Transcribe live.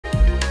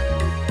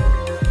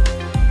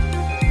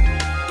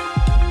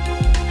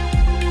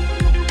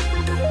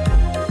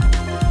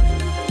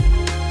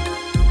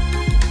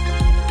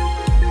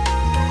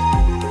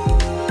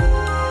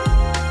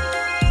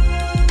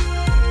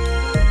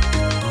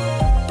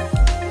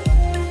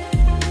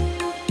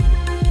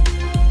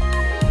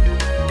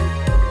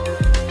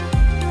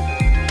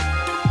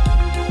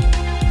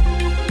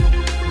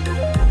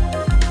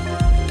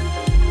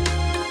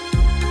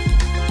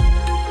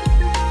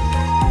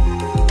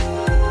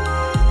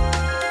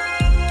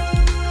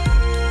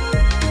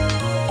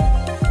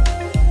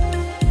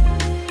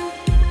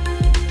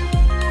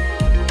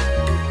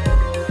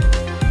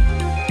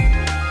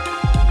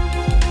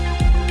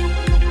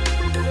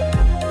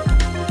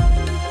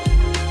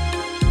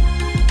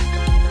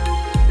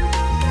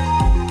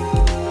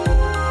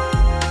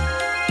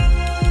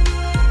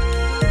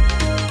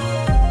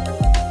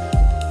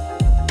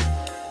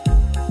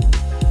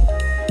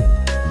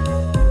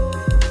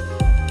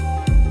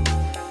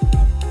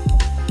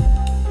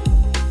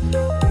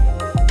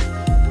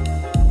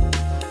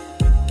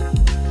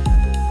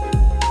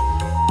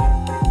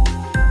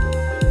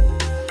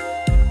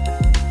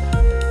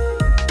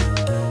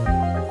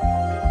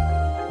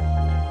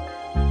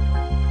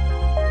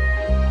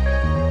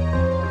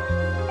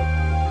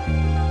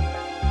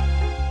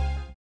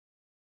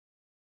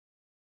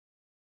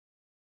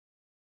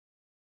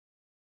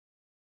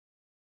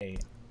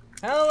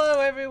Hello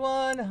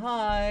everyone,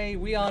 hi.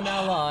 We are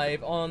now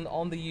live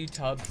on the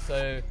YouTube.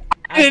 So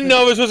I didn't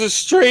know this was a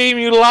stream.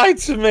 You lied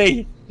to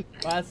me.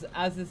 As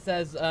it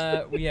says,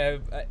 as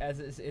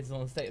it is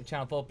on the state of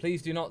channel 4,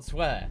 please do not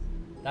swear.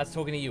 That's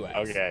talking to you,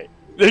 X. Okay.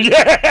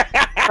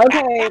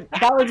 Okay,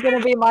 that was gonna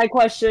be my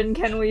question.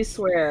 Can we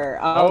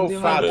swear? I'll do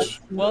my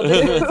best. Well,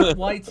 this is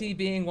YT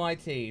being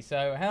YT.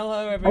 So,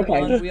 hello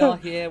everyone. Okay. We are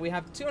here. We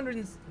have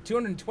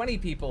 220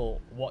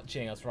 people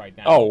watching us right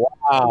now. Oh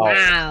wow!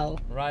 Wow.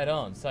 Right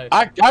on. So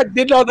I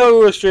did not know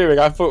we were streaming.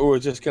 I thought we were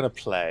just gonna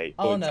play.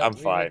 Oh but no, I'm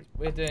fine.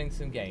 We're doing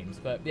some games,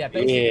 but yeah,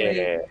 basically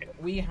Yeah.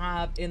 we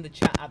have in the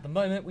chat at the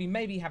moment. We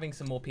may be having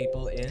some more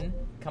people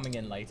coming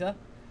in later.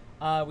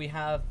 We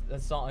have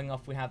starting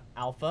off. We have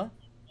Alpha.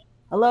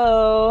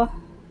 Hello.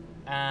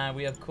 And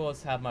we of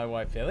course have my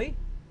wife Philly.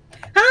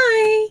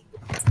 Hi.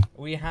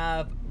 We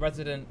have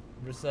resident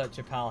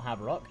researcher pal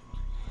Haverock.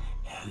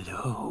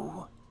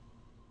 Hello.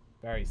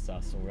 Very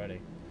sus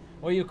already.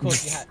 Well, you of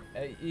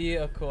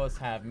course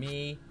have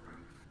me,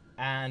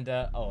 and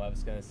I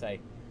was gonna say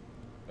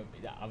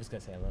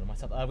hello to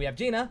myself. We have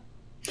Gina.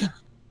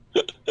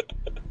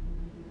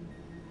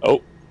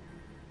 Oh.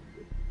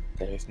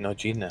 There's no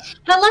Gina.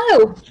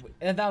 Hello.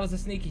 That was a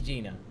sneaky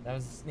Gina. That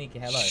was a sneaky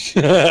hello.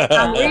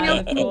 Real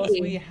And of course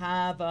sneaky. we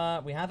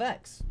have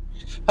X.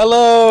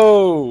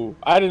 Hello.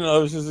 I didn't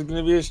know this was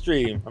gonna be a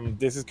stream.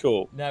 This is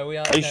cool. No, we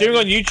are. Are you streaming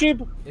on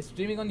YouTube? It's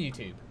streaming on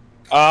YouTube.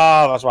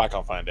 Ah, that's why I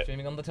can't find it.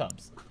 Streaming on the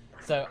tubs.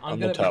 So I'm On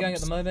gonna the be going at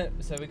tubs. the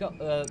moment. So we got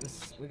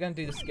we're gonna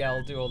do the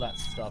scale, do all that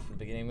stuff at the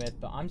beginning with,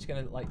 but I'm just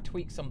gonna like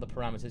tweak some of the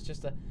parameters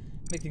just to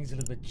make things a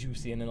little bit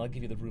juicy, and then I'll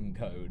give you the room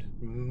code.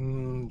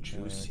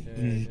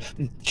 Juicy.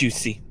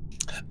 Juicy.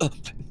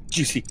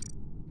 Juicy.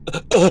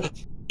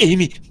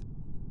 Amy.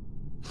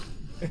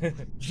 I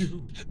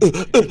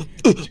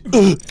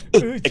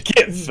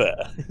can't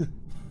fair.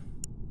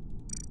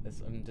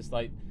 I'm just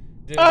like.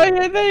 Doing Oh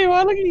yeah, there you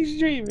are. Look at you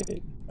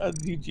streaming on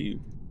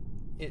YouTube.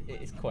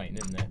 It's quaint,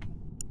 isn't it?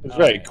 It's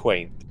very Alright.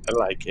 quaint. I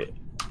like it.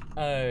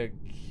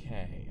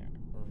 Okay.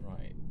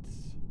 Right.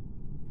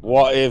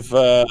 What if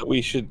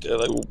we should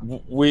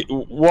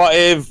what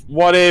if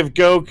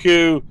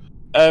Goku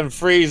and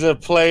Frieza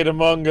played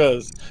Among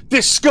Us?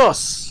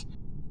 Discuss.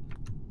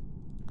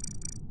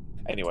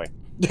 Anyway.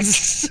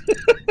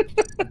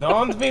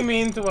 Don't be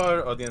mean to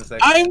our audience.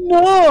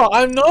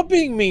 I'm not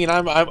being mean.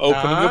 I'm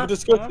opening up a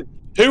discussion.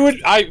 Who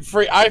would I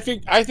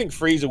think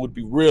Frieza would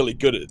be really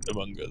good at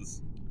Among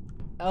Us.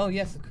 Oh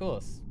yes, of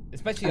course.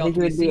 Especially I think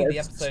after we it would be see a the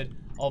episode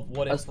of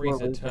What If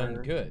Frieza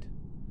Turned Good.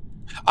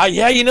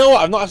 Yeah, you know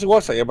what? I've not actually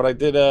watched that yet, but I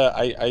did.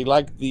 I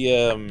like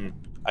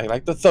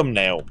the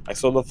thumbnail. I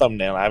saw the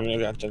thumbnail. I haven't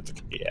had a chance to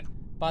see it yet.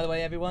 By the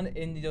way, everyone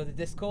in the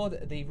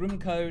Discord, the room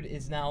code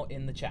is now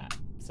in the chat.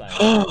 So.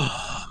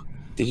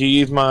 Did you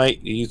use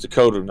the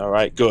code room? All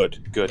right, good.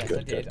 Yes,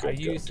 I did. I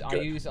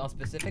use our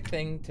specific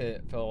thing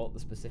for the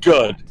specific.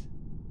 Good. fact.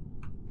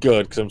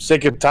 Good, because I'm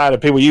sick and tired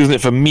of people using it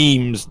for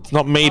memes. It's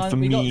not made for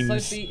We memes.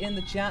 got Sophie in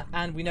the chat,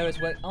 and we know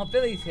it's worked. Oh,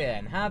 Billy's here,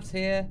 and Hav's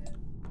here.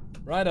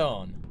 Right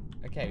on.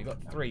 Okay, we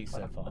got 3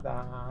 so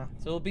far.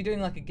 So we'll be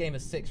doing like a game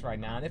of 6 right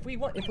now, and if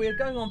we're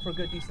going on for a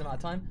good decent amount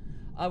of time,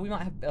 we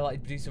might have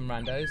like do some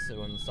randos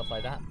and stuff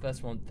like that.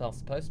 First one,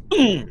 first post.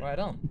 Right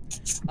on.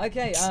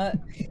 Okay,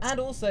 and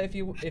also if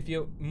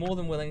you're more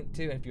than willing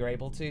to, if you're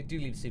able to, do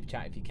leave a super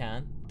chat if you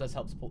can. It does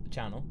help support the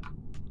channel.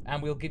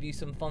 And we'll give you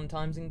some fun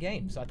times in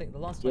games. So I think the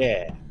last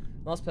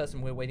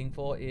person we're waiting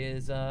for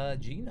is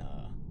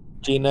Gina.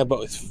 Gina,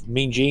 but it's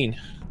Mean Gene.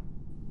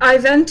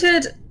 I've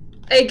entered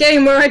a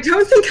game where I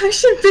don't think I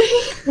should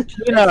be.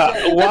 Gina,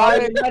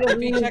 why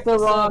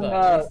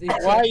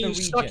are you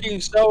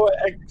sucking so?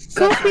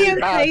 Copy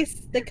and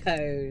paste the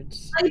code.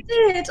 I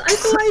did. I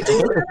thought I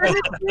did.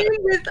 I'm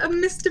in with a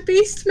Mr.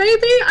 Beast,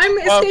 maybe? I'm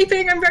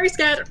escaping. I'm very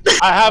scared.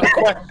 I have a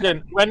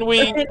question. When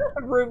we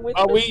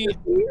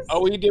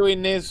Are we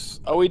doing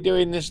this? Are we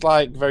doing this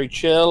like very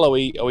chill? Are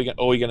we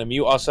gonna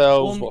mute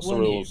ourselves? What's the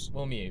rules?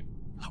 We'll mute.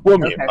 We'll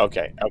mute.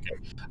 Okay.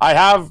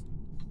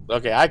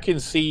 I can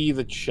see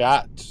the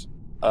chat.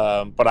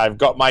 But I've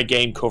got my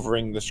game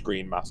covering the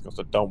screen, Mask,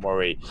 so don't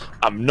worry.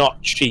 I'm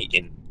not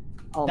cheating.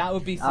 That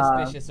would be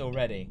suspicious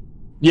already.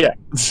 Yeah.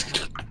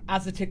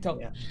 As a TikTok,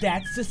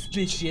 that's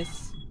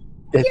suspicious.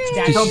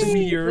 It's That's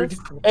weird.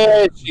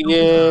 There she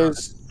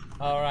is.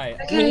 Alright.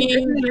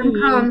 Okay, I'm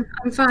calm.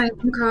 I'm fine.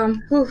 I'm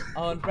calm. Whew.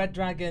 Oh, and Red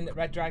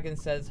Dragon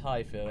says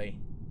hi, Philly.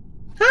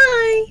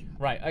 Hi.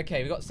 Right,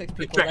 okay, we got 6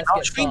 people. Dragon,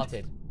 Let's get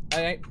started.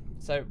 Okay,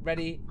 so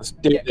ready? Let's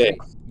do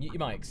this. Mute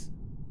your mics.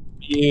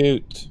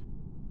 Mute.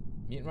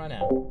 Mute right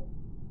now.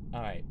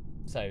 Alright,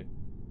 so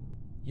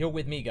you're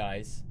with me,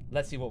 guys.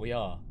 Let's see what we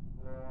are.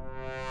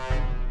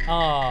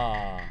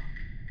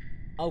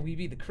 Oh, we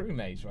be the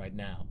crewmates right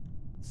now.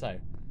 So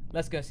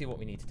let's go see what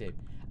we need to do.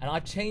 And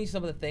I've changed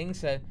some of the things,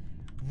 so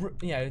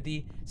you know,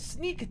 the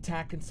sneak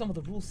attack and some of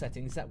the rule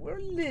settings that were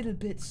a little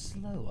bit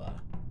slower.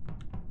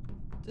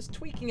 Just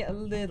tweaking it a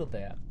little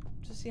bit.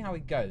 Just see how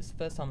it goes.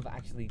 First time I've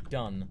actually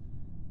done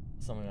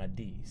something like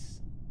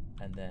these.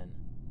 And then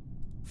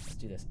let's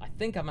do this. I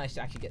think I managed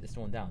to actually get this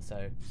one down,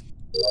 so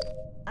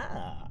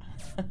Ah.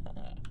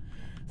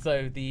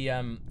 So the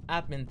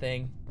admin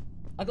thing,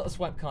 I got the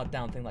swipe card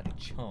down thing like a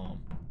charm.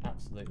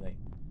 Absolutely.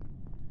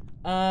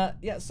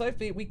 Yeah,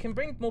 Sophie, we can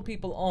bring more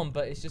people on,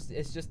 but it's just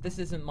this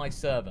isn't my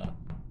server.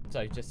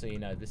 So just so you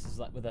know, this is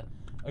like with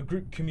a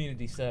group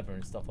community server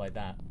and stuff like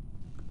that.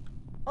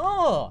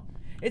 Oh,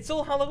 it's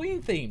all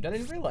Halloween themed. I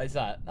didn't realize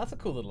that. That's a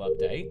cool little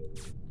update.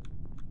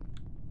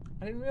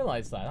 I didn't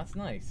realize that. That's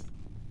nice.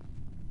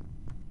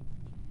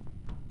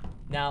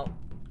 Now,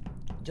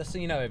 just so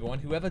you know, everyone,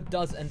 whoever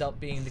does end up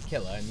being the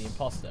killer and the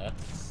imposter,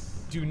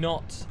 do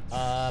not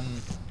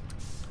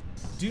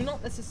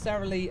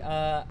necessarily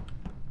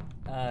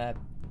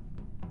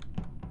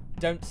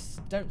don't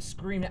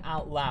scream it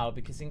out loud,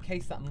 because in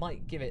case that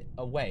might give it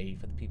away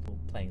for the people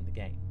playing the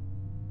game.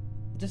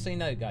 Just so you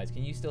know, guys,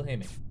 can you still hear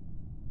me?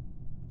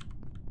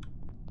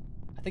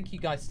 I think you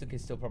guys can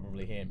still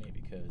probably hear me,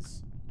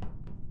 because...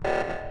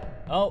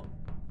 Oh!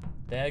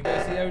 There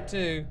goes the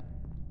O2.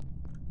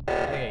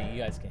 Okay, you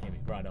guys can hear me.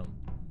 Right on.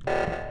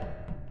 Okay.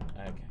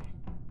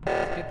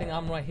 It's a good thing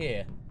I'm right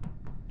here.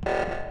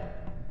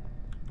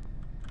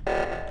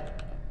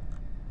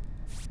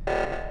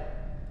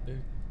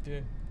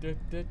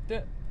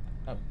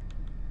 Oh.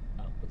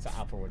 Oh, looks like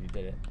Alpha already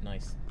did it.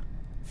 Nice.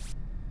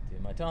 Do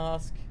my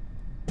task.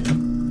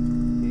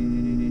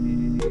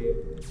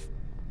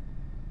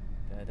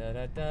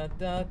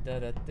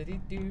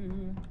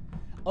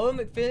 Oh,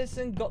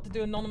 McPherson got to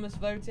do anonymous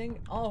voting.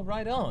 Oh,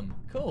 right on.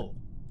 Cool.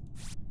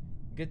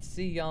 Good to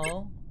see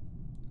y'all.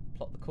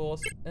 Plot the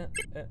course.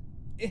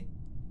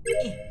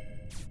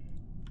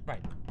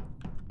 Right.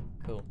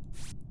 Cool.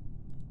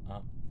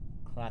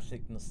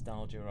 Classic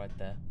nostalgia right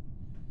there.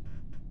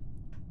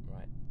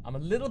 Right. I'm a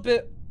little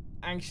bit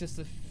anxious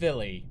of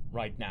Philly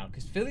right now,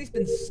 because Philly's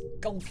been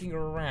skulking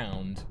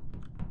around.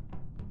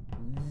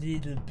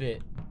 Little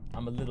bit.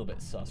 I'm a little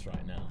bit sus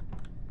right now.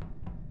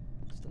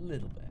 Just a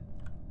little bit.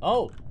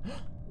 Oh!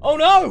 Oh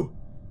no!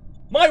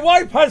 My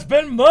wife has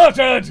been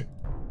murdered!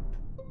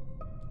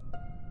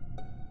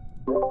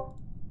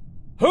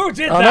 Who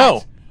did that?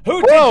 No.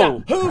 Who did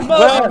that? Who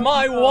murdered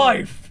my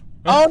wife?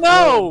 Oh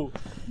no!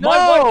 My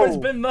wife has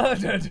been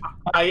murdered.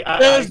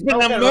 There's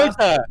been a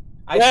murder.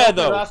 I saw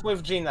Philly last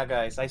with Gina,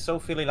 guys. I saw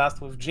Philly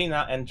last with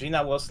Gina, and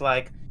Gina was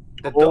like,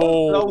 the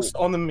door closed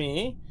on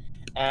me,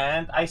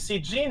 and I see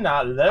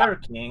Gina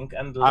lurking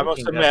and looking. I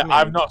must admit,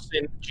 I've not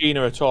seen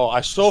Gina at all.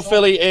 I saw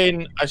Philly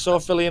in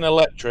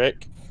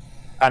Electric,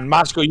 and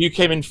Masco, you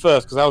came in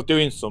first because I was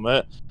doing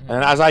something,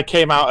 and as I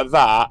came out of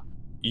that,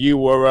 you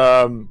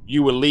were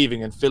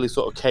leaving, and Philly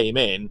sort of came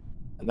in,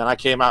 and then I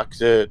came out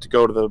to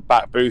go to the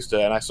back booster,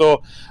 and I saw,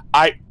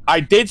 I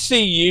did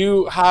see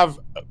you have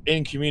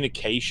in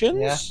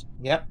communications.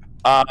 Yeah.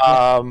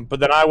 But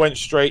then I went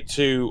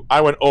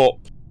up,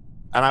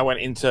 and I went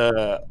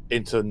into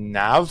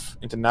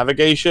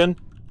navigation.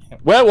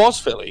 Where was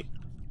Philly?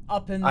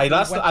 Up in. I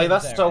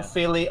last saw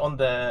Philly on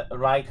the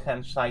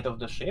right-hand side of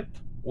the ship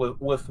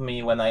with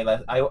me when I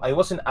left. I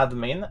was in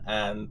admin,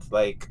 and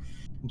like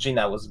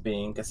Gina was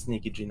being a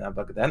sneaky Gina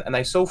back then, and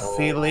I saw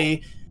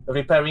Philly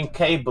repairing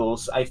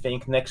cables, I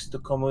think next to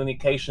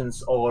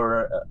communications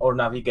or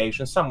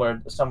navigation,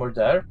 somewhere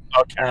there.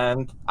 Okay.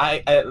 And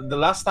the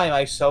last time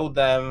I saw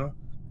them,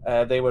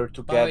 they were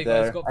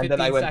together, and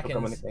then I went to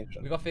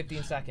communication. We got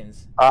 15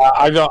 seconds.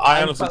 I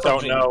honestly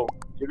don't know.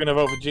 You're gonna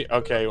vote for G?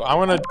 Okay, well, I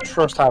want to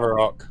trust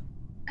Haverock.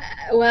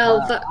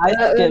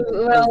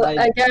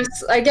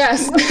 I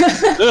guess.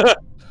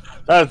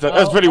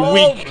 That's pretty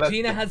weak.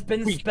 Gina has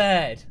been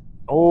spared.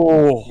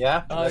 Oh.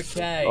 Yeah.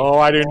 Okay. Oh,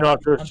 I do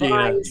not trust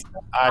Gina.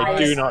 I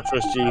do not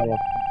trust Gina.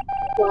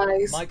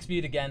 Mike's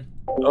mute again.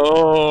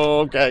 Oh,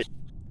 okay.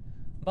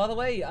 By the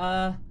way,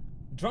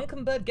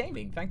 Drunken Bird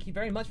Gaming, thank you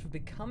very much for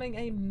becoming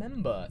a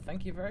member.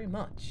 Thank you very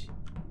much.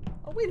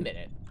 Oh, wait a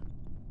minute.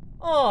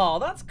 Oh,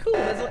 that's cool.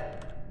 There's like...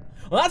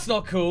 Well, that's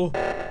not cool.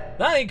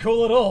 That ain't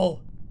cool at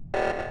all.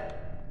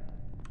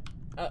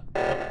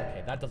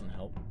 Okay, that doesn't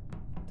help.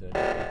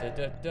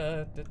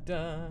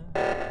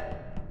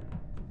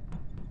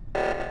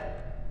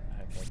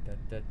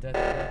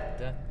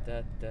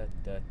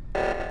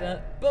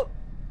 Boop.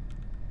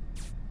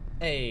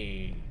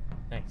 Hey,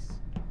 nice.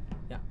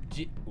 Yeah,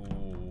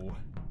 ooh,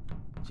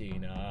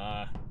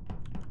 Gina.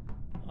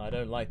 I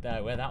don't like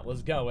that. Where that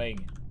was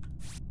going.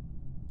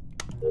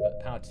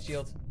 Power to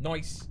shield.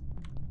 Nice.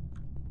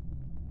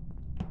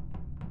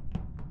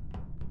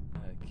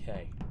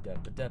 Okay.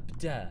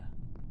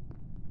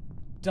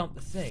 Dump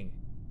the thing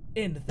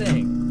in the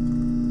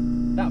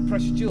thing. That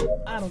pressure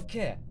jewel, I don't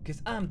care,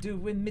 because I'm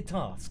doing my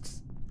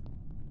tasks.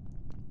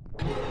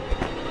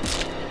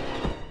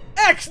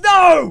 X,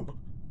 no!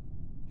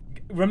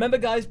 Remember,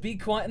 guys, be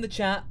quiet in the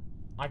chat.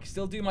 I can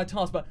still do my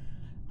task, but...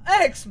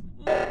 X!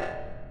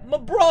 My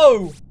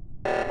bro!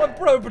 My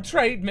bro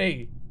betrayed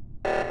me!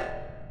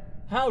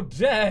 How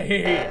dare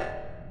he!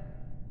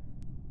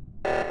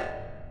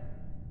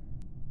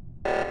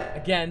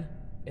 Again,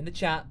 in the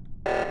chat,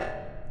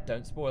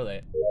 don't spoil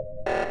it.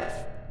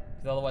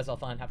 Because otherwise I'll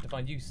have to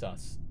find you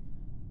sus.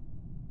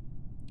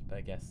 But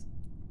I guess.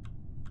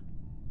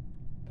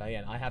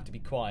 yeah, I have to be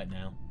quiet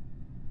now.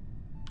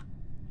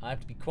 I have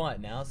to be quiet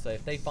now, so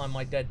if they find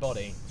my dead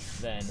body,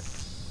 then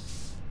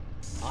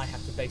I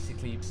have to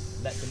basically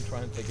let them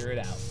try and figure it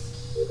out.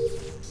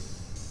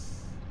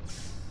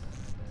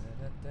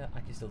 I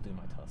can still do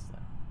my task though.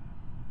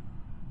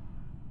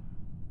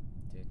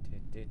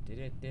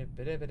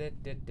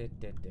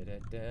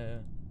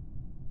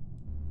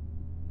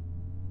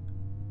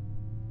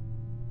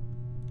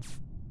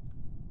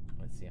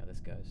 Let's see how this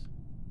goes.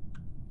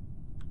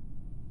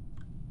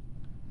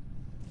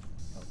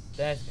 Oh,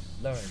 there's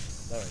lowering,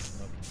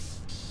 okay.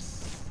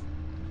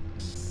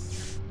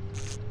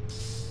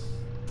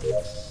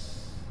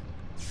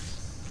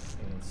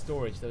 In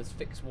storage, there was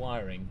fixed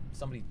wiring.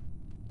 Some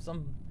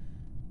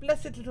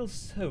blessed little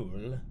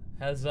soul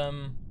has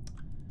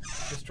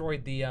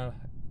destroyed the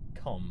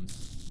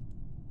comms.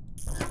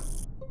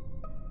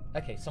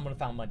 Okay, someone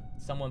found my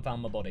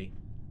body.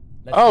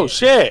 Oh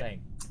shit!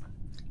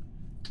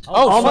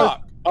 Oh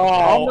fuck!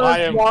 Oh, I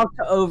am walked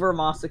over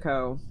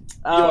Masako.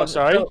 You are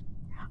sorry? So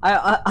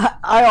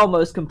I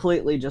almost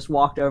completely just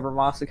walked over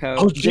Masako.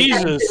 Oh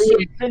Jesus!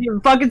 Didn't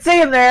even fucking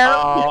see him there.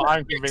 Oh,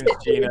 I'm convinced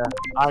Gina.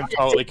 I'm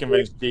totally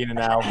convinced Gina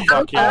now.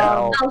 Fucking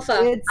hell.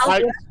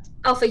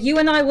 Alpha, you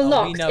and I were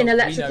locked in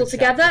electrical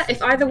together.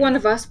 If either one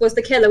of us was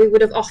the killer, we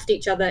would have offed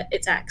each other.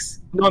 It's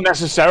X. Not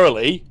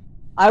necessarily.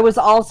 I was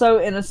also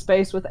in a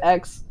space with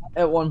X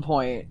at one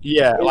point.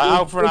 Yeah, like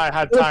Alpha and I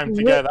had time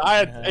together.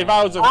 If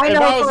I was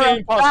the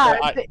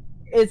imposter,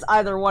 it's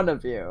either one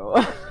of you.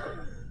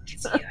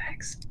 It's you,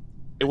 X.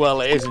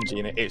 Well, it isn't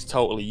Gina. It's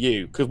totally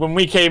you. Because when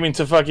we came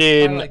into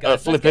fucking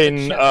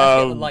flipping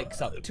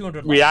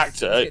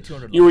reactor,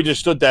 you were just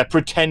stood there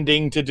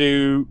pretending to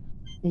do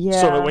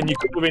something when you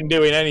could have been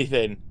doing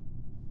anything.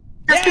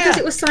 That's because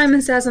it was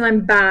Simon Says and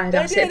I'm bad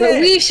at it. But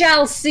we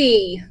shall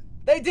see.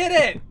 They did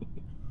it!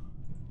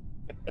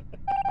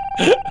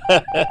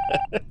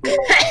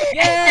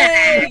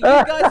 Yay! You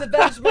guys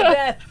avenged my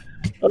death!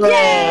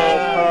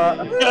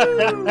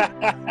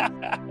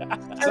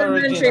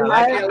 Sorry, Gina,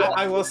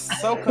 I was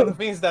so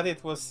convinced that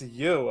it was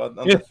you on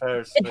the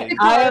first week.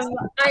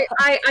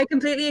 I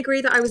completely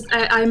agree that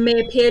I may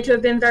appear to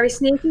have been very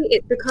sneaky.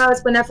 It's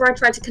because whenever I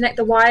tried to connect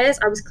the wires,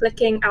 I was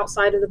clicking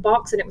outside of the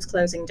box and it was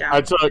closing down. I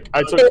took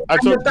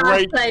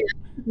great player,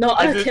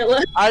 not a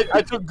killer.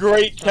 I took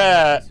great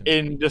care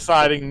in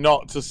deciding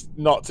not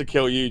to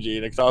kill you,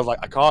 Gina, because I was like,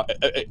 I can't.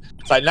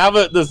 It's like now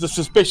that there's the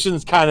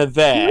suspicions kind of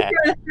there,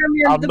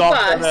 I'm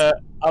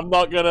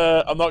not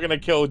gonna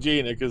kill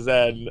Gina, because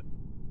then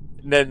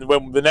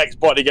when the next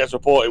body gets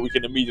reported, we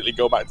can immediately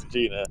go back to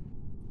Gina.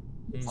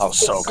 I was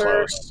so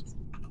close.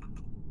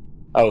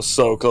 I was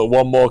so close.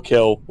 One more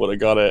kill would have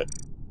got it.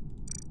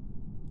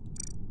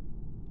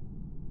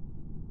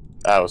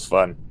 That was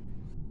fun.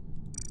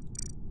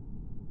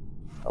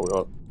 Are we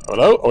all,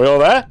 hello? Are we all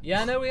there?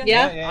 Yeah, no, we are.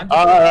 Yeah.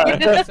 I'm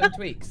just some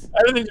tweaks.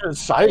 Everything's been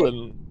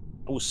silent.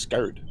 I was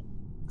scared.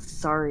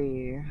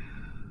 Sorry.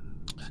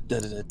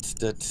 Okay,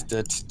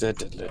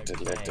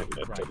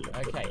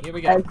 here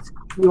we go. X,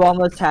 you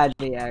almost had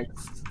me,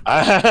 X.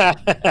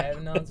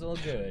 Everyone's all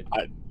good.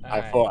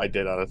 I thought I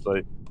did,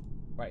 honestly.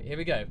 Right, here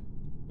we go.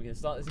 We're gonna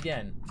start this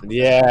again.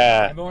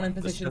 Yeah. Everyone in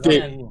position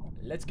again.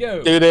 Let's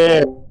go. Do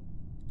it.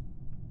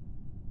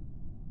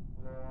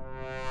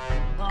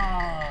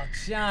 Oh,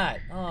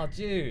 chat. Oh,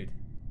 dude.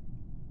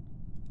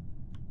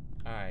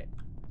 Alright.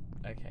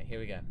 Okay, here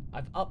we go.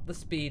 I've upped the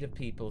speed of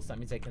people, so that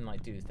means they can,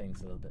 like, do things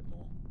a little bit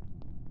more.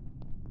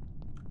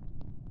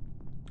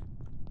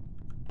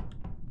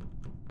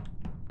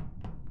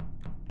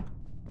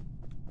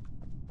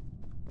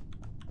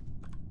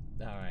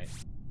 Alright.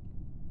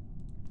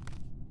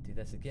 Do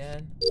this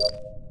again.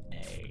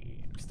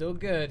 Hey, I'm still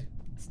good.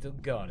 Still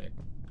got it.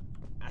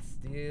 I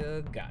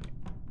still got it.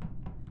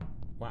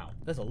 Wow,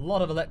 there's a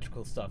lot of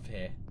electrical stuff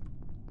here.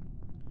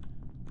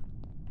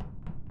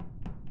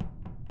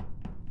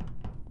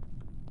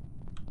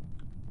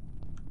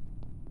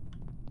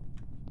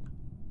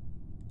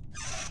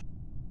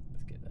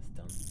 Let's get this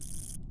done.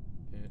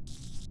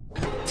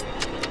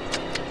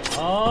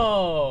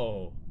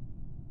 Oh!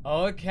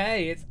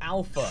 Okay, it's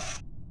Alpha.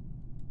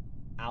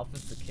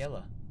 Alpha's the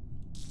killer.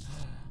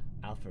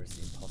 Alpha is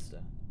the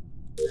imposter.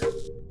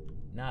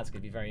 Now it's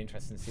going to be very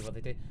interesting to see what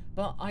they do.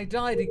 But I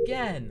died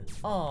again!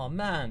 Oh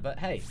man, but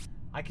hey,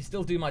 I can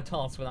still do my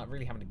tasks without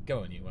really having to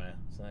go anywhere,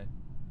 so...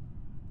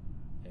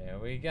 Here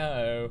we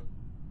go.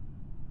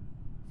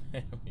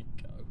 There we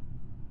go.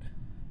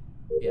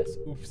 Yes,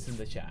 oops in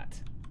the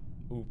chat.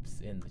 Oops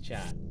in the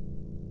chat.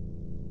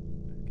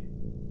 Okay,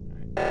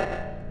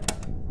 alright.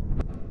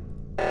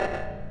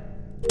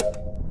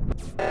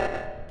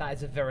 That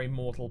is a very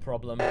mortal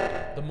problem.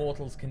 The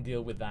mortals can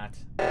deal with that.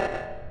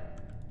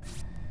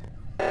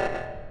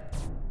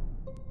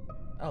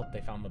 Oh,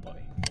 they found my body.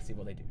 Let's see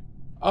what they do.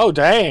 Oh,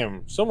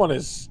 damn. Someone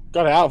has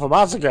got it out for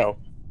Masako.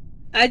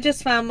 I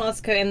just found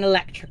Masako in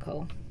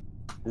electrical.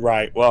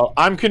 Right. Well,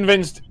 I'm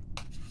convinced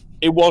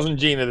it wasn't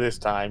Gina this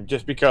time,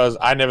 just because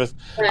I've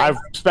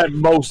spent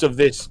most of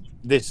this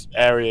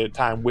area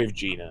time with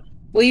Gina.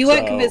 Well, you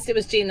weren't convinced it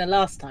was Gina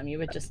last time. You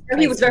were just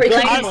He was very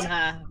blame on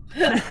her.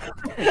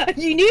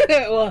 You knew who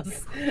it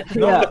was.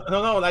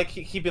 No. Like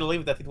he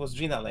believed that it was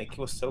Gina. Like he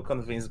was so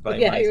convinced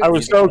by. I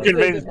was so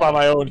convinced by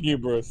my own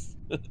hubris.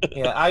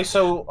 Yeah, I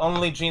saw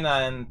only Gina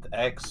and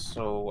X,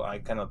 so I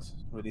cannot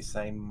really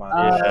say much.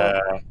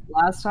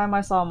 Last time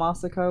I saw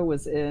Masako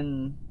was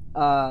in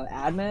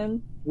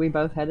admin. We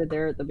both headed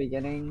there at the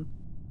beginning.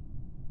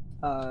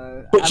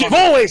 But you've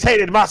always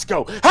hated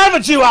Masako,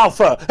 haven't you,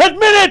 Alpha?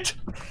 Admit it!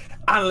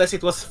 Unless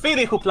it was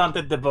Philly who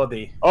planted the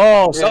body.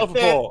 Oh,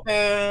 self-report.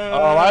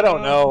 Oh, I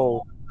don't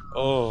know.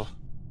 Oh,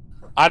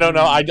 I don't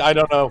know. I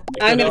don't know.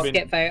 I'm gonna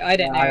skip vote. I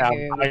don't know.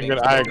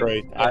 I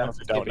agree. I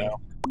honestly don't know.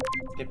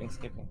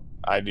 Skipping.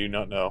 I do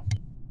not know.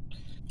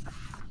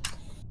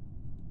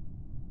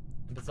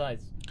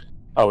 Besides.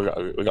 Oh, we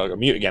got to go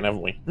mute again,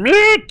 haven't we?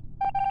 Mute.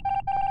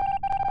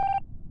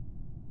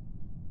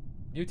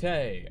 Mute.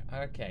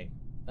 Okay.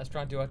 Let's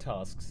try and do our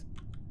tasks.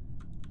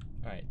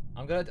 All right.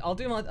 I'll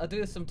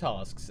do some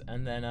tasks,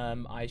 and then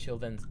I shall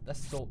then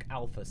let's stalk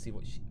Alpha, see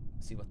what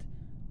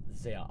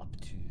they are up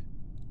to.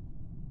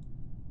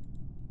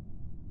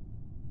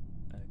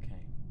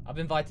 Okay. I've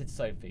invited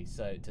Sophie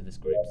to this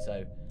group,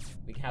 so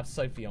we can have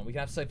Sophie on. We can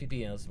have Sophie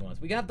B in as well.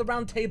 We can have the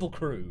round table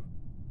crew.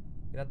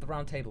 We can have the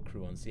round table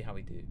crew on, see how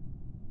we do.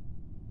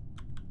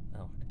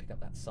 Oh, I can pick up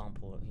that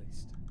sample at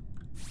least.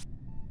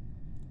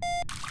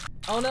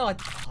 Oh no!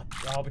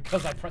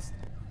 Because I pressed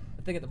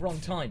the thing at the wrong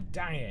time.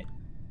 Dang it.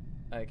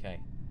 Okay.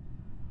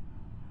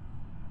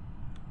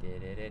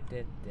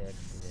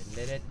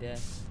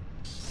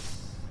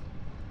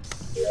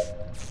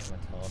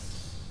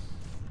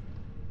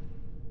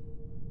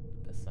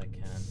 Best I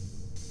can.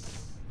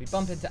 If we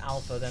bump into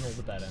Alpha, then all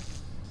the better.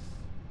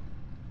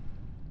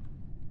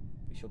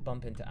 We shall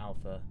bump into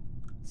Alpha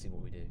and see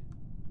what we do.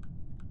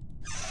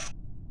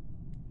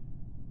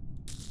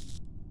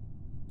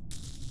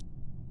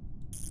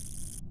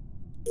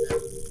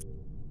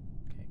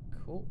 Okay,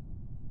 cool.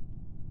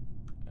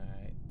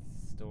 Alright,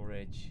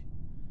 storage.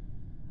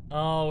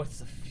 Oh, it's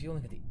the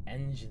fueling of the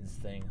engines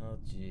thing. Oh,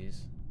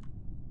 jeez.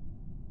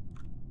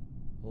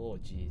 Oh,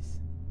 jeez.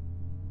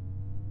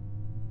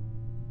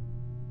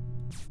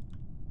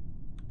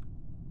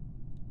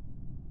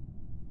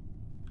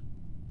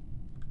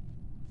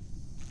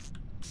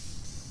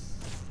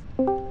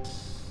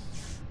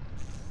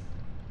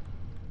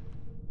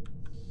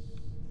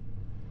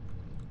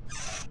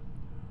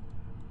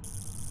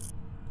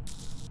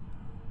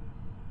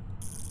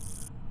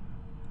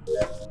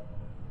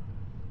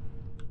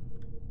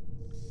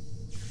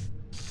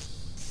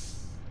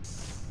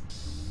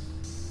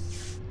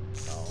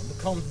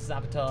 Comms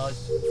sabotage.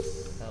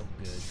 Oh,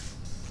 good.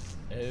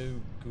 Oh,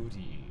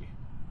 goody.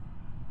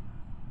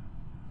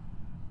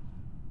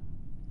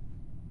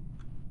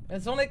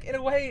 And Sonic, in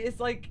a way, it's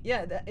like,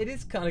 yeah, it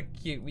is kind of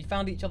cute. We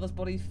found each other's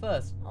bodies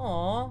first.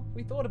 Aww,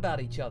 we thought about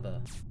each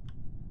other.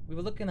 We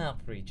were looking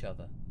out for each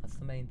other. That's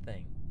the main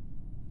thing.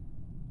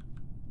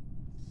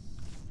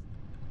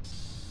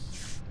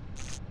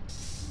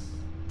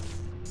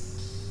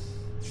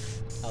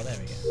 Oh, there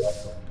we go.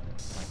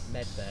 Right,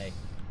 med bay.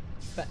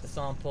 Inspect the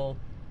sample.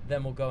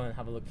 Then we'll go and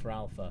have a look for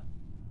Alpha.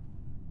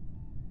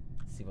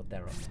 See what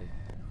they're up to.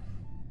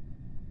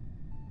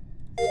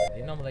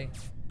 The anomaly.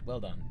 Well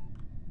done.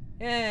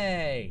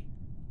 Yay!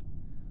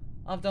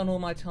 I've done all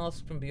my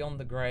tasks from beyond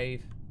the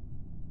grave.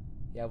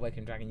 Yeah,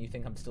 Awakened Dragon, you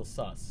think I'm still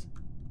sus?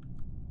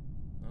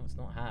 No, it's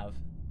not have.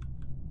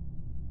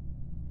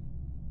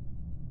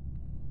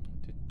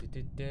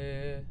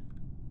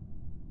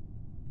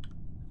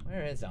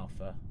 Where is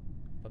Alpha?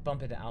 If I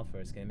bump into Alpha,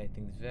 it's going to make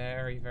things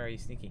very, very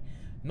sneaky.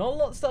 Not a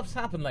lot of stuff's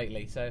happened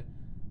lately, so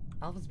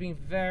Alpha's being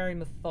very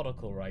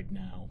methodical right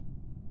now.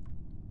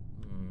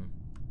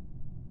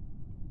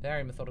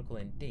 Very methodical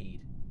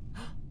indeed.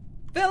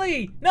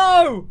 Billy!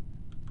 No!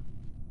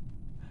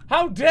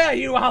 How dare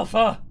you,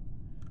 Alpha!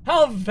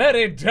 How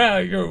very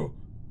dare you!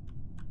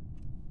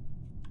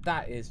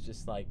 That is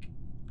just like...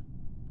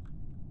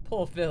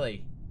 Poor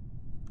Philly.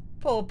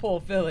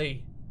 Poor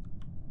Philly.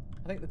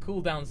 I think the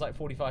cooldown's like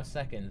 45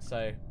 seconds,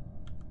 so...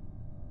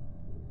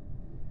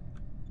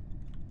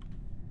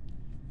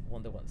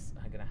 Wonder what's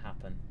gonna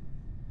happen.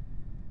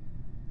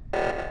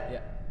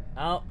 Yeah.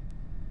 Oh.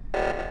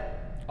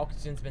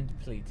 Oxygen's been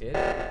depleted.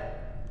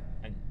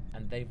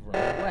 And they've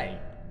run away.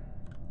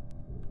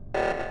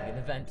 You're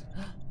gonna vent.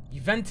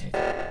 You vented!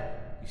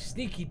 You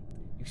sneaky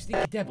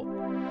devil.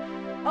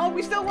 Oh,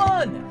 we still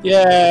won!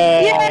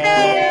 Yay!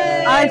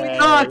 Yay! I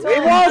thought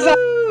it was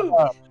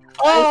Alpha!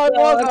 Oh, it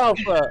was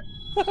Alpha!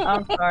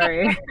 I'm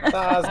sorry.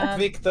 That's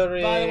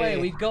victory! By the way,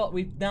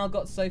 we've now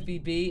got Sophie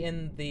B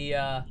in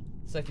the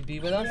Sophie B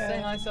with us.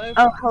 Say hi, Sophie.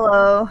 Oh,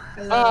 hello.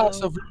 Oh,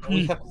 Sophie.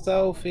 We have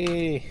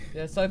Sophie.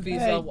 Yeah,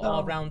 Sophie's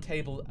our round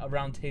table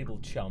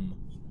chum.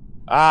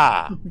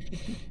 Ah.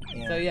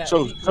 So yeah.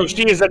 So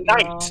she is a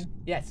knight.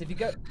 Yes, if you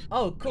go.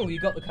 Oh, cool. You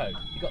got the code.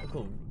 You got the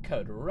cool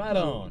code. Right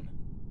on.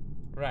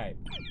 Right.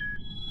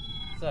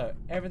 So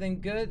everything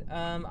good.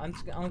 I'm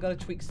gonna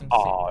tweak some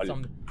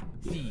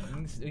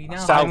things. We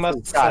now I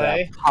must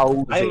say,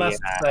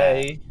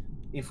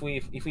 if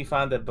we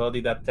found a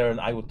body that turn,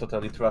 I would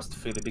totally trust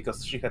Philly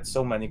because she had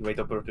so many great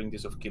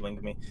opportunities of killing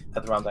me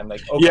at round. I'm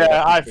like, okay,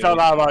 yeah, I felt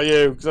that about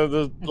you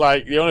because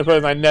like the only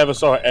person I never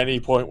saw at any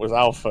point was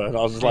Alpha, and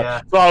I was just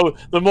like, so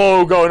the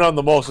more going on,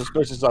 the more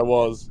suspicious I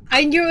was.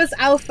 I knew it was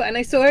Alpha, and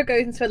I saw her go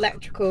into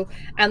electrical,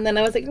 and then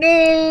I was like,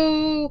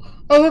 no,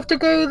 I have to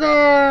go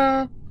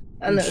there,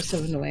 and that was so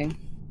annoying.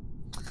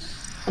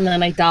 And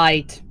then I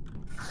died.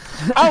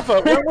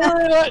 Alpha, when we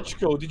were in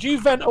electrical, did you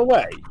vent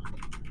away?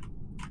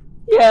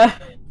 Yeah.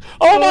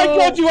 Oh my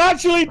god, you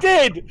actually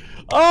did!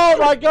 Oh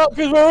my god,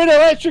 because we were in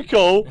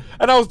electrical,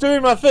 and I was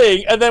doing my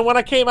thing, and then when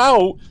I came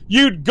out,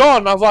 you'd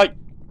gone. I was like,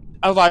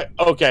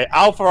 okay,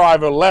 Alpha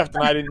either left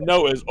and I didn't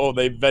notice, or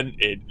they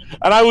vented.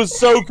 And I was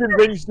so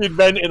convinced you'd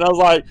vented, and I was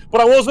like,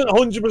 but I wasn't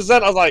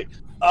 100%. I was like,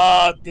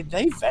 did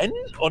they vent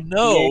or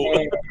no?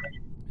 Yeah.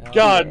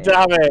 God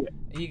damn it!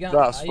 Are you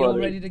all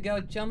ready to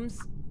go, chums?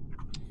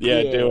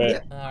 Yeah, do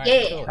it.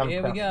 Alright, cool.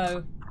 Here we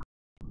go.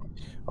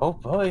 Oh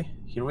boy,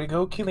 here we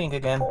go, killing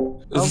again.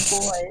 Oh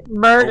boy,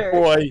 murder.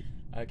 Oh boy.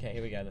 Okay,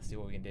 here we go. Let's see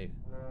what we can do.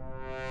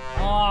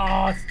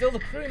 Oh, still the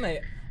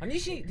crewmate. I'm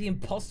usually the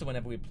imposter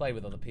whenever we play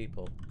with other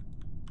people.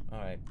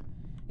 Alright.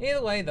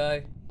 Either way,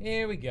 though,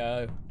 here we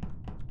go.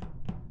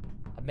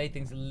 I've made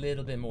things a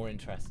little bit more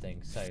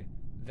interesting. So,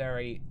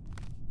 very,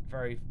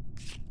 very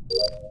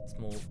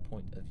small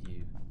point of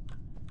view.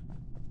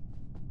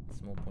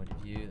 Small point of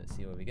view. Let's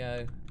see where we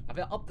go. I've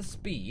upped the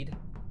speed,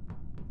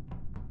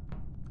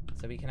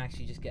 so we can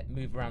actually just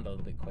move around a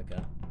little bit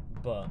quicker.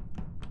 But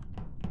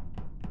it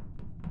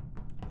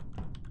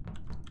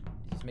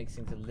just makes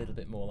things a little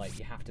bit more like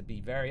you have to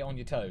be very on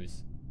your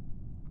toes.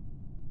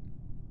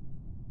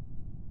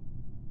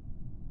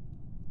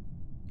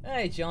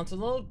 Hey,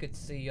 Chancelord, good to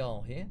see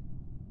y'all here.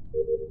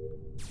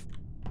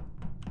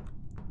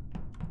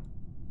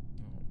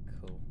 Oh,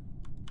 cool.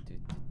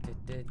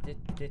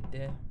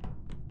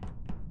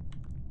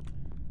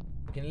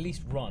 We can at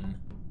least run.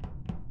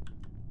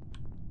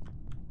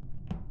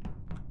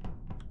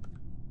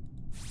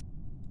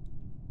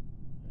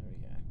 There we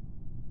go.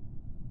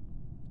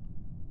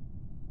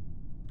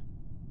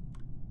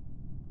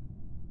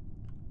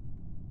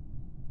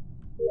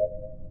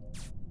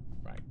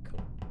 Right,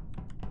 cool.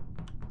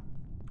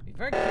 Be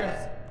very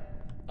curious.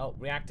 Oh,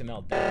 reactor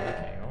meltdown.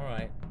 Okay,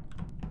 alright.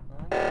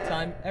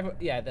 Time.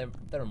 Yeah, there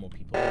are more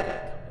people. We'll get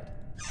it covered.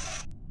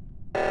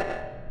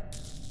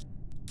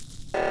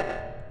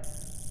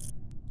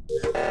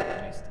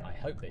 At least I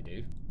hope they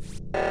do.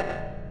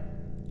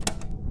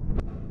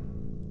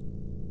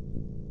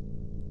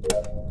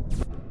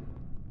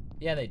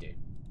 Yeah, they do.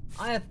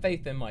 I have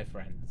faith in my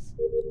friends.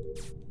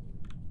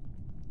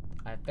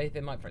 I have faith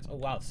in my friends. Oh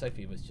wow,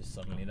 Sophie was just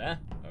suddenly there.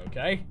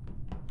 Okay.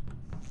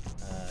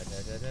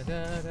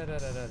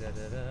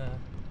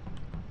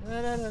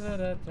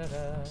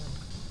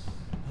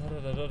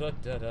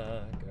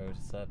 Go to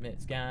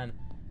submit scan.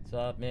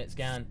 Submit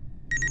scan.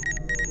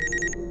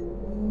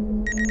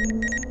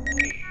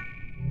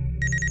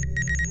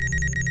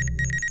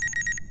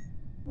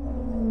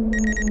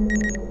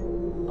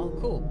 Oh,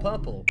 cool,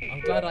 purple.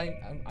 I'm glad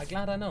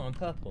I know I'm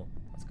purple.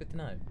 That's good to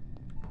know.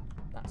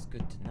 That's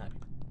good to know.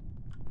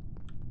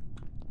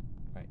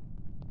 Right.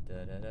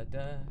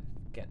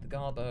 Get the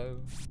garbo.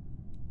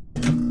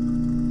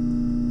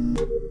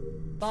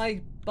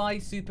 Bye,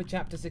 Super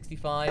Chapter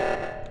 65.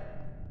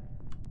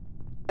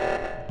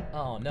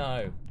 Oh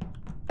no.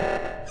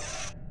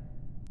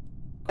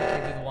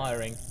 Quickly do the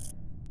wiring.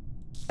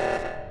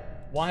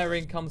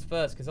 Wiring comes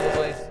first, because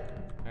otherwise...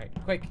 Alright,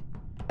 quick.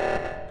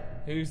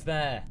 Who's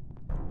there?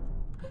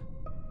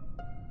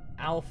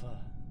 Alpha.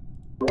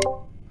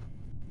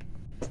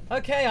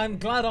 Okay, I'm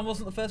glad I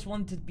wasn't the first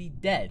one to be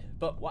dead.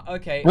 But,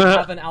 okay,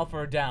 have an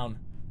Alpha down.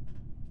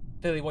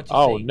 Philly, what you see?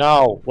 Oh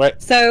no,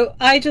 wait. So,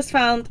 I just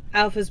found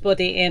Alpha's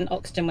body in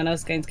oxygen when I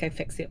was going to go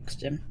fix the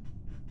oxygen.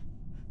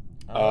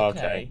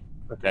 Okay.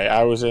 Okay,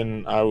 I was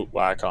in... I was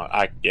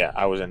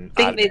in...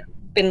 I think they'd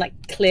been, like,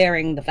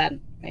 clearing the vent,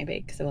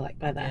 maybe, because they were, like,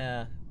 by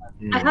there.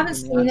 Yeah. I haven't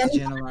seen When the any.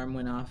 oxygen alarm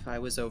went off, I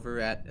was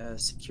over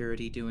at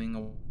security doing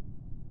a...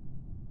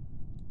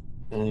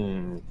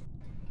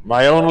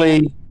 My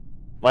only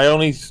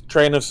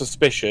train of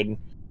suspicion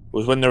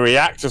was when the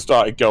reactor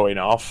started going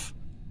off.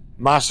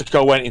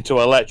 Masako went into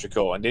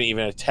electrical and didn't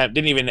even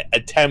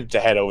attempt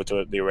to head over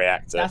to the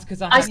reactor. That's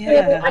because I had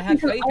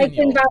faith I in you.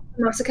 think about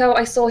Masako.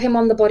 I saw him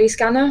on the body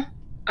scanner,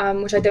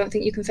 which I don't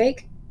think you can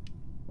fake.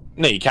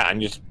 No, you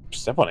can't. Just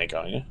step on it,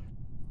 can't you?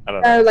 I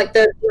don't know. Oh, like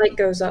the light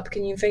goes up.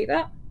 Can you fake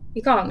that?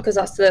 You can't, because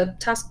that's the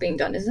task being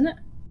done, isn't it?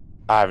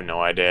 I have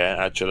no idea,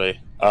 actually.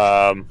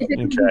 Okay.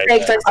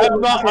 Faked, I'm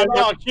not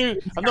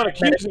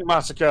accusing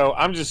Masako.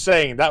 I'm just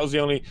saying that was the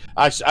only.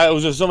 It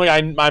was just something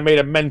I made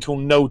a mental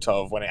note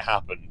of when it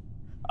happened.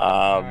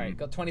 All right,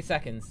 got 20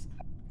 seconds.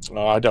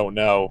 Oh, I don't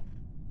know.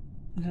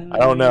 I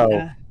don't know.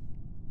 Yeah.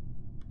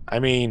 I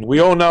mean,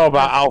 we all know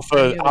about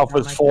Alpha's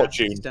My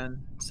fortune. task is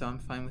done, so I'm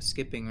fine with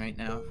skipping right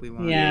now if we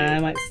want. Yeah, I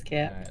might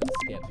skip. All right,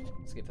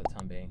 let's skip for the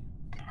time being.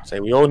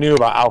 Say we all knew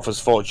about Alpha's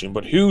fortune,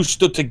 but who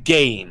stood to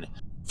gain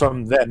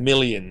from their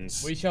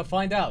millions? We shall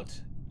find out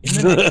in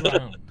the next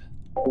round.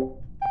 We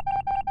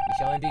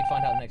shall indeed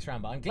find out next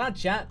round, but I'm glad,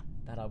 chat,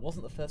 that I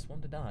wasn't the first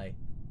one to die.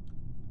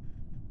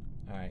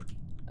 Alright,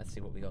 let's see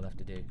what we got left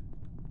to do.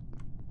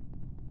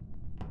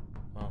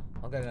 Well,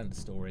 I'll go down to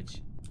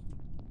storage.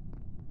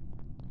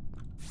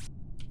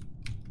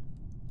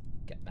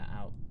 Get that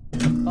out.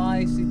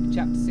 Bye, Super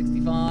Chapter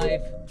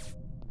 65.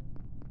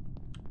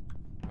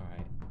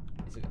 Alright.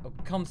 Oh,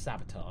 come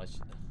sabotage.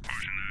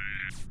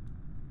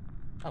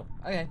 Oh,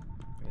 okay.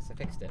 I guess I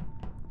fixed it.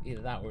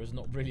 Either that or it's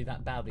not really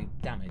that badly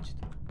damaged.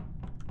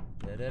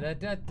 Da da da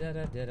da da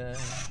da da da.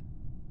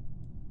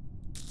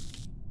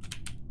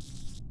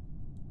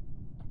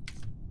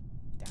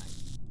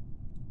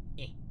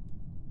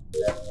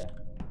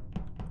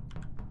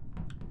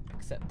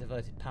 Accept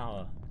diverted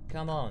power.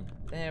 Come on.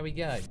 There we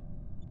go.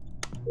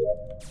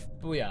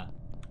 Booyah.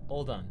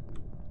 All done.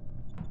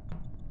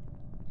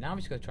 Now I'm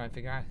just going to try and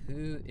figure out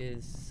who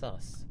is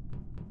sus.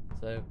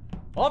 So,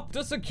 up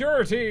to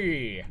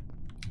security!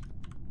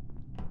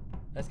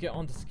 Let's get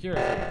on to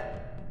security.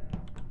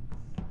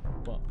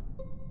 What?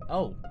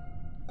 Oh.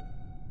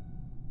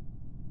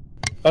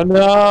 Oh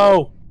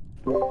no!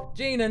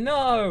 Gina,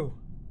 no!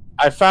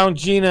 I found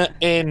Gina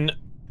in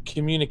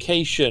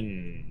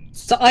communication.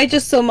 So I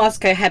just saw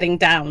Moscow heading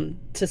down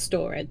to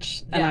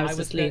storage, and Yeah, I was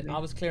just leaving. I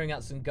was clearing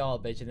out some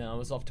garbage, and then I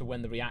was off to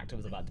when the reactor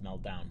was about to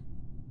melt down.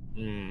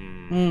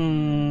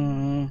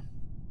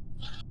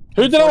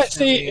 Who did I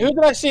see? Who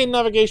did I see in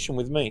navigation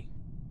with me?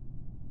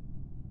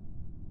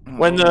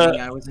 When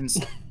I was in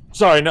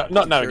sorry, not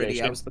security,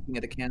 navigation. I was looking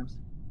at the cams.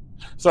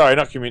 Sorry,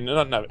 not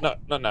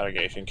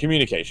navigation.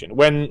 Communication.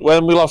 When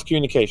we lost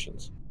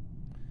communications.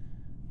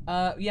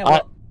 Yeah.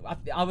 Well,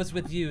 I was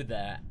with you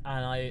there,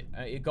 and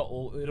it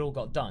all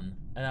got done,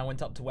 and I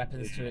went up to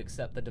weapons to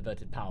accept the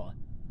diverted power.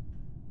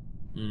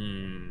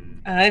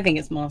 I think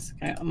it's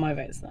Moscow. My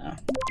vote's there.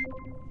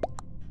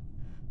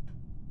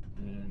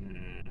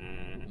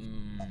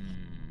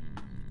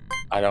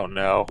 I don't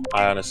know.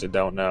 I honestly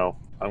don't know.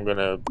 I'm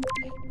gonna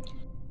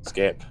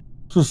skip.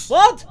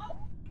 What?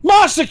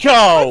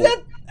 Masako!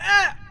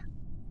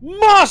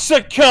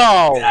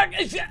 Masako!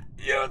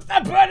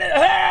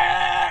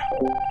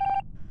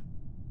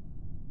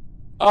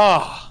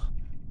 Ah,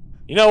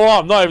 you know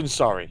what? I'm not even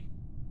sorry.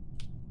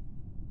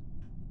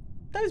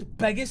 Those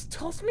beggars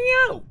tossed me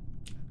out.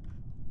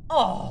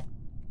 Oh,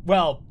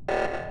 well.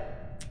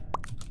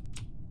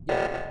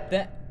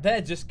 Yeah,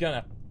 they're just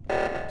gonna.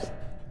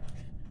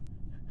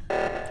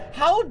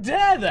 How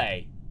dare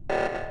they?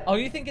 Oh,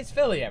 you think it's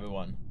Philly,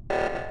 everyone?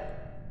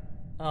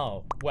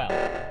 Oh, well.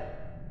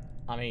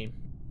 I mean,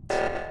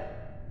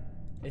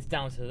 it's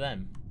down to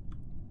them.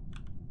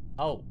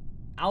 Oh,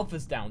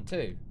 Alpha's down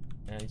too.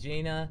 And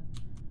Gina.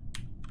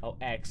 Oh,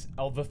 X.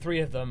 Oh, the three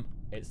of them.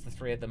 It's the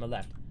three of them are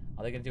left.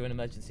 Are they going to do an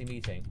emergency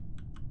meeting?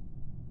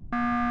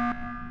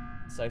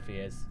 Sophie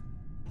is.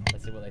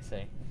 Let's see what they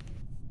say.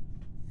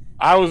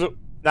 I was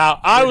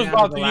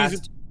about to use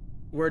it.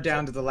 We're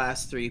down to the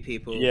last three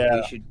people. Yeah.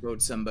 We should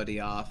vote somebody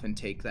off and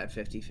take that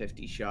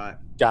 50-50 shot.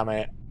 Damn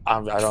it.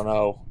 I don't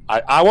know.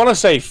 I want to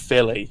say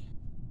Philly.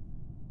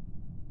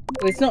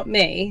 Well, it's not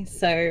me,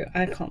 so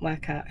I can't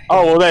work out.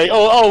 Oh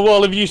well,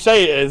 well, if you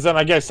say it is, then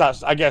I guess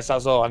that's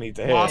all I need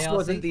to hear. Moss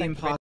wasn't the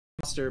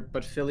imposter,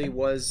 but Philly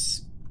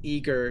was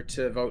eager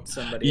to vote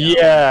somebody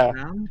Yeah. out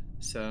round,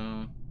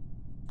 so.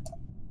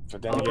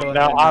 But then again,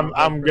 now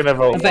I'm gonna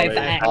vote Philly.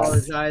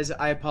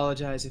 I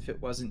apologize if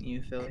it wasn't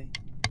you, Philly.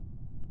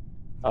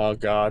 Oh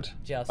God.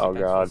 Just Oh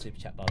God. Super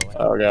chat, by the way.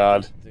 Oh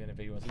God.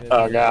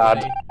 Oh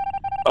God.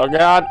 Oh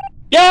God.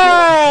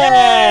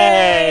 Yay!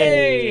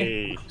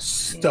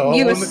 Stone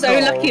You were so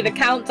cold. lucky. The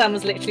countdown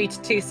was literally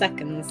to 2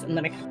 seconds, and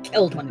then I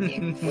killed one of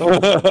you.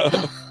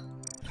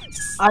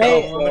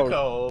 Stone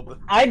cold.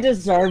 I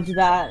deserved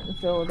that,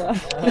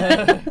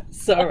 Philadelphia.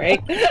 Sorry.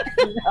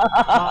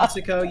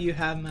 Masako, you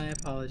have my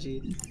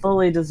apologies.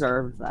 Fully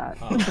deserved that.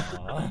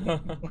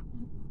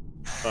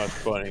 That's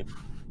funny.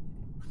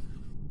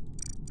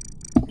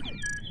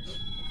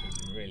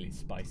 It's really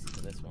spicy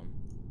for this one.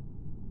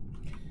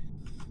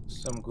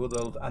 Some good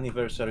old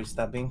anniversary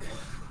stabbing.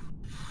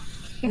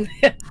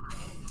 Okay,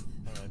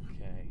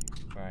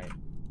 right.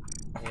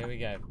 Here we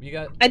go. You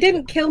got. I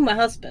didn't kill my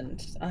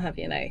husband. I'll have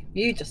you know.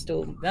 You just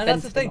all. No,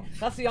 that's the fenced him thing. off.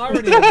 That's the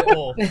irony of it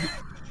all.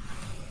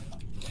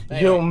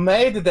 You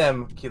made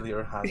them kill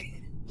your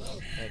husband.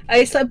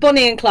 It's like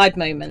Bonnie and Clyde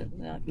moment.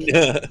 Yeah.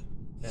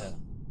 Yeah.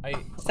 Are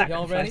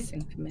y'all ready?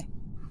 Sacrificing for me.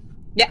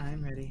 Yeah.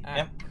 I'm ready.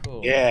 Ah,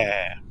 cool.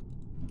 Yeah.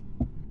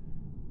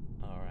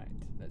 All right,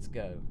 let's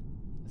go.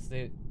 Let's do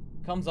it.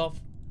 Comes off.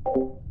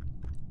 Oh,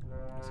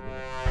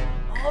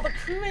 the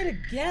crewmate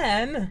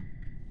again!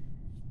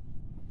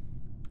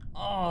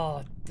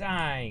 Oh,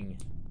 dang.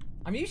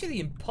 I'm usually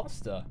the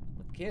imposter.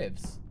 What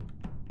gives?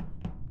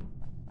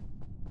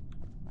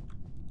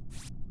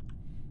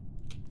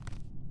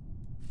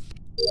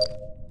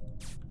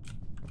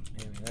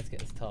 Anyway, let's get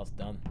this task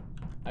done.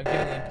 I've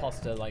given the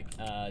imposter like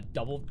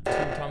double 2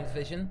 times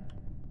vision,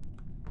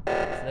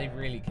 so they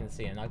really can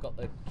see. And I've got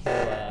the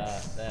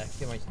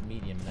kill range to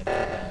medium, and they've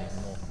cut down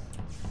even more.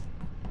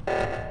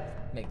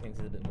 Make things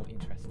a little bit more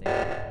interesting.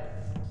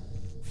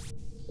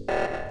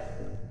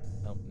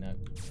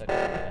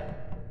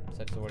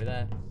 It's already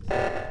there.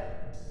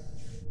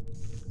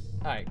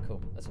 Alright, cool.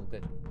 That's all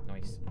good.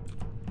 Nice.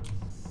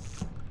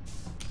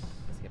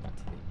 Let's get back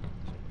to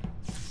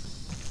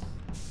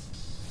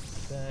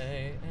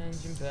the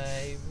engine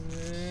bay.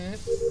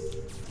 Nice.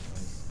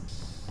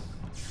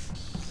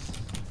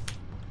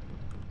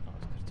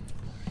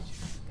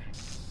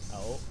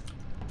 Oh.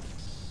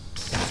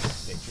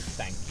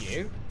 Thank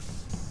you.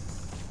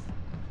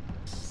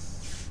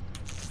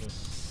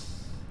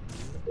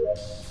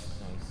 Nice.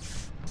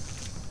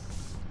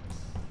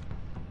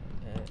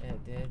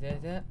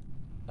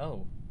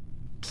 Oh.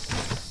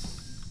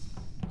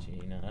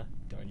 Gina.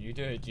 Don't you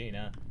do it,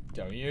 Gina.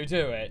 Don't you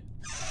do it.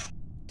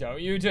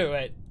 Don't you do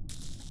it.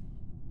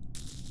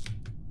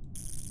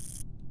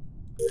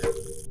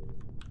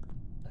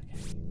 Okay.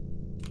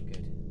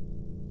 Good.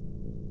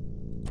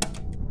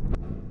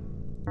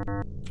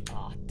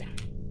 Ah, damn.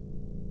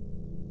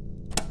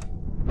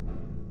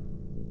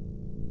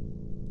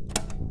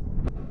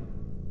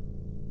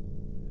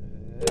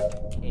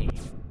 Okay.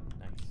 Nice.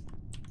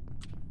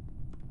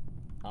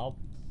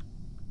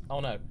 Oh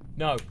no.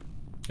 No.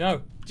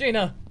 No.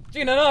 Gina!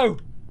 Gina, no!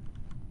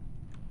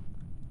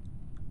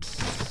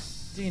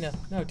 Gina,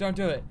 no, don't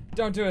do it.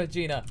 Don't do it,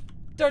 Gina.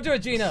 Don't do it,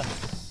 Gina!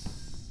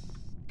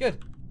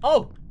 Good.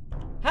 Oh!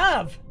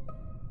 Have!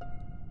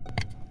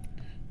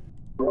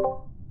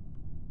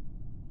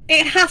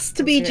 It has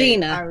to be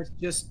Gina. I was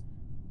just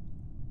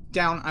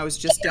down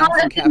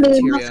from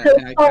cafeteria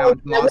and I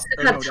found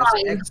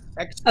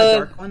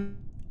Dark One.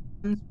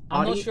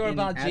 I'm not sure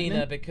about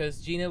Gina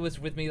because Gina was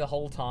with me the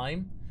whole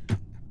time.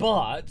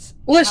 But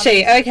was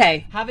she?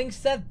 Okay. Having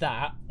said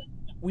that,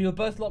 we were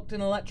both locked in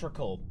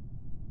electrical.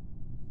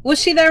 Was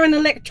she there in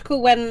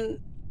electrical when,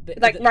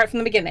 like, right from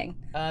the beginning,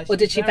 or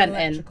did she vent in?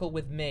 Electrical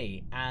with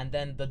me, and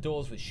then the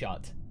doors were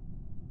shut.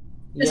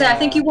 Yeah. So I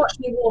think you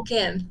watched me walk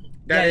in.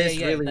 That is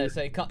really... No,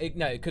 so it couldn't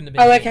have been.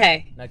 Oh, Gina.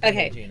 okay. No, it couldn't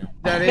Okay. have been Gina.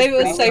 Maybe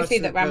it was Sophie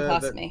that ran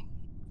past me.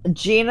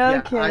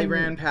 Gina can... I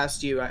ran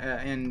past you,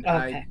 and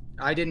okay.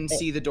 I didn't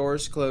see the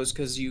doors close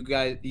because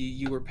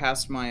you were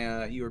past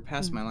my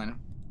line of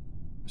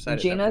sight.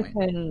 Gina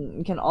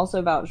can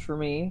also vouch for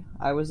me.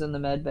 I was in the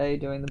med bay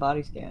doing the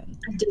body scan.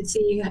 I did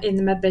see you in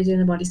the med bay doing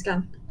the body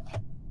scan.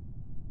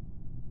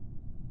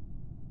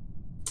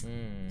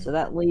 So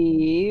that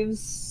leaves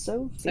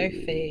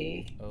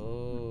Sophie.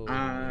 Oh.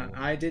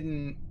 I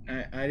didn't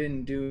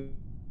do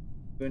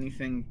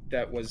anything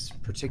that was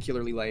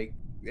particularly like.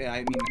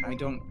 I mean,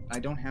 I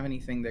don't have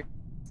anything that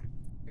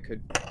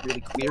could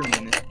really clear me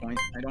in this point.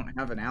 I don't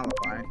have an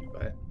alibi,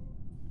 but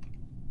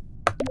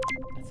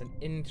That's an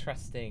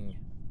interesting.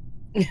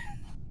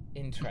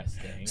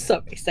 Interesting.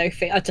 Sorry,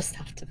 Sophie. I just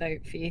have to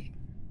vote for you.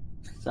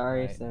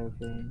 Sorry, Right.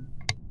 Sophie.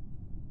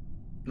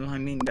 well, I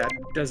mean that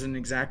doesn't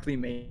exactly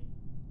make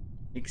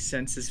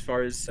sense as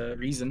far as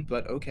reason,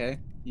 but okay.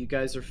 You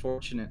guys are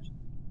fortunate,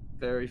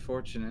 very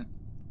fortunate.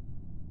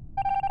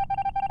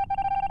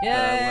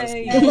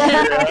 Yay!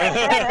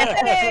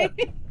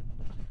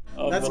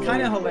 That's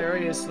kind of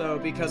hilarious though,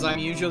 because I'm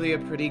usually a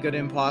pretty good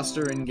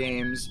imposter in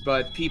games,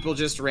 but people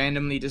just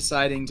randomly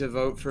deciding to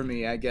vote for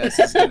me, I guess,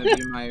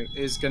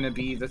 is gonna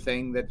be the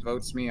thing that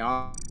votes me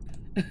off.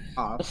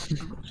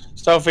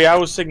 Sophie, I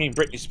was singing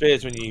Britney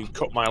Spears when you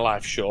cut my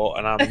life short,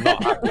 and I'm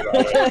not happy about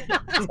it.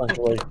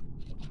 Frankly.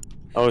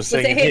 I was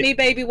singing. Was it Hit Me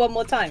Baby One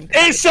More Time?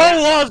 It so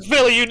was,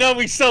 Billy. You know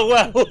me so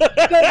well.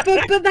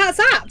 but that's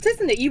apt,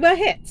 isn't it? You were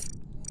hit.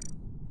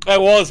 I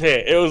was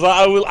hit. It was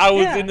like I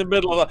was in the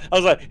middle of. I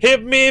was like,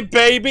 "Hit me,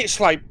 baby." It's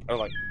like I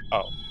was like,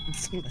 "Oh,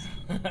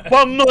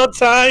 one more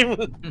time."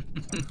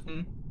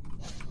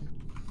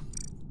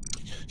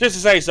 Just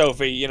to say,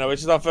 Sophie, you know,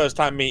 it's our first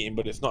time meeting,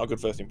 but it's not a good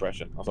first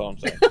impression. That's all I'm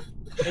saying.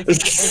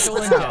 It's all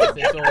in jest.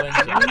 It's all in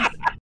jest.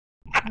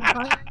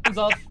 Hands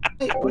off.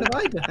 Hey, what have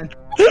I done?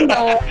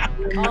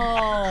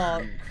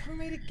 Oh,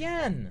 crewmate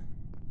again.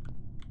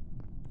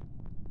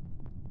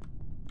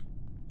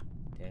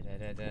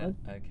 What?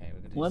 Okay, we're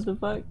gonna do What the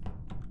fuck?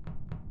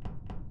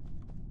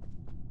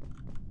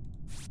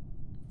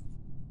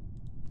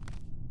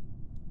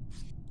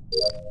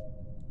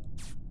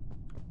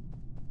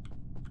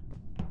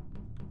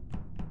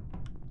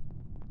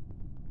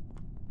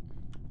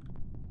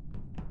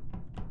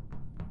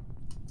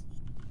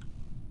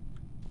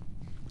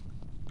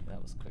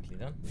 That was quickly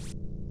done.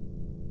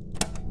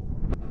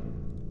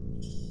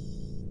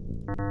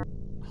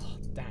 Oh,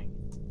 dang.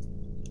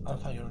 I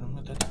thought you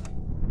removed it.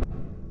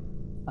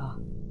 Oh,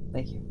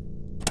 thank you.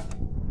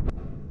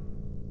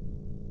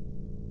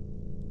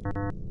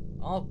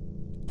 Oh,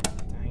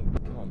 dang,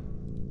 come on.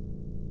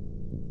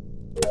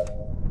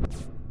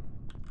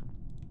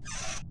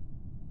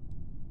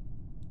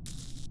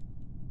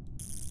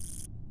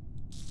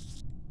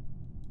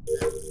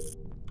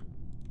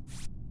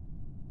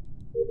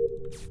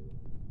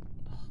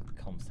 Oh,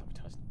 com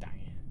sabotage, dang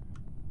it.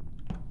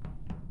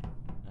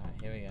 Alright,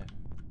 here we go.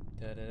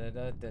 Da da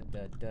da da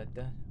da da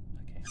da.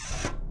 Okay.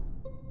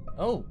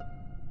 Oh!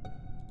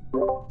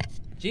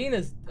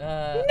 Gina's,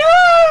 No,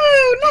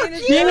 not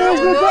Gina.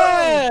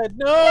 dead.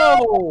 No.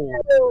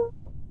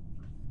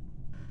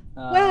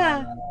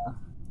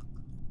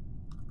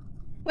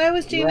 Where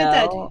was Gina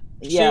dead?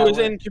 She was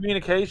in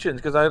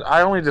communications because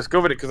I only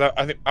discovered it because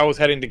I think I was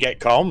heading to get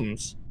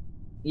comms.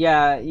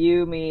 Yeah,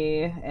 you,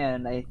 me,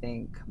 and I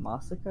think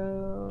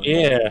Masako.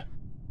 Yeah.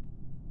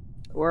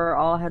 We're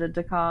all headed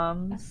to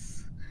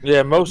comms.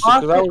 Yeah,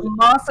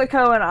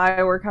 Masako and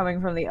I were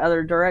coming from the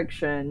other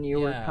direction.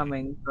 You were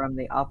coming from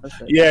the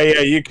opposite. Yeah,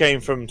 you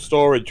came from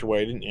storage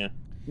way, didn't you?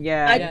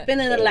 Yeah. I'd been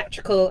in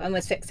electrical and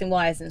was fixing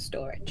wires in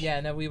storage. Yeah,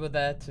 no, we were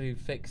there to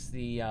fix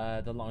the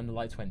line. The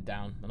lights went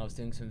down, and I was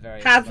doing some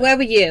very. Where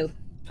were you?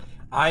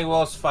 I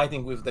was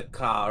fighting with the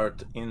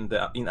card in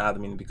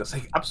admin because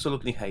I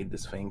absolutely hate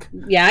this thing.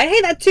 Yeah, I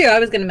hate that too. I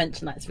was going to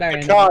mention that. It's very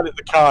the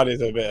card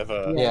is a bit of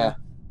a yeah.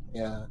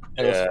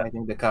 I was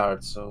fighting the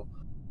card, so.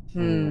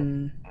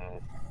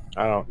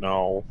 I don't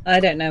know. I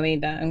don't know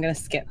either. I'm going to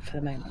skip for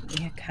the moment.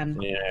 You can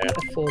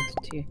afford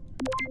to.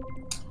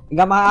 You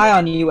got my eye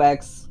on you,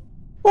 X.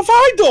 What have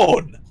I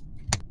done?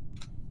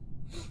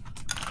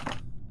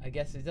 I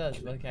guess it does.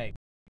 Okay.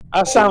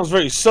 That sounds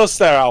very sus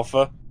there,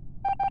 Alpha.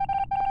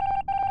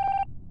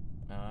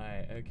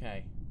 Alright,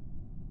 okay.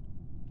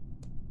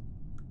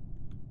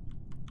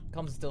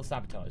 Comms is still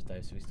sabotaged though,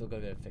 so we still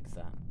gotta go fix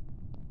that.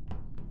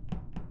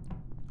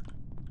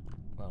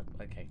 Well,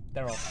 okay.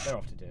 They're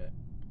off to do it.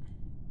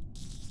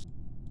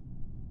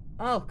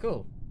 Oh,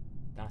 cool.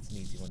 That's an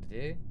easy one to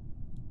do.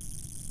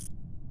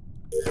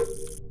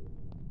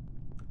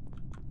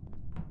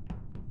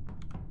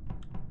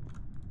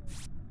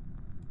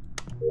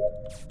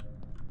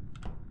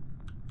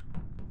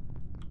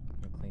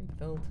 Go clean the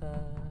filter.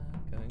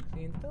 Go and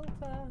clean the filter.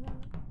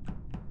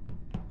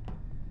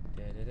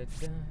 Da, da, da,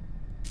 da.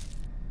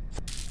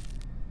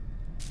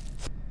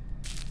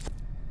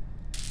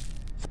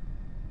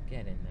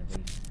 Get in there,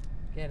 Leaf.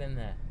 Get in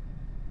there.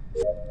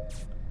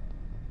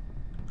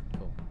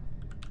 Cool.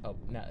 Oh,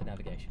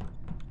 navigation.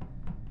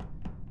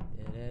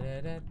 Da,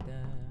 da, da, da, da.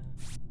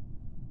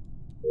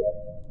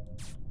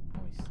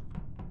 Nice.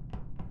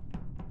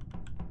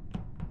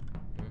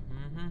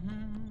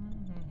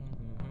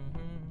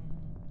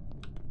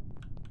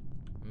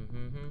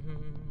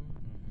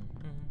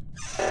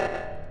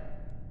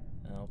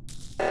 Oh,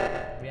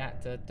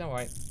 reactor. Don't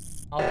worry,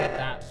 I'll get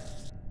that.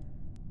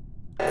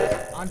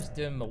 I'm just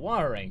doing my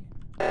wiring.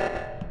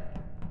 Okay,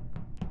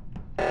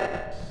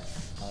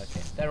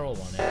 they're all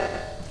on it.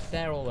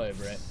 They're all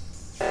over it.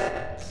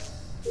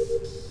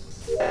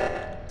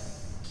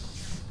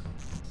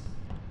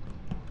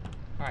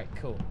 Alright,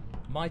 cool.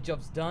 My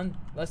job's done.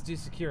 Let's do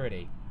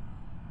security.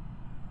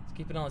 Let's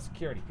keep an eye on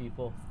security,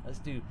 people. Let's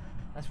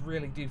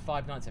really do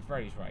Five Nights at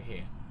Freddy's right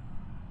here.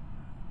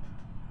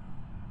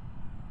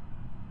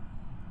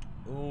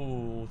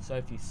 Ooh,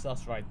 Sophie's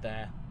sus right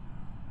there.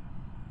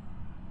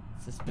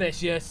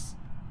 Suspicious.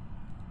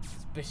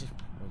 Suspicious.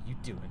 What are you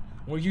doing?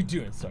 What are you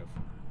doing, Sophie?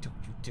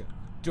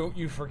 Don't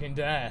you freaking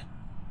dare.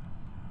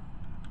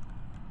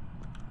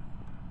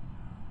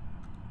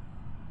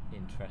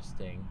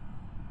 Interesting.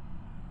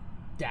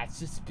 That's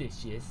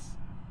suspicious.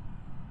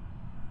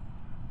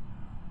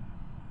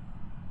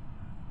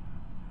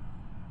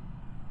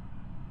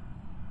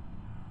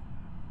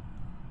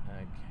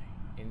 Okay,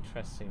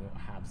 interesting what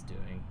Hab's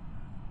doing.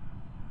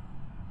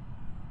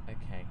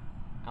 Okay,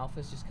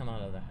 Alpha's just come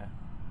out of there.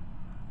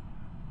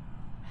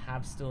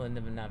 Hab's still in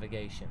the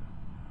navigation.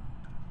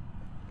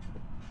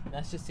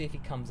 Let's just see if he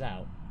comes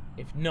out.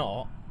 If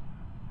not,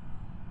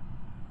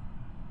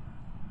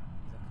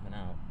 he's not coming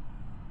out.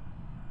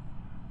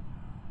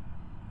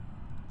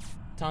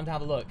 Time to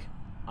have a look.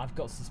 I've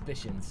got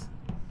suspicions.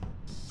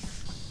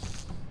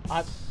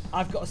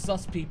 I've got a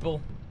sus,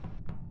 people.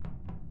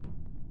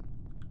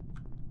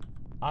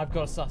 I've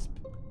got a sus.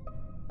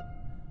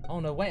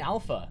 Oh no, wait,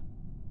 Alpha.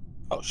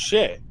 Oh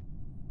shit.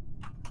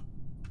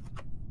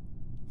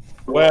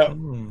 Where?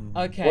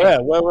 Okay.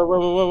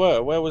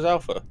 Where was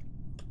Alpha?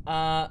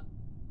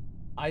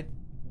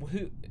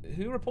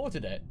 Who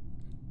reported it?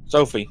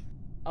 Sophie.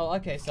 Oh,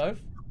 okay, Soph.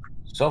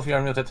 Sophie,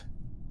 you're muted.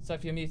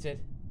 Sophie, you're muted.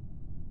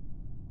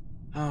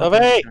 Oh,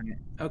 Sophie!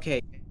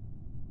 Okay.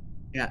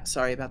 Yeah,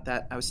 sorry about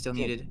that. I was still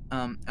muted.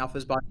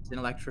 Alpha's body's in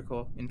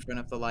electrical in front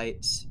of the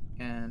lights,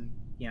 and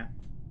yeah.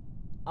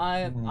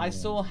 I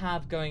saw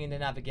Hab going into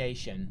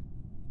navigation.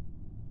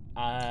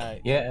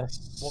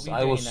 Yes, what were you I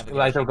doing was in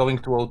later going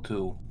to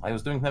O2. I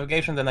was doing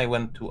navigation, then I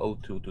went to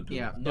O2 to do.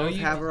 Yeah, No, both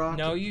you Haverock.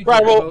 no, you Right,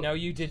 did, well- no,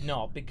 you did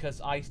not, because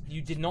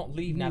you did not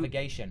leave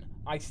navigation.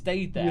 I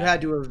stayed there. You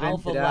had to have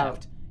Alpha vented out.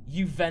 left.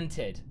 You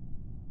vented.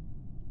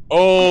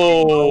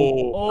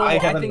 Oh. Oh, I I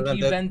haven't think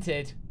you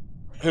vented.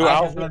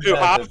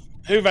 vented.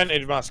 Who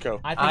vented Masco?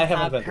 I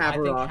haven't think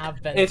vented. Hab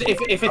vented.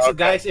 If it's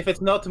guys, if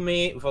it's not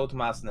me, vote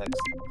Mas next.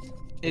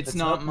 It's it's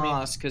not not me-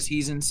 Moss because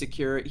he's in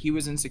security. He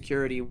was in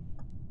security. We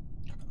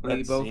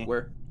Let's both see.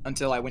 were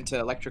until I went to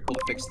electrical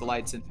to fix the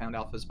lights and found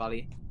Alpha's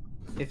body.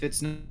 If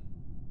it's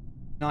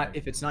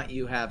not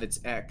you, Have, it's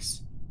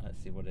X.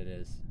 Let's see what it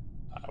is.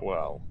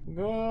 Well.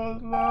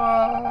 Good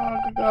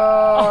luck.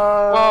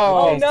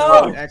 Oh, Okay, no!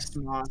 so X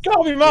Moss. It's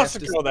gotta be You have Masco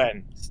to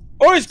then.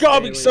 Or it's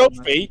gotta be stay away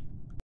from Sophie.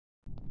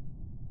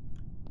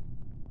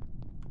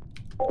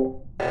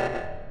 Oh,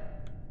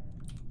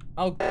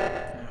 Oh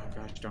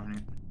gosh. darn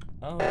it.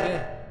 Oh,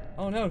 good.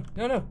 Oh, no.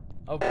 No, no.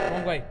 Oh,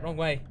 wrong way. Wrong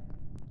way.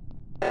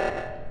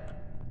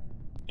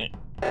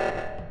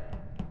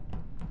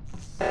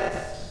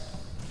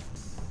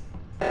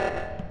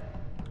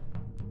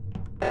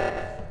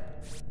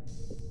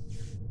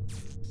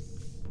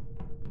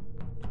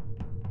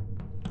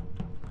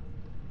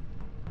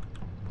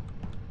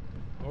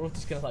 We're all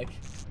just gonna like...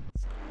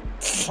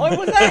 Oh, it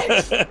was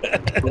X!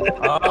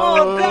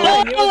 Oh,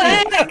 God!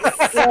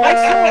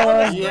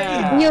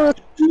 Yeah. You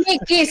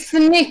sneaky,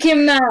 sneaky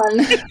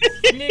man.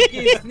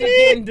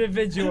 Sneaky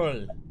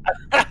individual.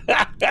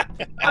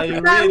 I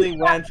really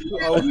went to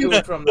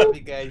O2 from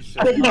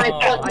navigation. I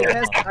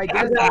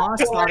guess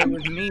Moss thought it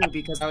was me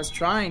because I was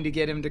trying to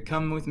get him to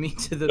come with me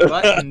to the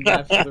button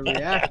after the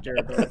reactor.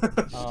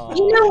 But... Oh.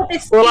 You know what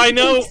this Well, I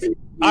know.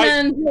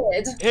 man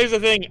did? Here's the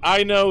thing.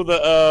 I know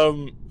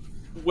that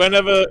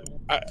whenever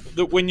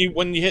when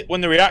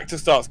the reactor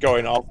starts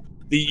going off,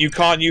 you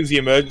can't use the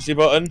emergency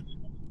button.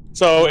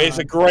 So it's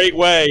a great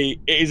way.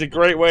 It is a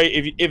great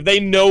way if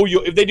they know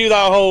you. If they do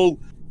that whole.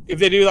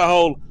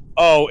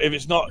 Oh, if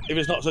it's not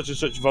such and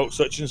such, vote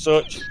such and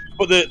such.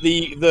 But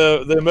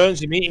the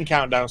emergency meeting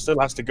countdown still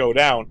has to go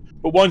down.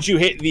 But once you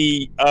hit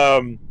the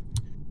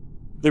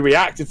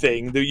reactor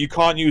thing, you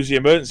can't use the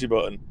emergency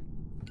button.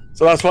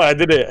 So that's why I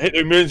did it. Hit the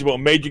emergency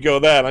button, made you go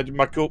there, and I did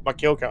my kill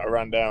counter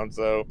ran down.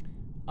 So.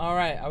 All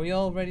right, are we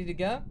all ready to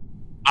go?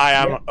 I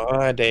am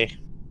ready.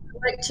 I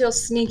liked your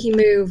sneaky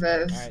move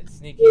of All right,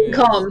 sneaky move.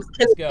 comms,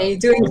 Let's killing me, go.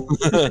 doing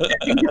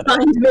to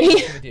find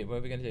me. What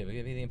are we gonna do? We're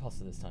gonna be the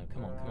imposter this time.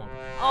 Come on, come on.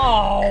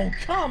 Oh,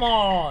 come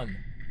on!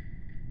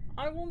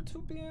 I want to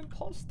be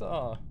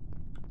imposter.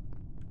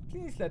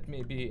 Please let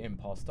me be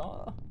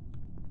imposter.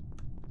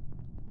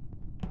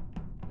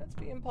 Let's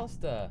be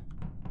imposter.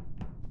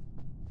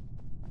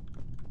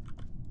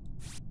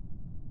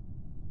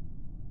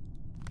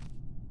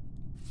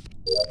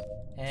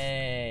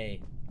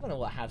 Hey, I don't know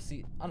what I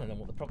don't know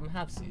what the problem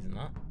have sees in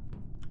that.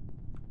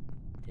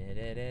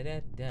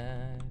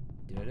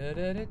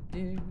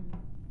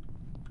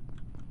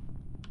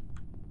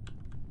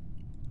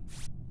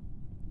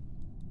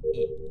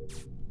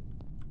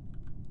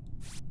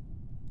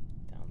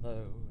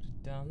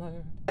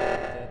 Download.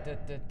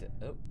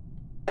 Oh.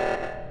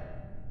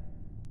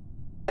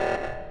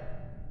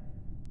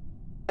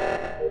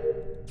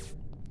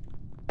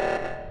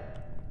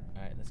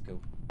 Alright, let's go.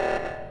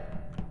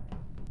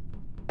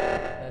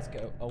 Let's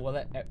go. Oh,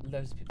 well,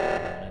 those people are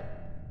on it.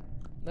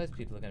 Those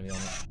people are going to be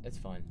on it. It's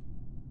fine.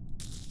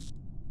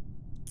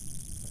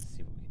 Let's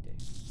see what we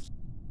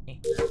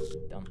can do.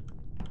 Done.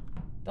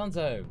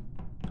 Donezo!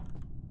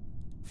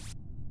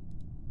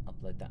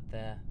 Upload that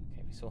there.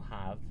 Okay, we saw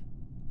Have.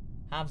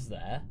 Have's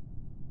there.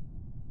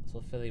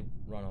 Saw Philly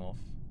run off.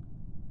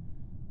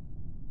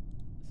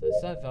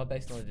 So far,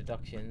 based on the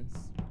deductions,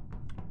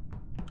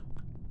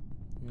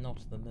 not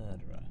the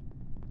murderer.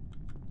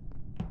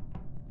 So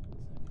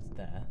if it's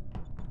there.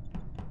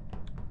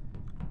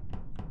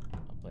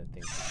 Upload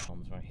things to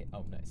comms right here.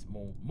 Oh no, it's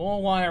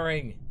more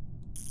wiring!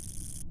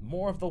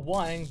 More of the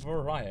wiring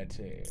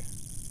variety.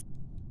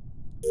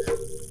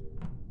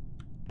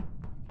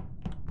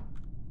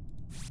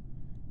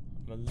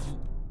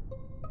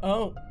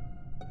 Oh!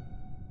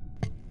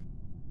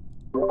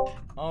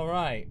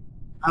 Alright.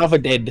 Alpha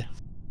dead.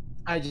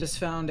 I just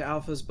found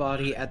Alpha's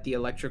body at the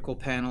electrical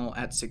panel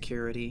at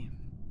security.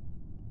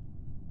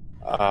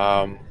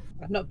 I've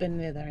not been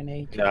near there in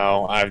ages.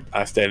 No,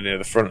 I stayed near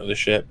the front of the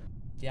ship.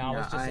 Yeah, I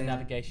was just in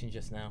navigation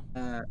just now.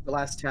 The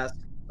last test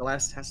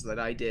that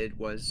I did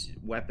was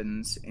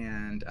weapons,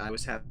 and I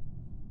was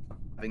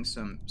having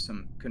some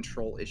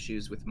control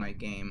issues with my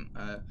game.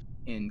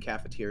 In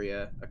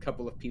cafeteria, a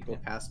couple of people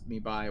passed me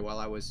by while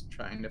I was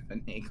trying to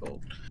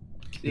finagle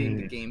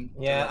the game.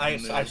 Yeah,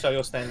 I saw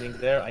you standing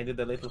there. I did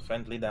a little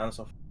friendly dance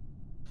of.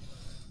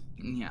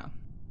 Yeah.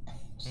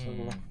 So,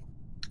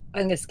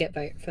 I'm gonna skip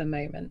vote for the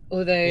moment.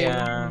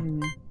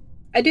 Although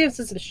I do have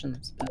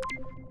suspicions, but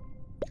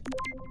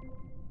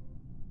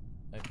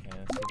okay,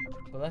 let's see.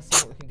 Well, let's see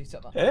what we can do to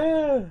that.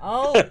 yeah.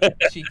 Oh,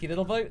 cheeky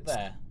little vote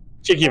there.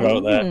 Cheeky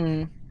vote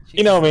there.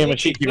 You know me, I'm a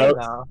cheeky vote.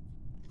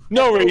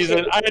 No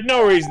reason. I had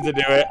no reason to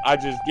do it. I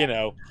just, you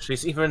know.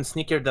 She's even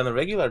sneakier than a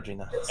regular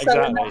Gina.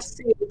 Exactly.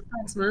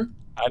 Thanks, man.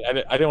 I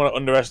didn't want to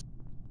underestimate.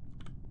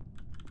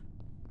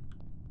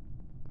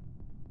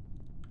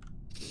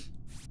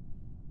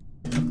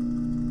 Okay,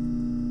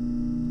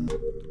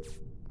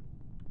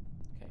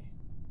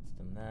 it's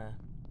done there.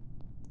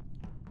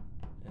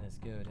 Let's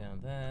go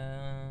down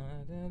there.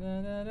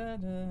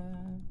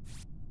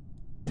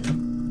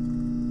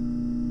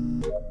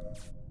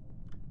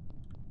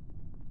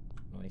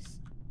 Nice.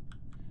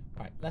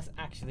 Right, let's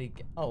actually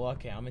get... Oh,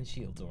 okay, I'm in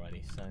shields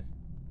already, so...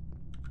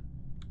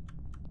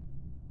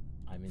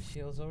 I'm in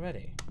shields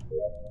already.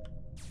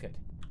 Good.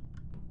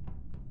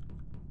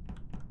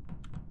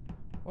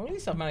 Well, at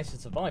least I've managed to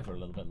survive for a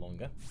little bit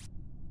longer.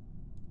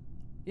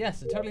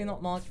 Yes, the totally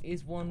not marked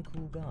is one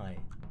cool guy.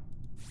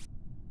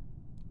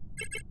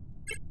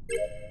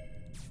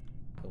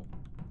 Cool.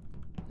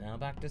 Now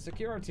back to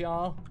security,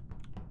 y'all.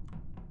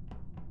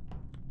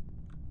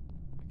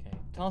 Okay,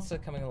 tasks are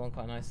coming along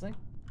quite nicely.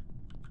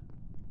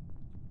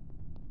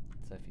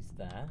 Sophie's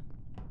there.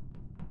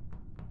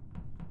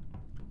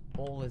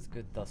 All is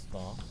good thus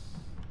far.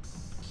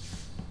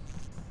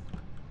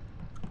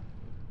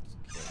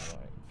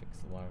 Fix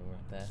the wiring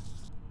right there.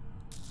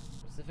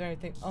 What's the very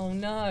thing? Oh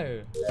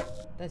no!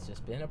 There's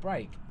just been a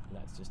break.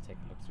 Let's just take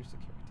a look through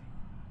security.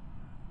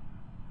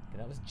 Okay,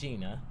 that was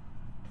Gina.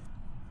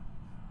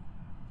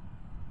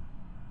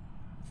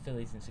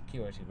 Philly's in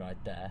security right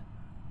there.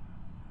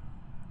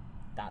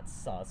 That's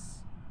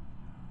sus.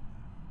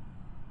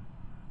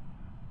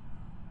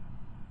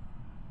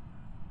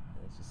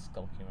 It's just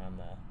skulking around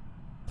there.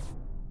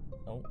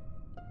 Oh.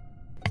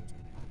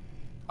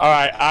 All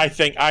right, I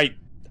think I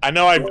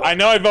know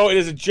I voted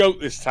as a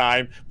joke this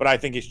time, but I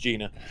think it's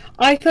Gina.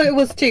 I thought it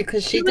was too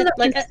because she did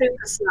like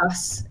super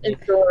sus in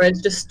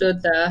storage, just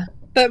stood there.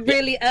 But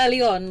really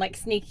early on, like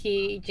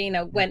sneaky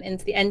Gina went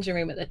into the engine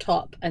room at the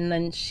top, and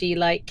then she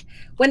like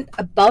went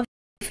above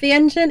the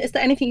engine. Is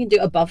there anything you can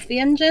do above the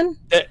engine?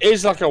 There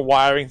is like a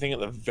wiring thing at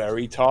the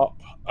very top.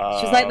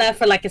 She was like there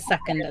for like a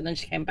second, and then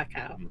she came back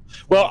out.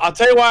 Well, I'll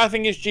tell you why I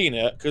think it's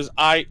Gina, because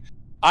I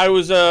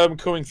was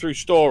coming through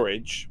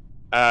storage,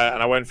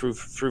 and I went through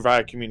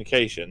via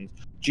communications.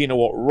 Gina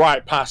walked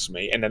right past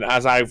me, and then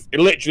it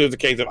literally was the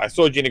case of I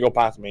saw Gina go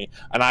past me,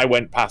 and I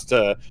went past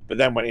her, but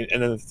then went in,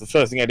 and then the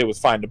first thing I did was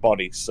find the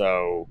body.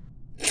 So,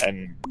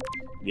 and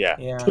yeah.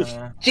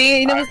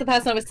 Gina was the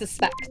person I was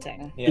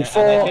suspecting. Yeah,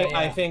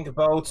 I think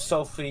both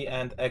Sophie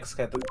and X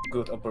had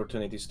good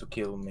opportunities to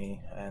kill me,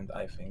 and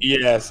I think.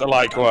 Yes,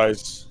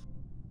 likewise.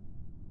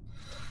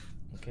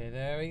 Okay,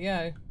 there we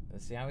go.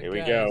 Let's see how it goes.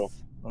 Here we go.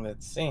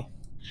 Let's see.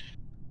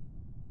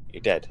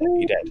 You're dead.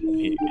 You're dead.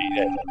 You're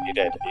dead. You're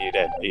dead. You're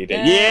dead. You're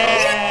dead.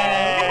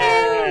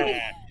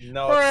 Yeah!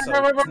 No.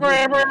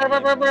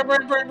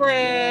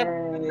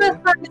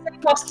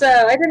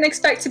 Imposter. I didn't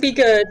expect to be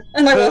good,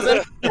 and I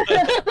wasn't.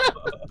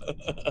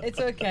 It's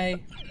okay.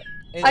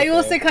 I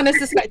also kind of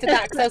suspected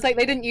that because I was like,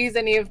 they didn't use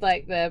any of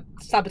like the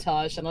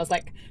sabotage, and I was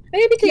like,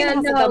 maybe Gina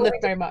hasn't done this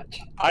very much.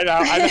 I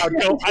now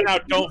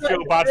don't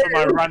feel bad for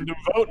my random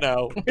vote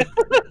now.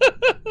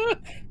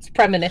 It's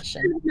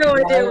premonition. No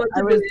idea what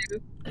to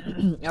do.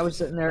 I was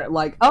sitting there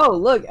like, oh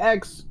look,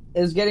 X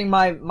is getting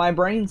my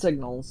brain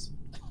signals.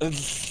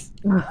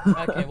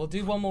 Okay, we'll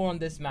do one more on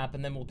this map,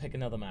 and then we'll pick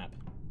another map.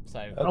 So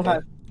Okay.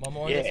 One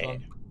more on this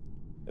one.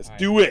 Let's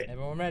do it.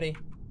 Everyone ready?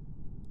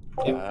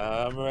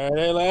 I'm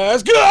ready.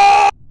 Let's go.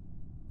 I'm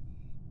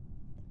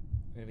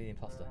gonna be the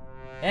imposter.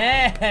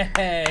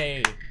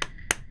 Hey!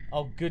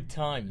 Oh, good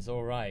times.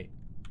 All right.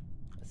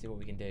 Let's see what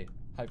we can do.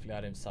 Hopefully,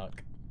 I don't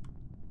suck.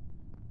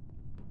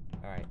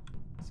 All right.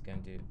 Let's go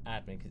and do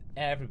admin because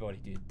everybody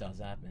does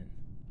admin.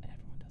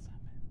 Everyone does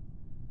admin.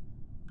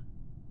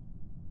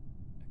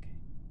 Okay.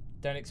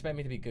 Don't expect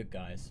me to be good,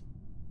 guys.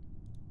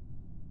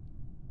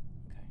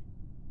 Okay.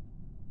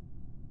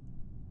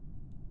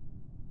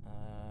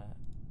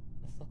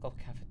 Let's look off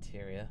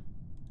cafeteria.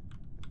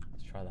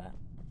 Let's try that.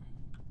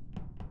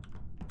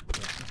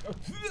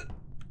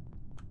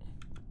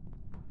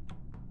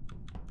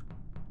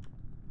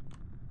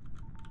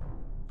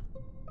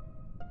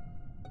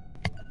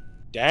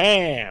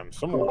 Damn,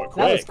 someone were quick.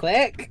 That was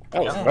quick.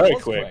 That was very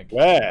quick.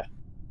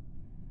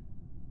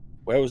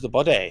 Where was the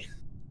body?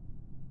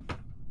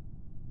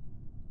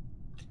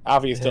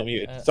 Alfie, you're still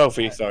muted.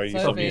 Sophie, sorry, you're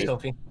still muted.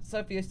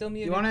 Sophie, you're still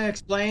muted. You want to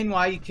explain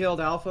why you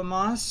killed Alpha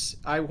Moss?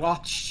 I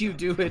watched you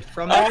do it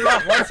from the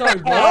Sorry,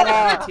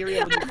 what?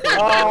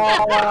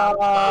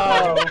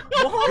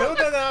 Good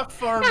enough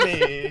for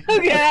me.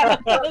 Yeah.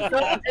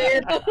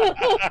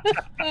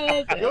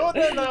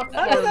 Good enough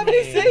How for does that be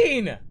me.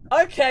 seen?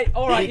 Okay,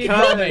 all right, you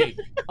got me.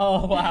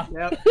 Oh wow.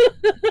 Yep.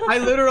 I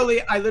literally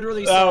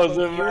That saw was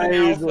both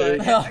you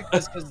and Alpha,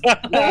 because the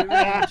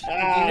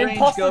range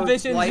Imposter goes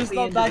vision's just slightly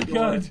not into that the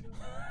door. good.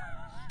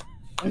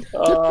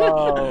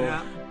 Oh.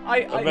 Yeah.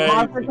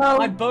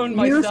 I boned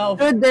You myself.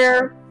 stood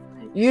there.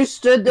 You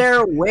stood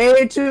there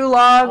way too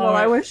long while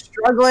I was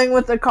struggling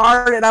with the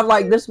card, and I'm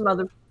like, this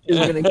mother is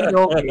gonna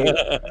kill me.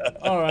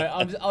 All right,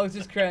 I'll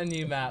just create a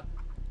new map.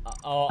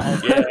 I'll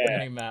create a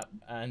new map,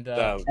 and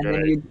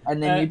then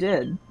you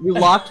did. You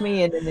locked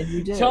me in, and then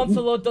you did.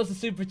 Chancellor does a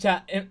super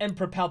chat in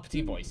Emperor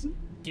Palpatine voice.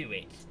 Do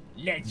it.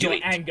 Let your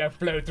anger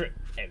flow through.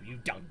 Oh, you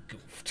done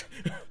goofed.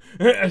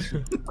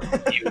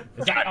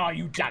 That are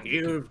you done?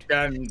 You've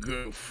done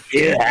goof.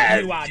 You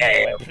are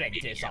no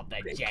apprentice of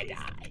the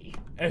Jedi.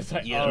 It's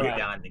like, You've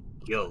done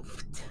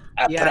goofed.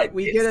 Yeah,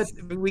 we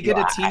get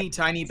a teeny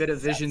tiny bit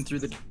of vision through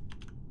the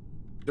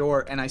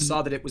door, and I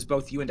saw that it was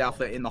both you and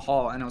Alpha in the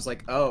hall, and I was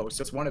like, oh,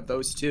 so it's one of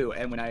those two.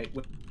 And when I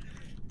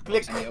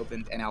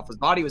opened and Alpha's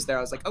body was there,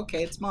 I was like,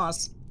 okay, it's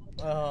Moss.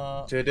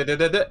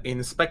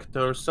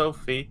 Inspector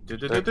Sophie.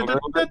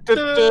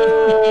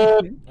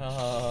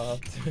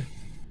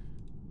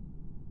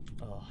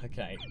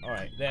 Okay. All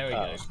right. There we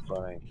go.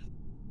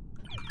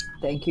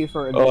 Thank you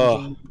for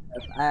avenging.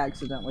 I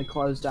accidentally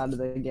closed out of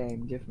the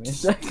game. Give me a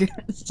second.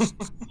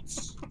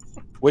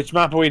 Which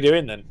map are we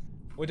doing then?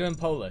 We're doing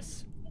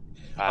Polis.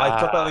 I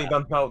totally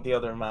don't know the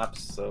other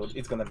maps, so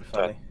it's gonna be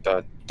funny.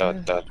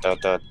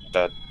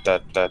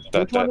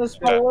 Which one is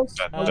Polus?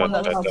 The one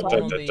that's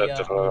Polus is the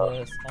outside?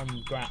 one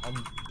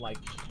on like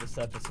the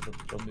surface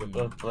of the moon.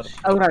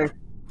 Okay.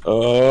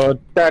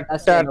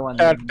 That's the other one.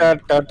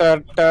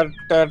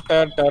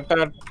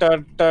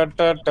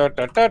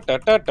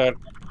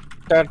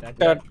 You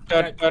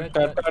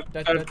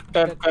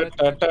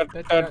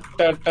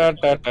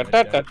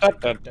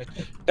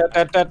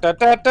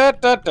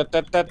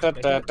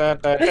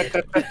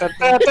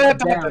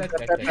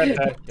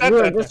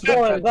were just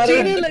going, buddy.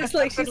 Gina looks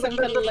like she's some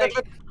kind of like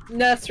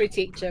nursery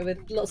teacher with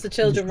lots of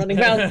children running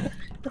around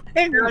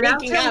and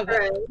wreaking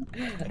havoc.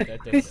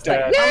 It's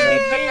like,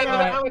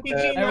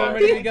 Everyone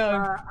ready to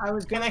go?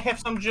 Can I have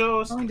some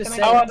juice? Going to Can I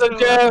say, have some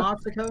juice?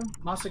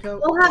 Masako,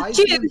 We'll why have is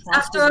the juice imposter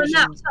after our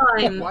nap vision-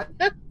 time. Why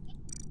is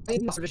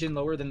imposter vision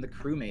lower than the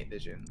crewmate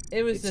vision?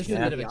 It was It's just a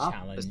usually bit of a the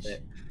challenge.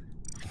 opposite.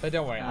 But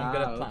don't worry, I'm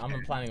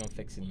okay. planning on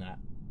fixing that.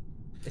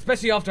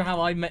 Especially after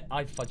how I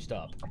fudged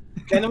up.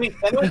 Can we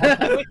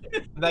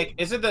like?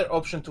 Is it the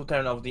option to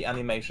turn off the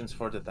animations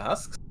for the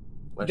tasks?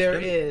 There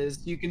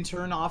is. You can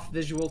turn off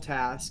visual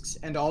tasks,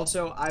 and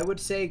also I would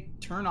say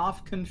turn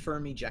off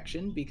confirm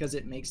ejection because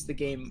it makes the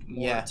game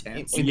more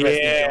tense.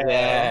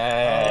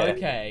 Yeah. Oh,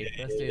 okay,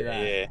 let's do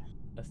that. Yeah.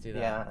 Let's do that.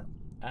 Yeah.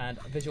 And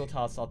visual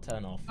tasks I'll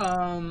turn off.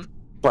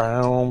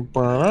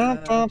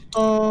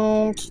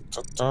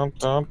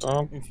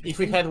 If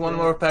we had one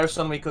more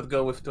person, we could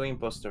go with 2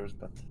 imposters,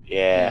 but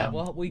Yeah.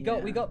 Well, we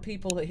got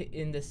people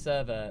in this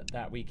server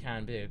that we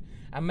can do,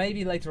 and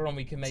maybe later on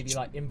we can maybe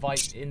like invite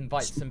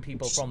some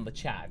people from the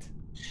chat.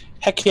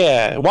 Heck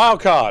yeah!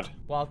 Wildcard.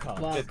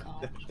 Wildcard.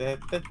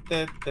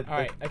 Wildcard. All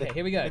right. Okay.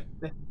 Here we go.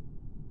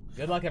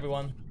 Good luck,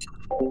 everyone.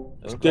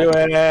 Let's do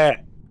it.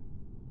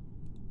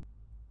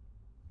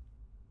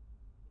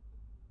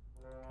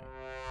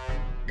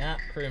 Nah,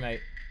 crewmate.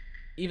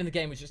 Even the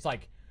game was just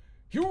like,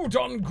 you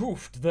done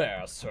goofed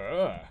there,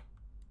 sir.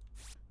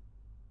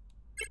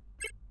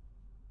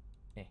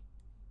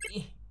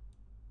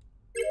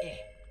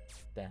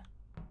 There.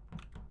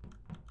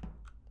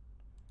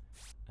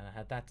 And I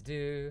had that to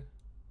do.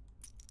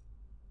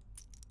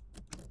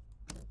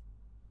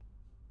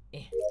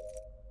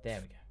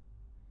 There we go.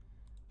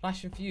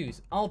 Flash and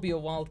Fuse. I'll be a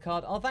wild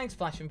card. Oh, thanks,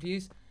 Flash and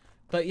Fuse.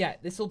 But yeah,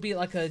 this will be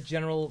like a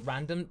general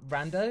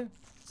rando.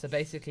 So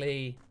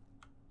basically,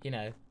 you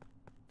know,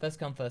 first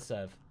come, first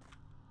serve.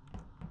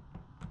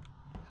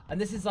 And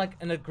this is like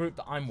in a group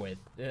that I'm with.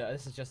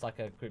 This is just like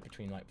a group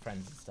between like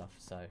friends and stuff,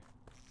 so.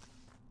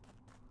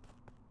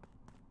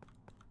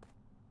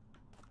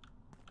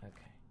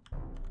 Okay.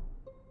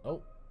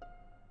 Oh.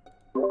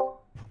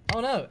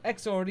 Oh no,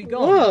 X already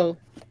gone. Whoa,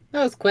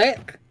 that was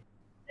quick.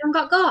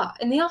 Everyone got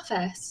in the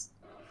office.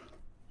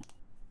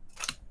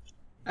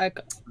 I'm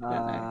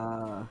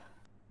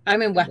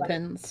in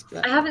weapons.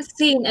 I haven't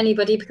seen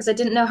anybody because I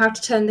didn't know how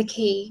to turn the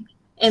key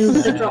in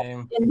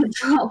the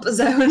drop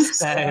zone.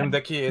 Same.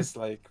 The key is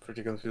like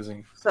pretty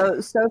confusing.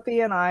 So Sophie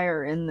and I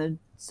are in the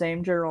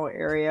same general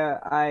area.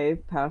 I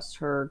passed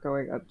her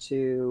going up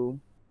to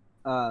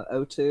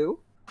O2.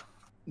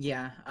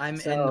 Yeah, I'm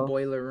in the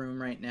boiler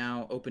room right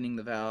now, opening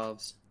the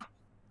valves.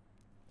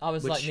 I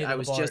was which like near the I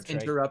was laboratory. just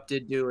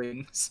interrupted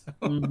doing. So.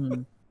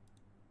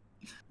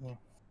 Yeah.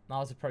 I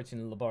was approaching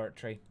the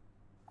laboratory.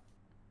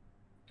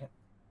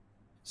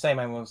 Same.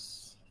 I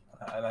was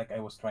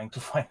trying to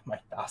find my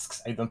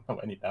tasks. I don't know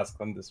any tasks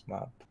on this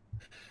map.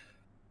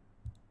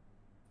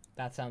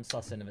 That sounds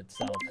sus in of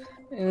itself.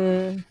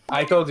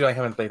 I told you I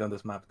haven't played on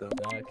this map though.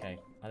 Okay.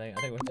 I think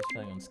we're just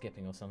playing on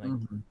skipping or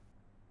something.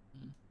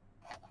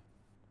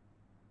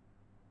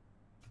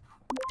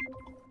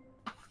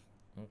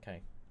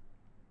 Okay.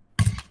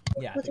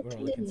 Yeah, I think we're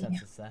on the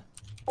consensus there.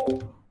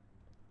 Alright.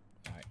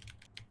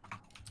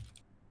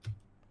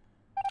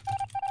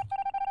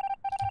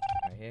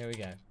 Alright, here we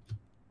go.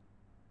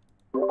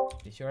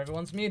 Be sure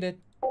everyone's muted.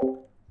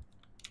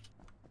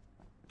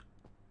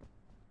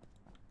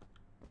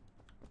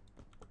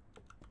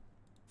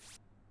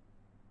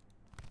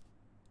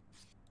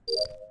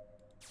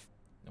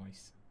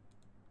 Nice.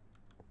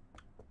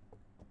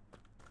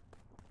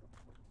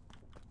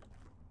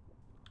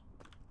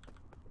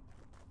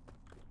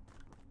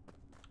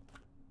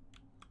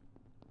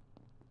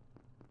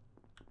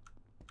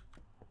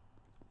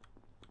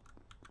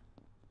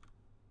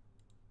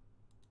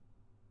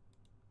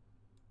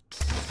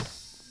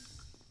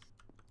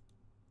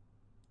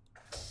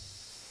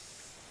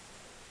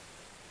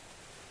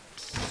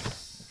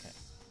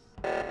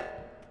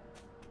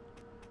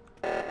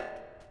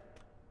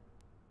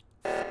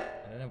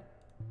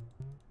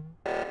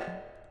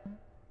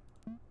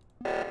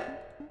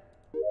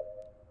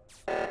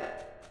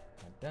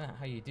 Don't know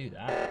how you do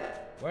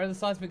that. Where are the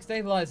seismic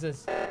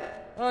stabilizers?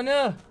 Oh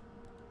no!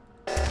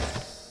 On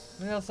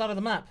the other side of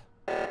the map.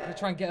 I'm gonna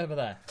try and get over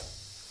there.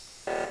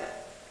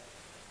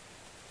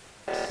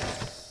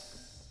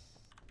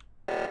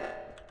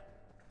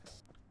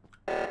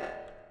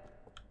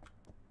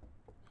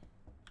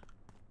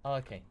 Oh,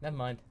 okay, never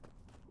mind.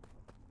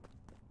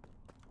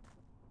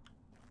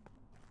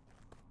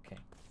 Okay,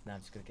 Now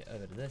I'm just gonna get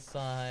over to this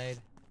side.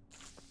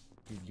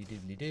 Doobly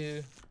doobly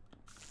doo.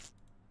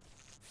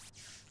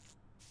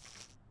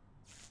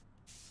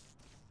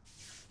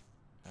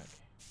 Okay.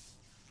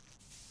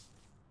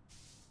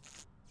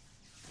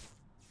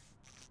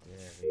 There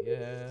we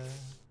go.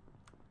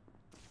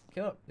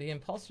 Cool. The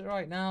imposter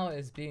right now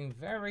is being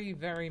very,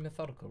 very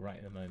methodical right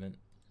at the moment.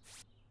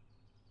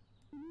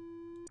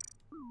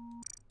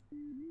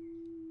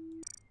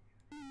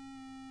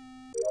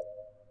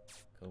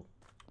 Cool.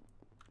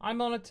 I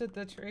monitored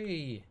the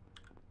tree.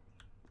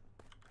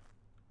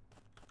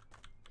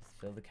 Let's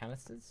fill the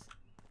canisters.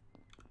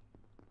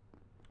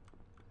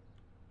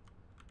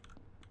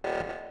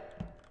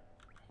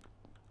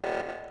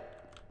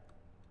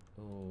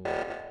 Ooh.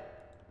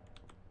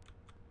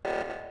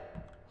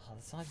 Oh,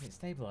 the seismic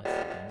stabilizer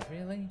again,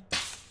 really?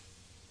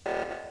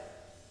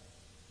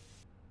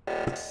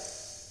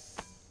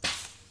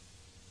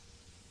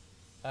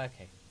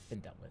 Okay, it's been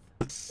dealt with.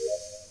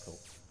 Cool.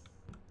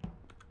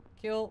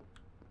 Kill.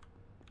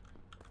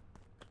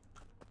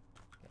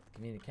 Get the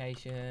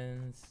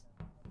communications.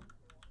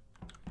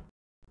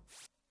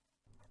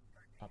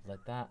 Up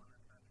like that.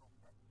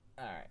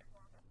 Alright.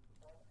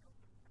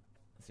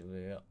 Let's see what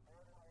we got.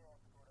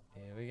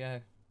 Here we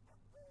go.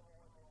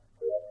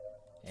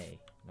 Hey,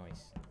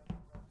 nice.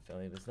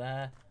 Philly was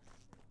there.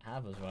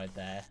 Av was right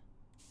there.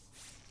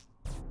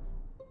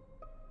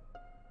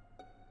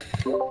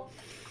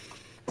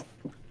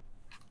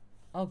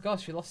 Oh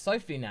gosh, we lost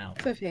Sophie now.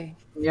 Sophie.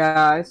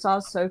 Yeah, I saw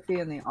Sophie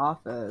in the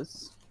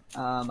office.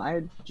 I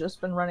had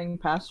just been running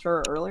past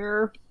her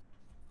earlier.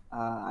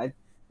 I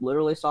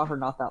literally saw her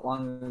not that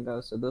long ago,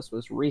 so this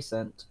was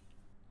recent.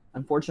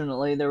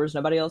 Unfortunately, there was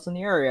nobody else in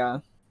the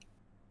area.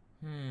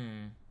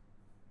 Yeah,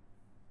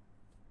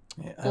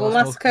 Well,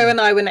 Masako and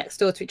I were next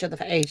door to each other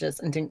for ages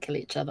and didn't kill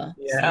each other.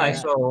 Yeah, I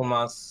saw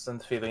Mas and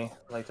Philly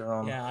later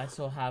on. Yeah, I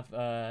saw Have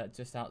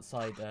just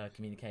outside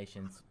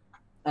communications.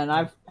 And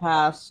I've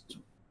passed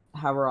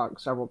Haverock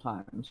several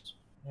times.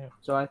 Yeah.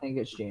 So I think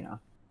it's Gina.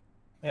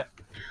 Yeah.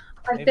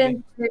 I've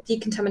been through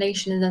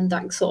decontamination and then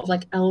that sort of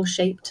like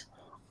L-shaped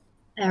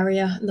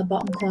area in the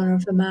bottom corner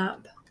of the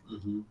map.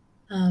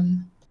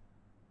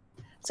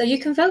 So you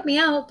can vote me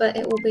out, but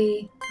it will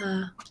be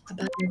a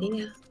bad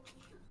idea.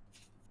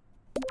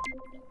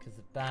 Because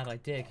a bad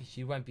idea, because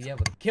you won't be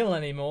able to kill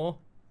anymore.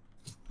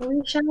 We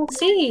shall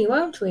see,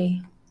 won't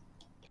we?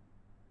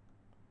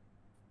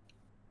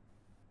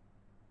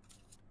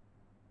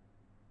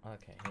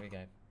 Okay, here we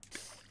go.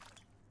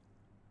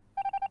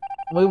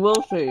 We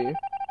will see.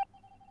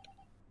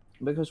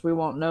 Because we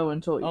won't know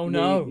until Oh, we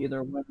no.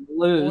 either win or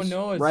lose. Oh,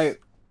 no, it's... Right.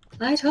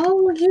 I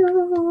told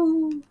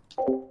you.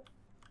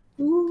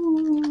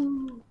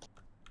 Ooh.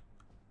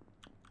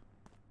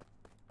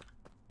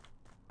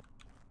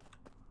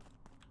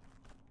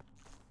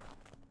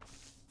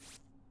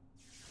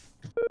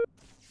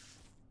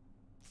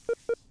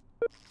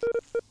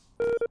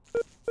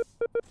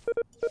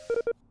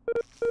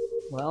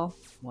 Well,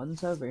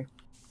 one's over.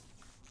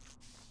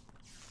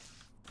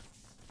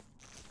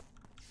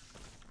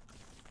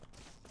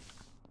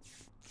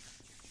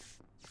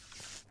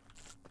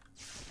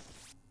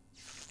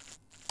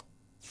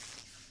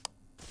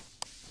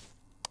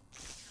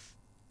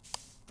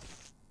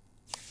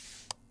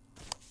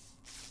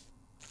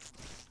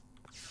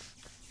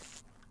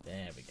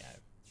 There we go.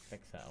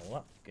 Fix that all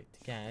up. Good to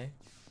go.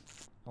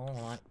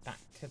 Alright, back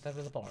to the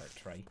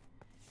laboratory.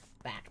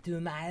 Back to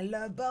my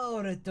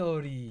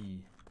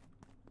laboratory.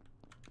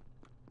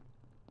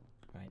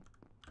 Right.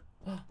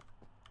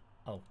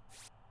 Oh.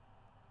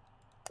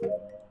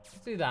 Let's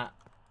do that.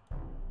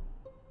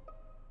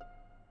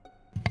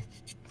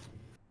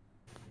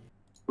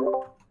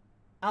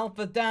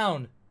 Alpha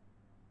down.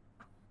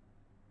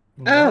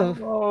 Oh.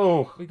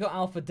 Oh. We got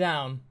Alpha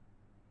down.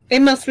 It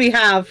must be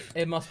Have.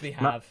 It must be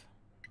Have.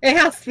 It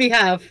has to be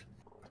Have.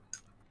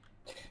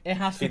 It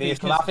has to Philly be.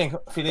 is laughing.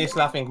 Philly is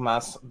laughing,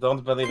 Mas.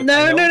 Don't believe it.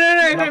 No.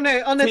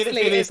 Honestly,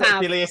 Philly it's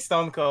Have. Philly is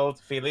stone cold.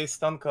 Philly is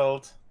stone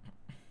cold.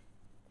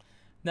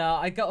 No,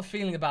 I got a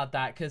feeling about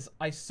that because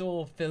I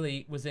saw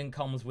Philly was in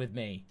comms with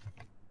me.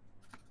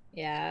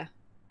 Yeah.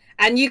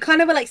 And you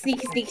kind of were like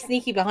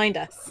sneaky behind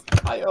us.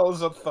 I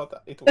also thought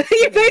that it was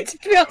You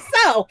voted for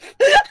yourself!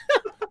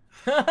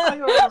 I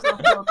also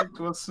thought it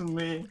was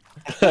me.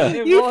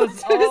 It You was.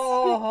 thought it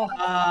was-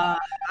 Oh.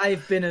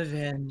 I've been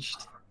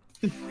avenged.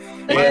 But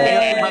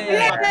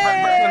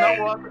you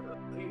know what?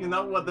 You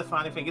know what the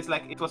funny thing is?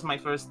 Like, it was my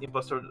first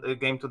imposter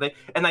game today,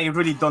 and I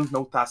really don't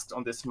know tasks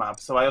on this map.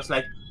 So I was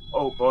like,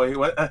 oh boy,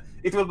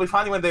 it will be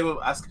funny when they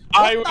will ask,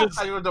 what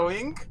task are you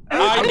doing?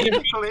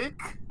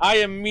 I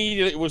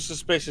immediately was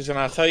suspicious, and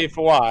I'll tell you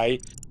for why.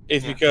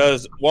 It's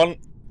because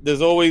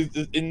there's always,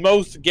 in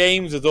most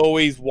games, there's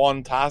always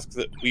one task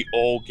that we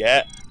all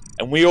get,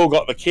 and we all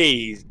got the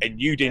keys, and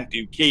you didn't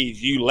do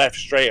keys. You left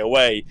straight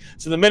away.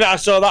 So the minute I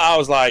saw that, I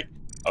was like,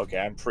 okay,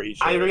 I'm pretty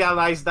sure. I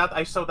realized that.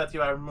 I saw that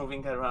you are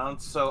moving around,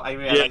 so I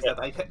realized that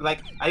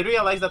I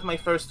realized that my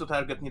first two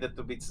targets needed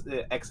to be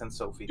X and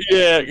Sophie.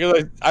 Yeah,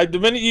 because the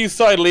minute you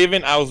started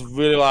leaving, I was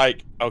really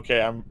like,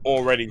 okay, I'm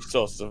already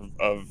sus of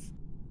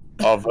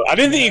I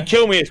didn't think you'd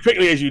kill me as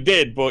quickly as you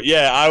did, but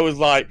yeah, I was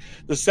like,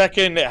 the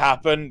second it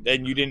happened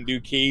and you didn't do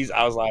keys,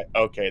 I was like,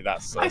 okay,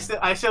 that's.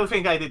 I still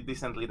think I did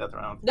decently that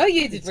round. No,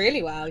 you did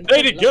really well. You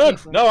did good.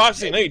 No,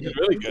 actually, no, you did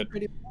really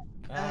good.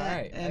 All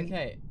right,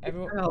 okay,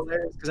 everyone.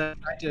 Hilarious because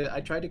I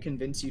tried to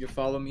convince you to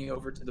follow me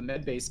over to the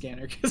medbay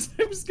scanner because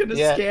I was gonna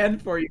scan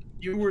for you.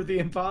 You were the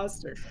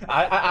imposter.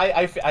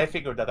 I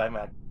figured that I'm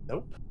like,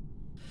 nope.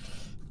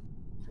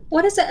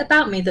 What is it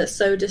about me that's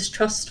so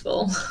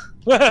distrustful?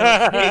 It's in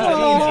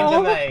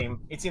the name.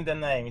 It's in the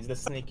name. It's the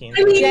sneaking.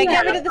 I mean, Yeah,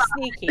 get rid of the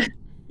sneaky.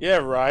 Yeah,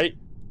 right.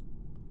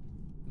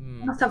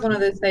 I must have one of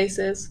those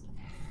faces.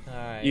 All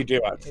right. You do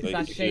actually.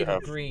 It's that shade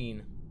of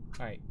green.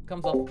 All right,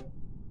 comes off.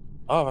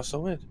 Oh, that's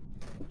so weird.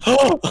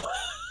 Oh,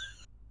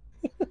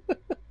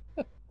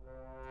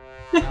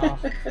 do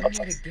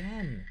it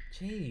again.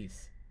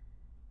 Jeez.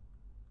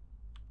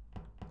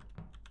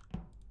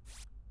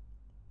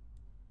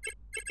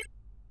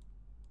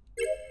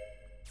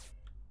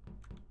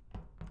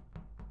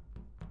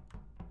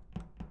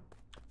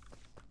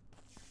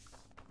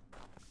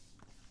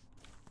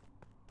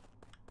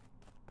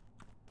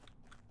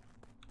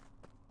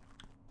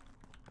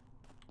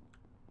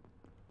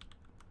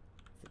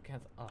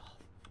 Oh.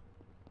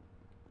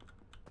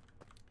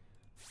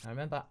 I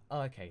remember.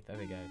 Oh, okay, there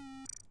we go.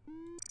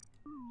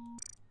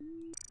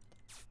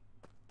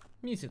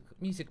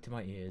 Music to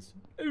my ears.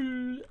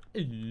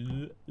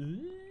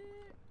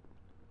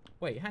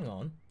 Wait, hang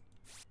on.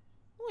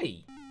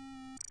 Wait.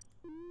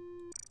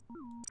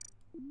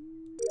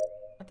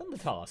 I've done the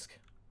task.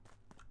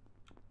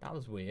 That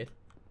was weird.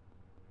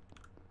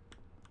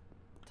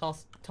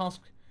 Task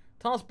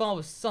bar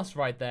was sus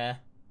right there.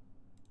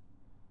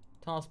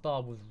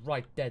 Taskbar was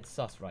right dead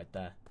sus right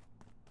there.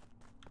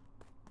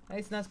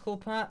 Hey, that's cool,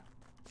 Pat.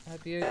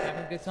 Hope you're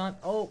having a good time.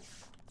 Oh,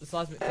 the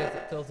seismic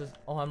filters.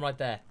 Oh, I'm right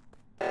there.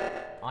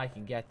 I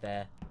can get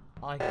there.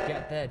 I can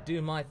get there.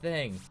 Do my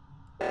thing.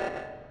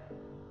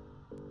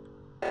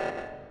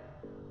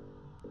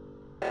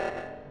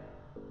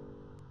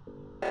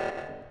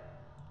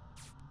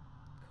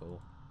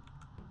 Cool.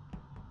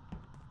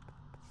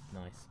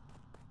 Nice.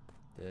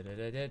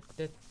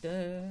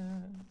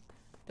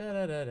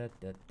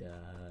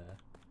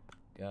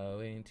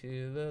 Going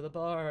to the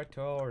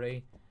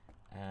laboratory,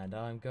 and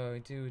I'm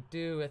going to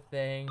do a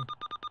thing.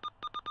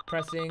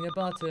 Pressing a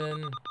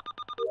button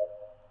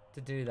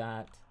to do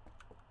that.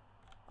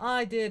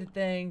 I did a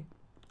thing.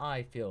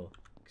 I feel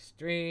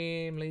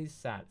extremely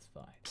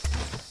satisfied.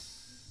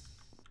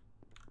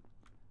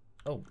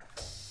 Oh.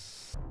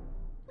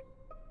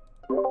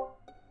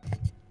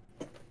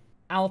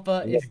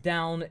 Alpha is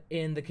down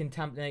in the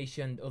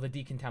contamination or the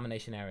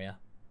decontamination area.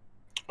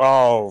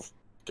 Oh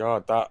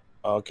God, that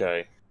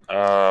okay. Okay.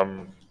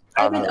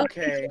 I don't know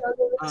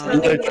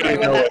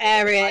what that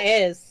area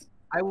is.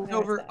 I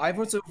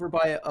was over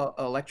by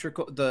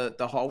electrical,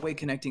 the hallway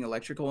connecting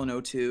electrical and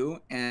O2,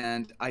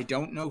 and I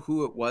don't know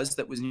who it was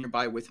that was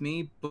nearby with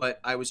me, but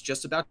I was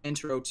just about to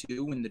enter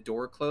O2 when the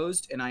door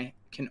closed, and I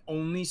can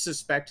only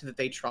suspect that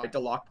they tried to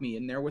lock me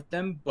in there with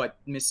them, but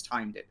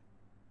mistimed it.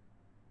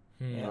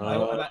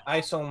 Yeah,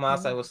 I saw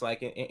Mas. I was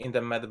like in the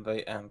med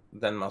bay, and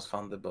then Mas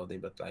found the body.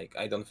 But like,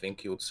 I don't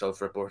think he would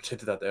self-report it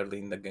that early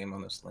in the game.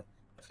 Honestly,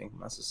 I think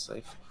Mas is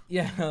safe.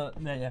 Yeah,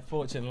 no, yeah.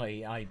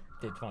 Fortunately, I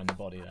did find the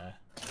body there.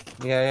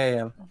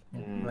 Yeah.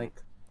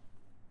 Like,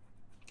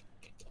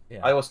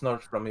 I was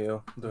north from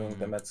you doing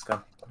the med scan.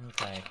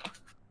 Okay,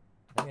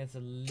 I think it's a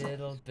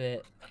little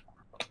bit.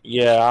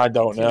 Yeah, I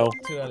don't know.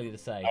 Too early to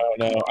say. I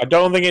don't know. I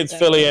don't think it's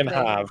Philly and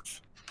Have.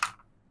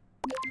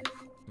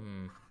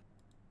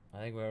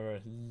 I think we're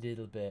a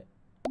little bit.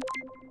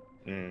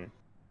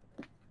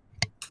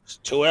 It's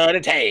too early to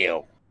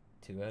tell.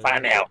 Too early.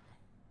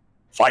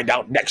 Find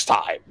out next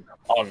time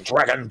on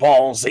Dragon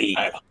Ball Z.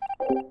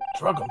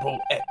 Dragon Ball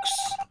X.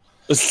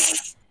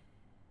 Let's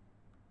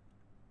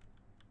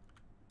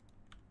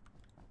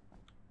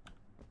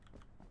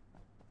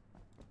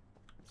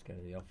go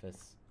to the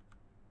office.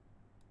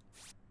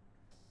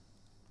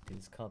 Do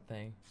this card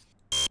thing.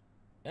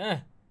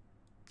 Ah!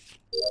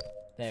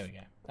 There we go.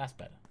 That's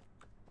better.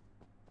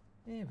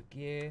 There we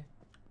go.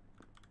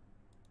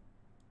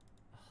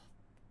 Oh,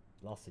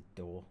 lost a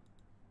door.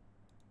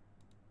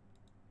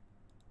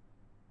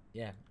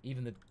 Yeah,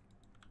 even the...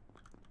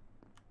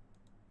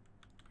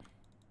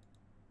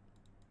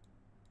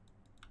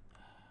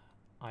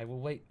 I will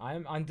wait.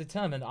 I'm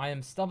determined. I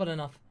am stubborn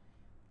enough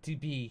to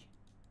be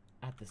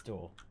at this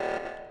door. Okay,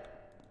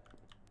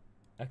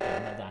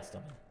 I'm not that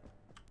stubborn.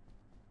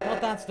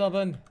 Not that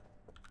stubborn.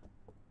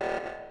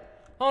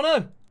 Oh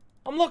no!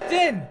 I'm locked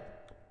in!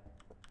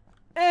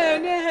 Oh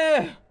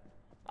no!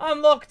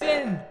 I'm locked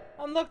in!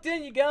 I'm locked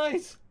in, you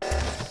guys!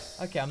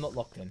 Okay, I'm not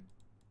locked in.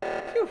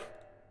 Phew.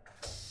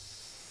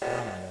 Where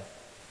am I though?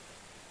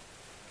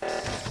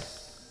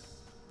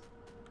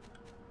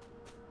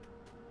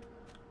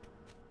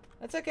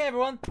 That's okay,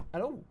 everyone.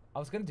 And oh, I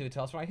was going to do a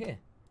task right here.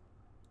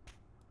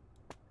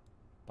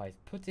 By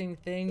putting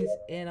things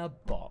in a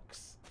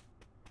box.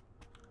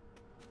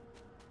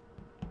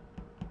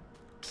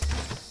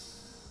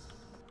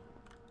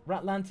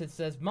 Ratlanted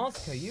says,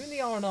 Masako, you and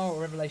the R&R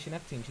or Revelation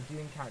F team should do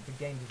in-character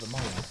games with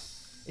Among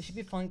Us. It should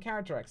be a fun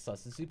character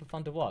exercise and super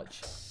fun to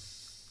watch.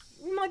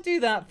 We might do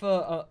that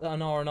for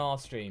an R&R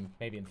stream,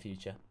 maybe in the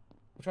future.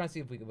 We'll try and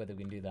see whether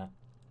we can do that.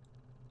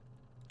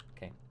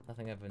 Okay,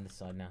 nothing over on this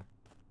side now.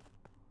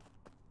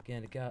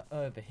 Gonna go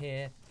over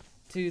here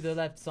to the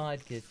left side,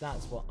 because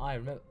that's what I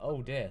remember.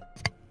 Oh dear.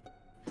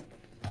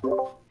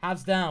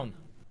 Halves down.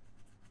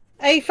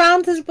 I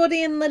found his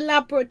body in the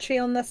laboratory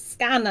on the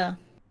scanner.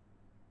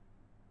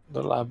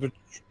 The laboratory.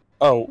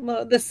 Oh.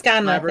 Well, the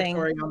scanner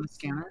Laboratory thing. on the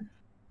scanner?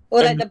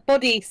 Or like the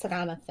body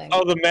scanner thing.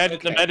 Oh, the med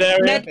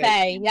area? Med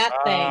bay, that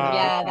thing.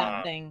 Yeah,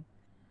 that thing.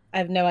 I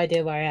have no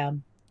idea where I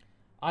am.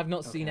 I've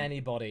not seen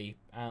anybody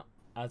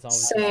as I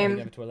was Same.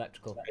 going over to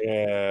electrical.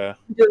 Yeah.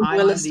 I'm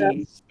in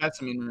the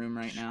specimen room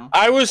right now.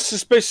 I was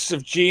suspicious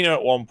of Gina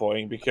at one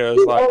point because,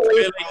 like,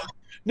 Philly...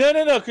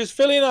 No, because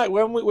Philly and I,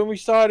 when we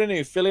started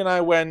anew, Philly and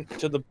I went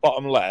to the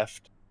bottom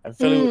left, and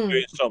Philly was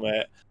doing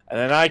something, and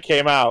then I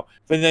came out,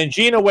 but then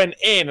Gina went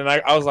in, and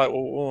I was like,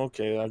 well,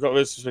 okay, I got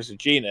really suspicious of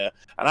Gina,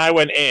 and I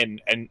went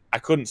in, and I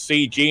couldn't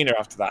see Gina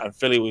after that, and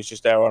Philly was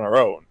just there on her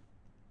own,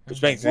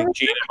 which makes me think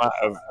Gina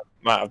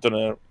might have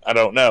done I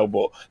don't know,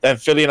 but then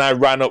Philly and I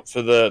ran up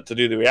to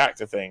do the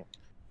reactor thing.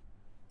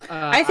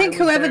 I think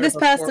whoever this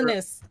person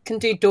is can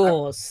do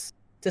doors.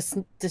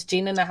 Does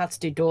Gina know how to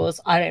do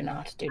doors? I don't know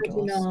how to do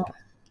doors.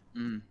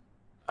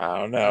 I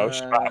don't know.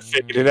 She might have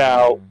figured it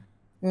out.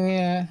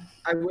 Yeah.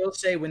 I will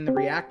say when the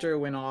reactor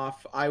went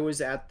off, I was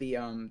at the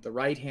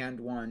right-hand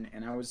one,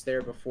 and I was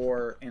there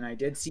before, and I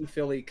did see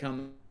Philly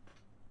come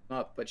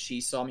up, but she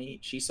saw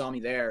me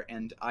there,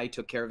 and I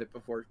took care of it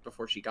before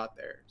she got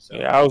there. So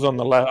yeah, I was on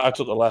the left. I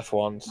took the left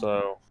one,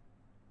 so.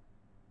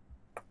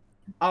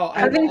 Oh,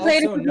 I've been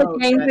playing a couple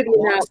of games with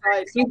you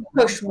now. You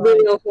push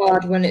real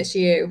hard when it's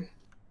you.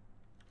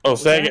 Oh,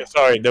 say again.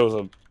 Sorry, there was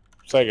a.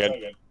 Say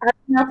again. I've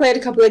now played a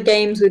couple of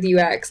games with you,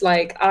 X.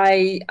 Like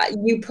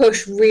you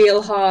push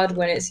real hard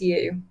when it's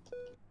you.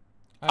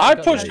 I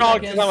push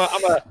hard because I'm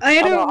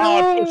a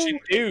hard pushing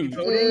dude.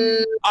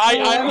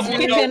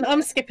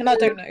 I'm skipping. I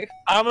don't know.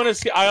 I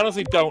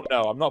honestly don't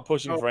know. I'm not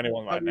pushing for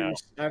anyone right now.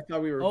 I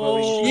thought we were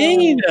voting.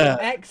 Gina,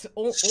 X,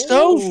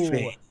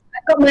 Sophie. I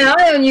got my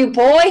eye on you,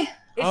 boy.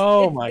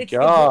 My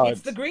God!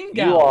 It's the green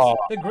gals.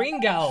 The green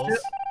gals.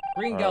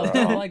 Green gals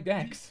don't like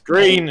Dex.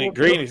 Green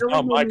is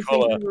not my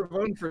color. We were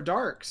voting for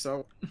dark,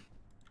 so.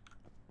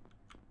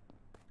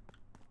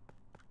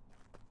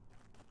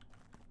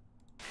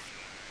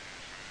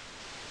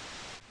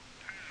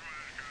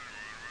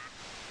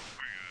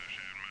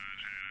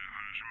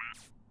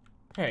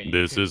 Hey,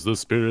 this is the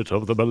spirit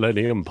of the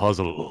Millennium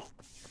Puzzle.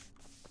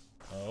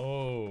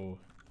 Oh,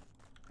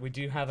 we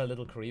do have a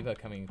little Kariba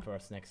coming for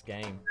us next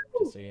game,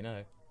 just so you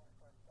know.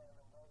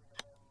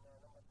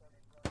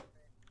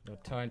 We'll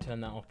turn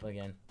that off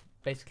again.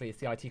 Basically, it's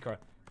the IT cry.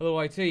 Hello,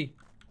 IT.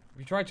 Have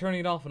you tried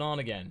turning it off and on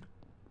again?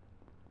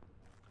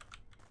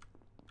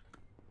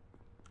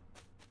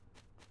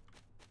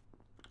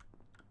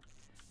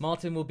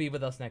 Martin will be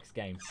with us next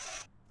game.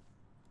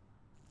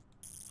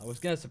 I was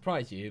gonna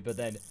surprise you, but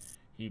then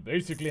he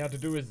basically had to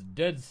do his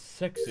dead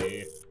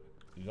sexy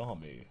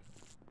zombie.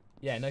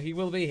 Yeah, no, he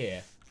will be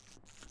here.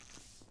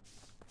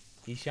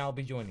 He shall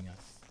be joining us.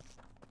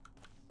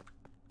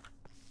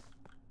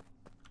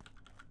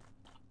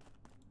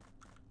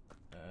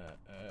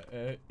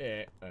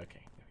 Okay, there we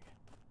go.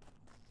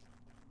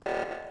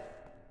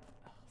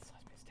 Oh,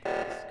 size mistake.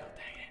 God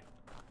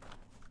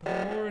dang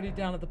it. I'm already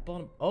down at the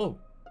bottom. Oh!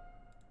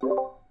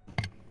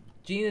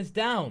 Gina's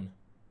down.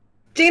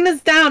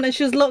 Gina's down and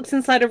she was locked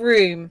inside a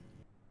room.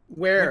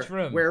 Where? Which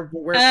room?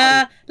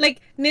 Where?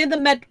 Like near the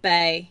med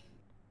bay.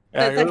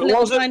 There's like a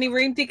little tiny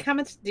room. I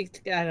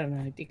don't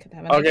know.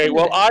 Okay,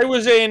 well, I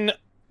was in.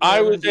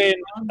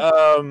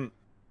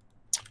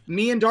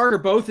 Me and Dart are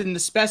both in the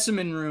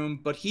specimen room,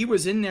 but he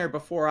was in there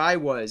before I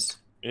was.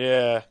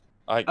 Yeah,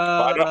 I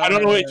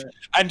don't know which.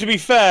 And to be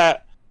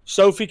fair,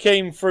 Sophie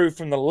came through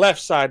from the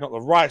left side, not the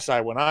right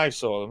side, when I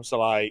saw them. So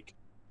like,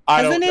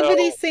 I don't know. Has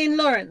anybody seen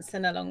Lawrence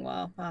in a long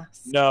while?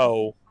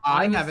 No.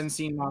 I haven't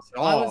seen Moss at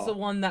all. I was the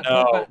one that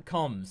brought back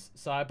comms.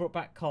 So I brought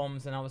back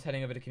comms and I was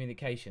heading over to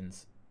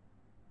communications.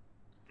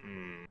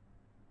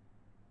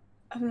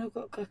 I've not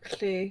got a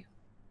clue.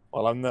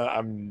 Well,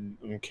 I'm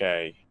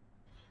okay.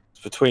 It's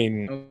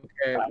between.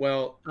 Okay,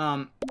 well,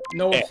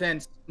 no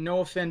offense,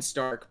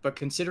 Dark, but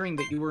considering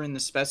that you were in the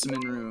specimen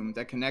room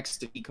that connects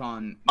to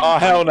Econ. Oh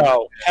hell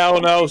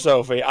no,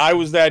 Sophie! I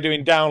was there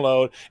doing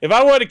download. If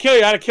I wanted to kill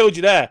you, I'd have killed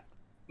you there.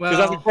 Because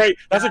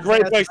that's a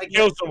great place to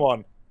kill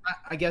someone.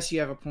 I guess you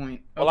have a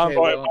point. Well, okay, I'm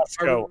voting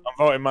Masako. I'm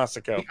voting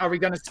Masako. Are we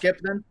gonna skip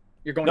then?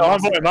 You're going. No,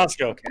 I'm voting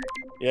Masako. Okay.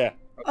 Yeah.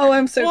 Oh,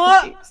 I'm so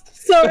confused.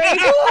 Sorry.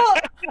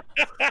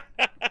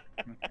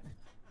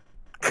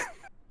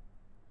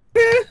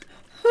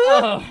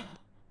 Oh.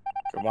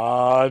 Come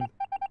on.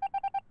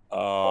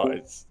 Oh,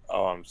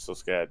 I'm so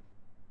scared.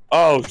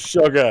 Oh,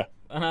 sugar.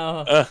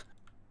 Oh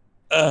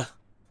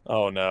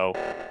no.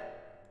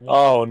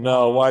 Oh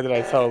no, why did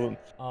I tell them?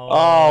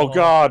 Oh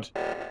God.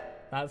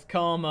 That's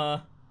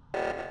karma.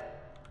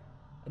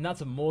 And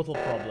that's a mortal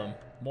problem.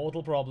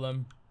 Mortal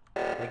problem.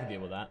 They can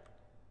deal with that.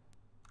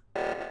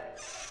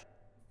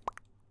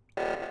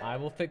 I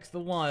will fix the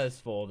wires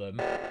for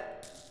them.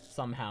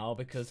 Somehow,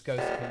 because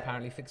Ghost can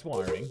apparently fix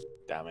wiring.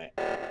 Damn it.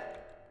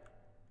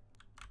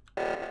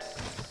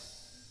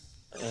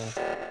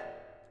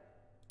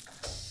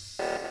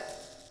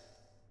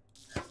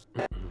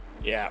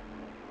 Yeah.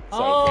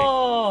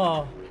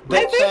 Oh!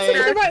 I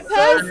voted the right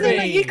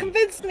person. You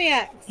convinced me,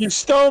 X. You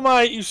stole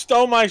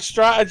my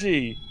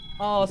strategy.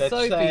 Oh, The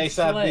Sophie, chase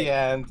at the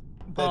end.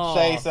 The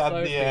chase at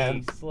the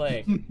end.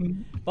 Slick.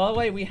 By the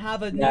way, we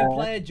have a new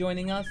player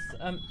joining us.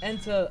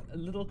 Enter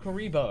Little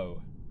Karibo.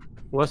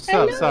 What's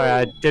up? Sorry,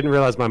 I didn't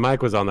realize my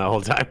mic was on that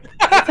whole time.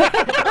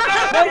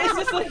 No, it's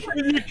just like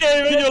you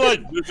came in, you're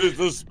like, this is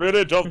the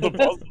spirit of the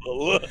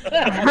puzzle.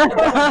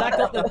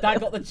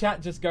 that got the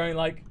chat just going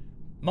like,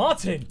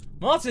 Martin's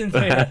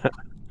here.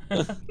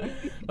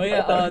 But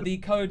yeah, the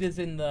code is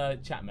in the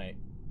chat, mate.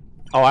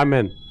 Oh, I'm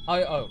in.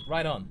 Oh,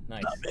 right on.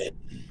 Nice.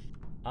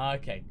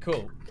 Okay,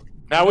 cool.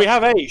 Now we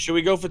have 8. Should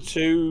we go for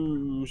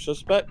 2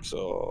 suspects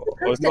or?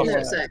 I've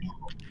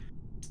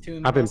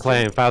been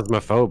playing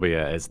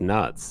Phasmophobia. It's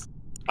nuts.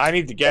 I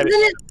need to get Isn't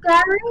it. it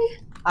scary?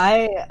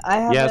 I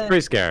haven't... Yeah, it's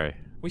pretty scary.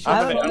 We should I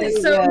haven't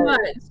It's so much.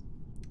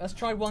 Let's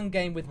try one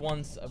game with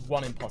one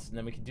imposter, and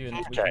then we can do.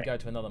 We can go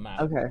to another map.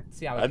 Okay.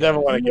 See how it I goes. never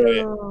want to get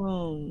it.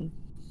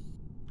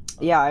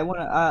 Yeah, I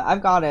wanna.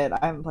 I've got it.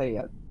 I haven't played it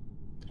yet.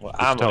 Well,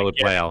 I'm totally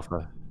play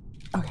alpha.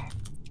 Okay.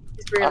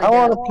 It's really I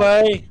want to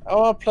play. I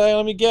want to play.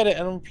 Let me get it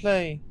and I'm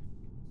play.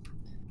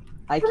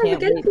 I What can't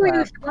did we wait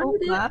get for you?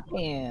 for my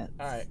pants.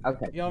 All right.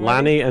 Okay. You all ready?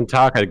 Lanny and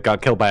Taka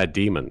got killed by a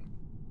demon.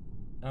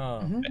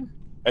 Oh,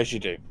 As you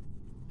do.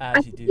 I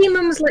as you think do.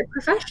 Demon was like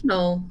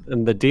professional.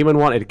 And the demon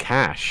wanted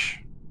cash.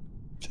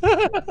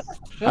 That's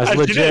As you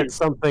do. legit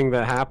something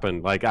that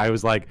happened. Like, I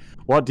was like,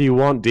 what do you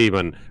want,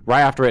 demon?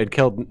 Right after it had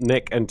killed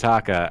Nick and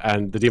Taka,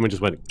 and the demon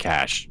just went,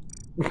 cash.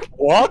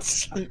 What?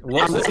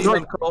 Was the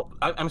demon called,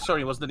 I'm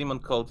sorry, was the demon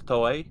called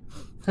Toei?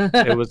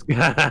 It was...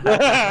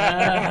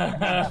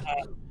 I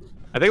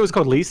think it was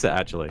called Lisa,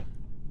 actually.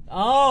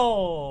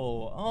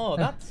 Oh,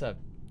 that's a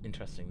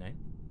interesting name.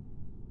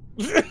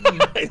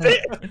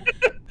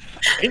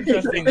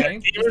 Interesting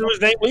name. Demon was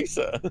named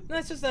Lisa. No,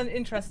 it's just an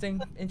interesting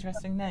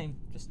name.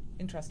 Just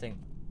interesting.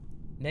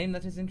 Name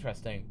that is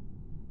interesting.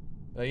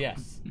 But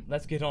yes,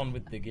 let's get on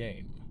with the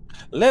game.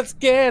 Let's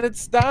get it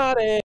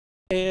started.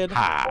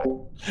 Ha!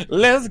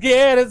 Let's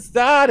get it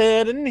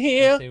started in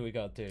here. Let's see what we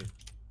got to do.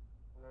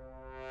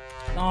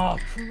 Oh,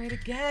 crewmate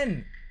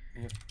again!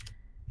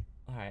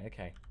 Alright,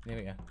 okay. Here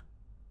we go.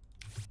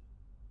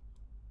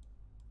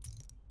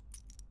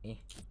 There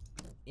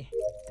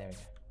we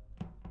go.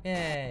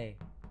 Yay!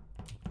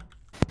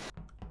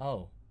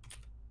 Oh.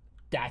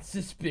 That's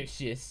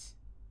suspicious.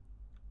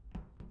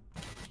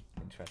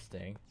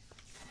 Interesting.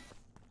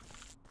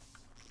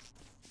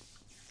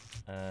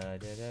 I'll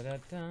just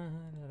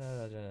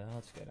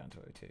go down to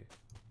 02.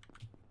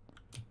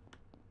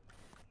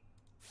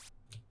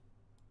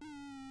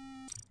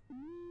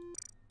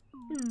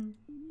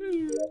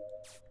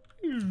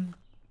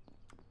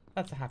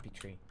 That's a happy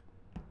tree.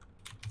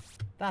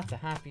 That's a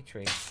happy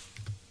tree.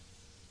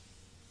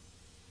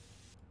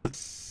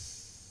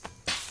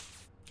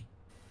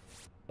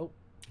 Oh,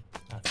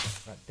 that's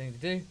the right thing to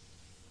do.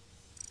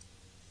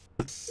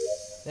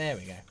 There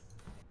we go.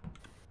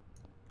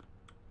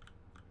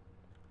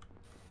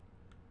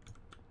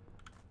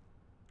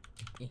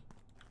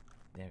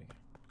 There we go.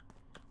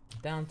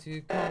 Down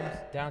to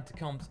comms, down to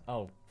comms.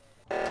 Oh.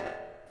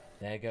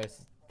 There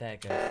goes the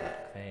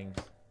things.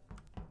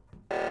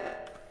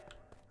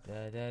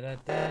 Da da da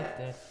da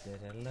da da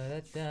da da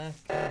da.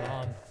 Come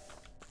on.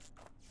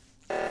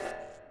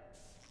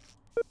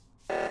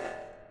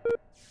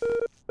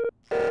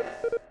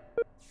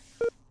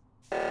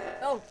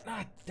 Oh,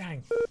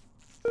 dang.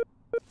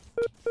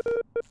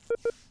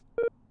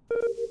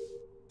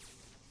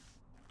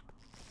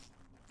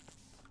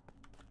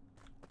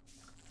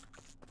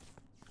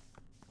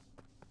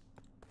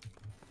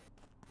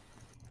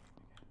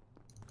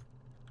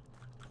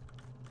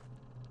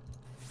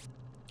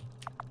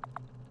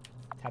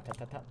 Tap, tap,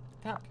 tap, tap,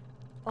 tap.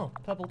 Oh,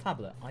 purple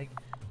tablet. I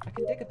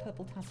can dig a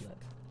purple tablet.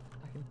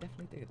 I can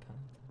definitely dig a tablet.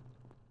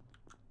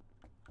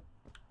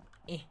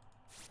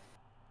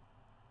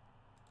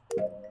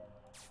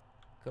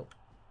 Cool.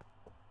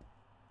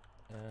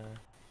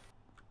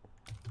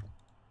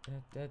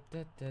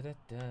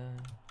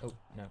 Oh,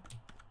 no.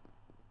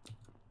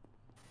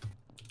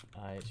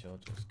 I shall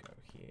just go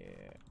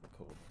here.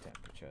 Record the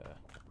temperature.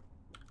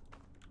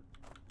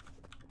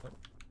 Oh.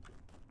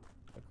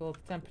 Record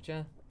the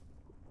temperature.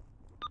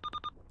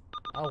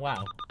 Oh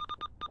wow.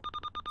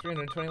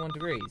 321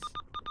 degrees.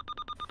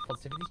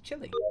 Positivity's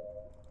chilly.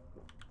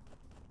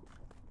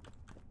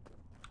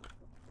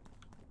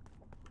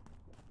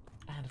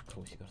 And of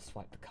course you gotta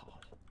swipe the card.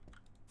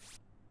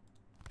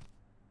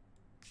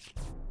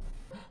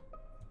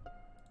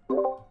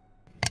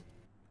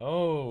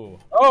 Oh.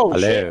 Oh, Hello.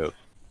 shit.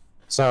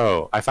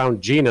 So, I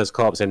found Gina's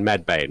corpse in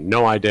medbay.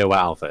 No idea where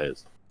Alpha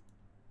is.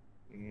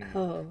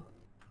 Oh.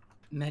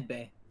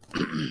 Medbay.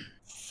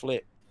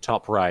 Flip.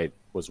 Top right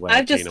was where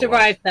I've just Gina was.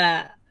 arrived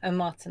there, and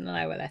Martin and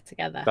I were there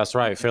together. That's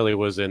right. Philly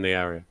was in the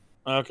area.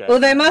 Okay.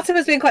 Although Martin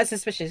was being quite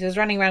suspicious, he was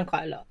running around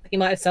quite a lot. He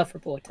might have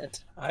self-reported.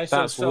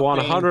 That's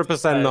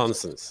 100%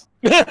 nonsense.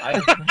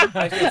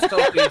 I should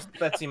stop this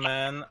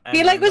specimen.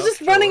 He was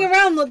just running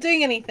around, not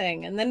doing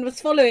anything, and then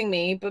was following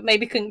me, but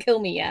maybe couldn't kill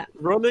me yet.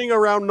 Running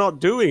around, not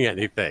doing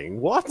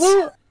anything. What?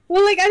 Well,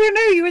 I don't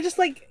know. You were just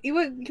you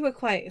were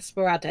quite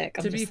sporadic.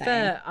 To be saying.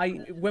 fair,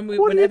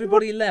 when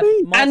everybody left,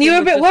 and you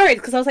were a bit worried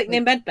because I was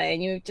near medbay,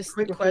 and you just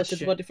reported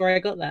the body before I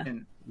got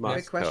there.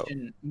 Quick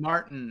question,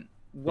 Martin.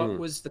 What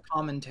was the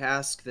common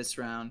task this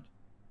round?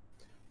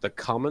 The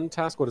common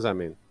task? What does that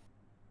mean?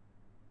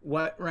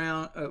 What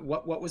round?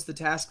 What was the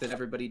task that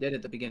everybody did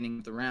at the beginning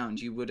of the round?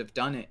 You would have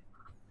done it.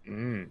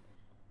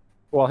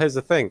 Well, here's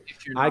the thing.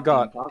 I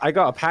got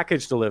a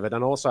package delivered,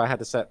 and also I had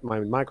to set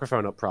my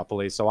microphone up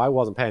properly, so I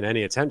wasn't paying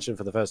any attention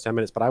for the first 10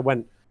 minutes. But I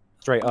went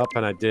straight up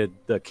and I did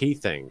the key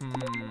thing.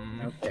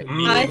 Okay.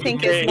 I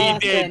think it's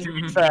Martin.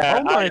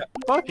 Oh my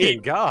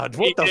fucking god!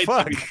 What the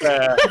fuck?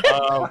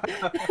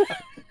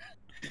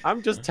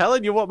 I'm just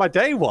telling you what my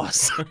day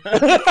was.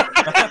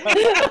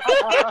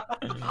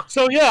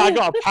 So yeah, I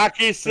got a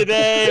package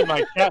today.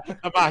 My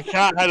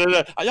cat had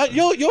a.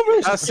 You're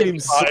really. That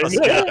seems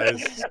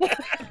suspicious.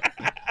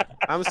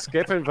 I'm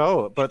skipping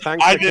vote, but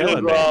thanks for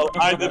killing me.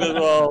 I did as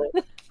well.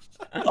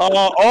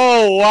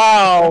 Oh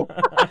wow.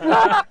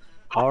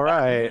 All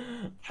right.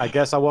 I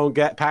guess I won't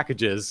get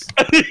packages.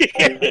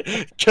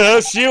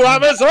 Curse you,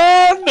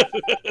 Amazon!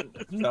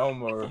 No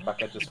more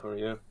packages for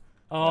you.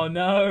 Oh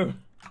no.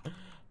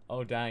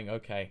 Oh dang,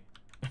 okay.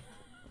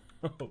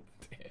 Oh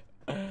dear.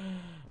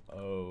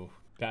 Oh,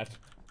 that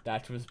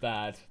was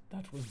bad.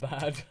 That was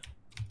bad.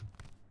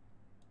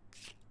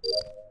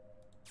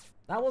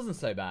 That wasn't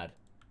so bad.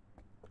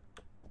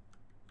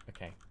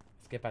 Okay,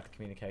 let's get back to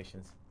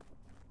communications.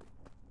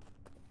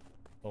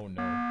 Oh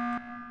no.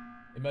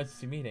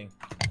 Emergency meeting.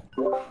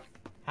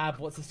 Hab,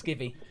 what's a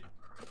skivvy?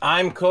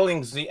 I'm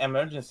calling the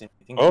emergency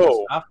meeting.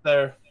 Oh.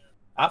 After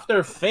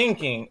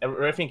rethinking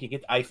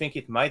it, I think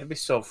it might be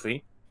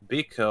Sophie.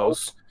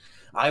 Because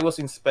I was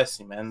in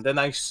specimen, then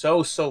I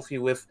saw Sophie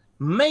with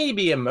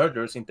maybe a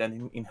murderous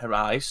intent in her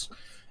eyes,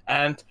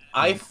 and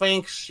I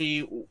think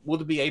she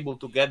would be able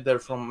to get there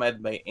from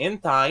medbay in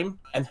time,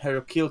 and her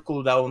kill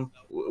cooldown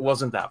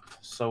wasn't up.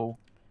 So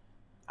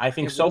I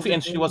think Sophie,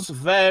 and she was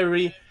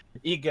very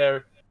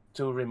eager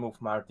to remove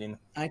Martin.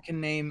 I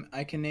can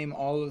name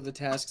all of the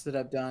tasks that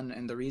I've done,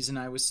 and the reason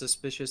I was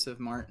suspicious of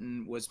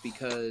Martin was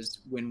because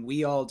when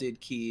we all did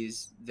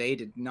keys, they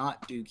did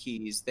not do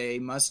keys. They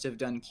must have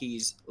done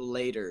keys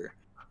later.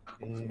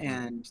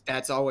 And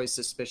that's always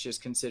suspicious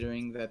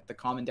considering that the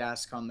common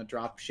task on the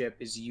drop ship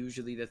is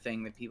usually the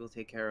thing that people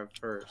take care of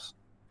first.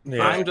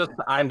 Yeah.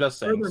 I'm just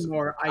saying.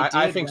 Furthermore,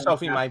 I think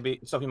Sophie might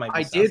be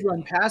I did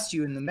run past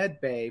you in the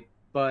med bay,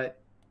 but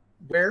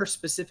where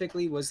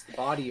specifically was the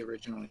body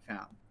originally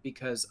found?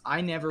 Because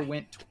I never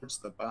went towards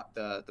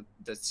the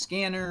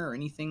scanner or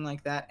anything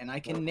like that, and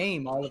I can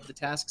name all of the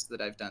tasks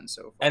that I've done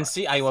so far. And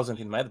see, I wasn't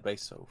in medbay,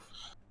 so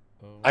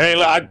I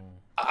mean,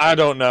 I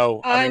don't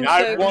know.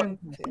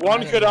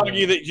 One could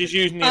argue that just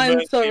using the.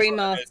 I'm sorry,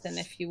 Martin,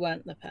 if you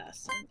weren't the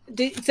person.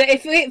 So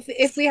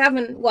if we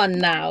haven't won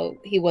now,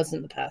 he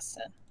wasn't the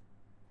person.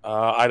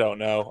 I don't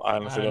know. I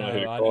honestly don't know who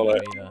to call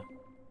it.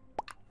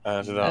 I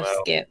honestly don't know.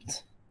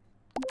 Skipped.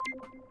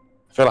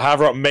 I feel like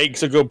Haverock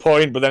makes a good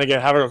point, but then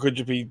again, Haverock could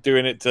just be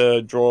doing it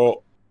to draw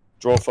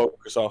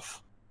focus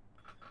off.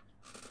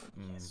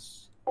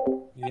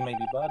 They may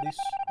be buddies.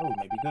 Oh,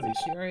 maybe goodies.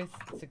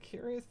 It's a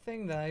curious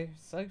thing, though.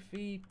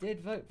 Sophie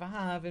did vote for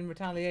Hav in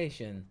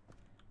retaliation.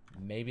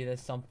 Maybe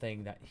there's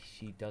something that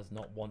she does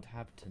not want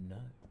Hav to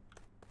know.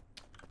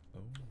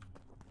 Oh,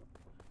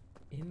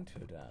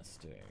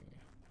 interesting.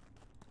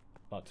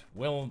 But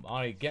will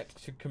I get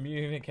to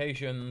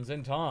communications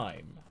in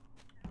time?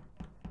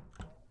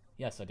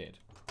 Yes, I did.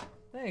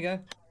 There you go.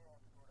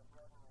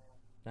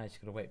 Now you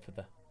just gotta wait for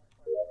the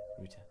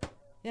router.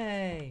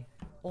 Yay!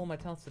 All my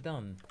tasks are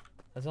done.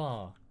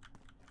 Huzzah!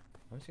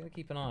 I'm just gonna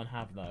keep an eye on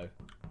Hav though.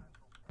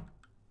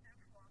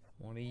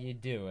 What are you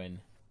doing?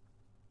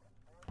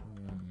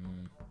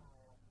 I'm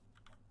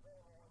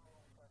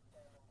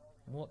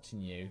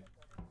watching you.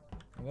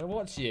 I'm gonna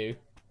watch you.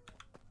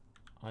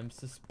 I'm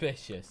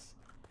suspicious.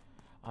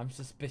 I'm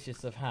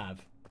suspicious of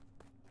Hav.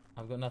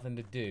 I've got nothing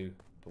to do.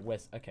 But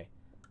where's... Okay.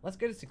 Let's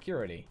go to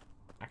security,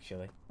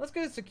 actually. Let's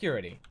go to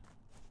security.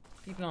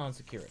 Keep an eye on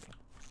security.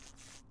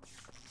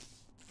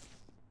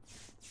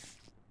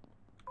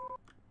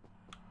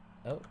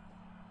 Oh.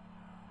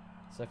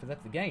 Sophie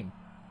left the game.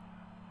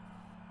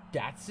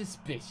 That's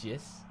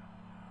suspicious.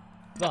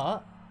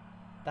 But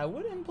that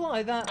would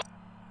imply that...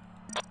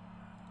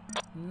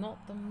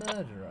 Not the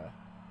murderer.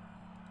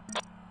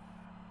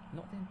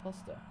 Not the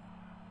imposter.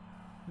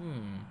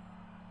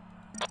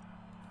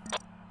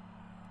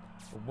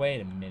 But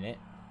wait a minute.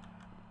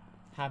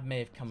 Hab may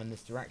have come in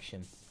this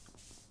direction.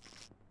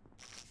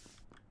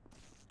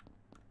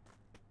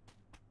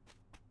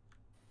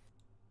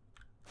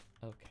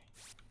 Okay.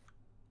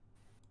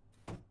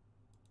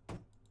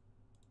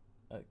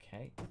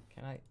 Okay.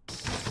 Can I?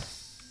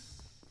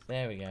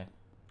 There we go.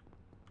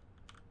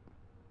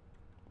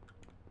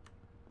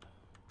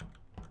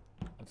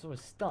 I'm sort of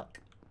stuck.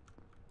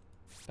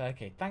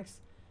 Okay, thanks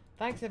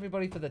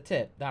everybody for the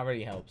tip. That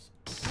really helps.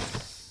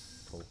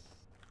 Cool.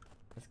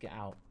 Let's get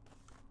out.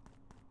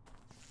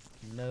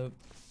 Nope.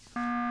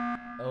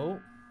 Oh.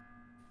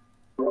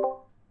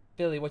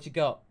 Billy, what you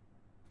got?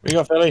 What you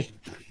got, Philly?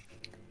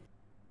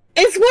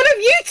 It's one of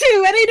you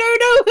two, and I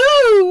don't know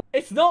who!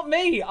 It's not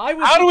me! I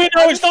was. How do we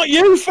know it's not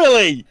you,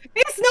 Philly?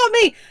 It's not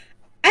me!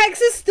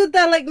 X has stood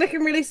there like looking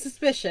really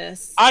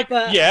suspicious.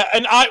 Yeah,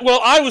 and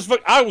I was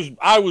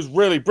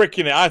really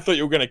bricking it. I thought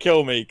you were gonna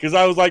kill me because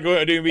I was like going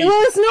to do me. It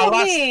was not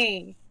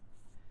me.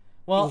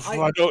 Well, Oof,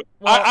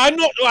 I'm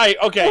not like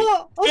okay.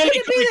 Or could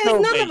it be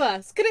there's none me. of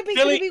us? Could it be?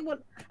 Philly, could it be one?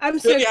 I'm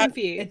Philly so had,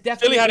 confused.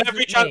 Philly had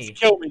every chance to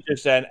kill me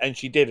just then, and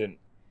she didn't.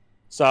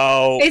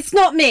 So it's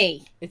not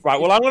me. Right.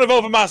 Well, I'm gonna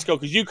vote for Masco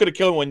because you could have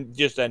killed one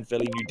just then,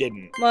 Philly. You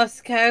didn't.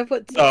 Masco,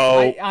 what?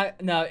 So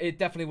no, it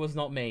definitely was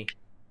not me.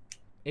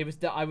 It was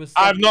that I was.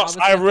 I've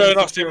really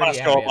not seen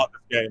Masco about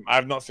this game.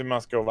 I've not seen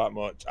Masco that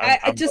much.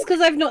 Just because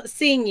I've not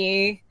seen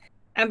you,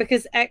 and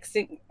because X.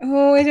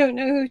 Oh, I don't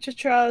know who to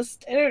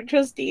trust. I don't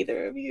trust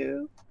either of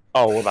you.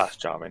 Oh well, that's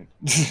charming.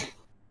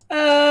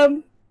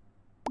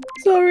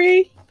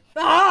 Sorry.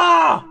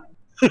 Ah!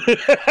 Was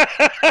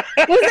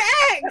it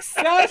X?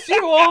 Yes,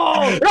 you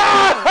are.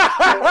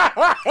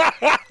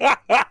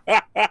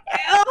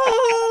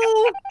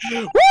 Oh!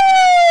 Woo!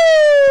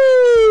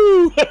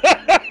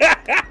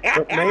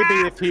 But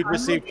maybe if he'd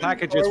received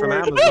packages from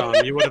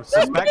Amazon, you would have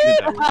suspected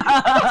them.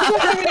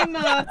 Sorry,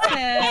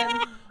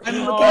 Martin. I'm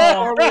looking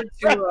forward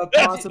to a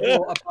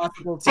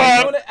possible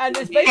team. And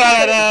it's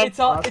basically it's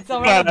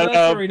our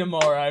anniversary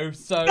tomorrow,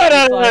 so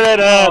it's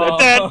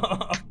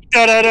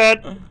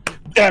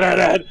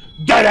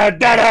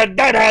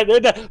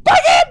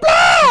Bucket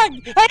Black!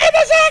 I'm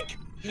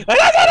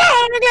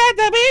glad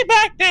to be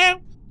back now.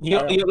 You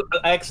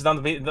X,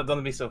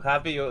 don't be so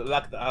happy. You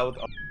lucked out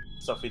on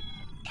Sophie.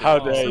 How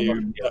dare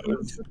you?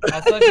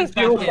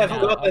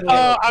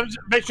 I'm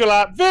victory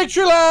lap!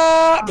 Victory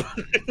lap!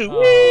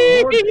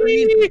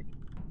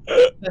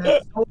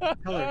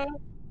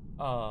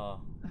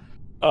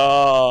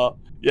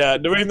 Yeah,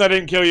 the reason I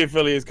didn't kill you,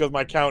 Philly, is because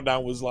my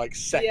countdown was like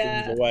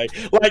seconds away.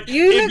 Like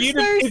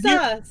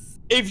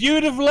if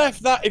you'd have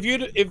left that, if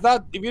you'd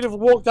have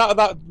walked out of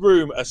that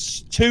room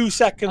 2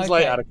 seconds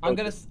later, I'm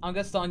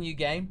gonna start a new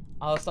game.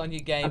 I'll start a new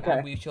game,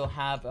 and we shall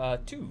have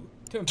two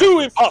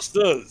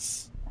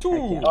imposters.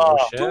 Two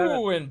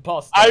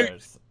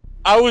imposters.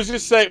 I was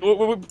just saying.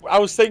 I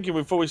was thinking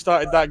before we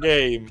started that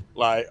game,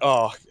 like,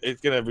 oh,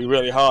 it's gonna be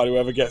really hard.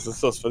 Whoever gets the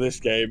sus for this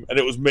game, and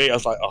it was me. I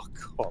was like, oh,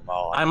 come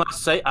on. I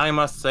must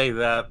say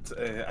that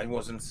I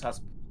wasn't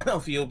sus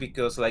of you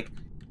because, like,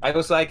 I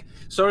was like,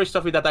 sorry,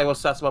 Sophie, that I was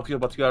sus of you,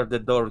 but you are the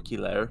door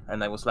killer,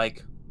 and I was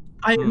like,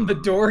 I am the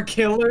door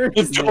killer.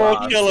 The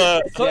door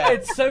killer. So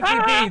it's Sophie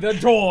B, the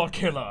door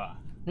killer.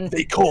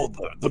 They called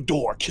the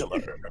door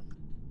killer.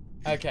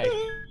 Okay.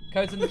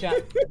 Codes in the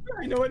chat.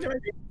 I know what my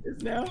name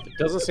is now. It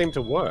doesn't seem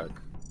to work.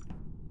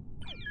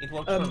 It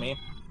worked for me.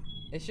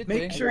 It should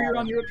Make sure you're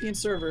on European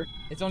server.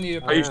 It's on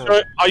European. Are you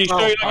sure? Are you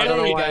sure you're not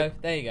there you getting? go.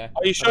 There you go.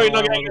 Are you sure you're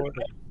not getting?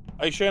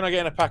 Are you sure you're not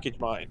getting a package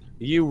mine?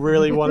 You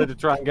really wanted to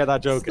try and get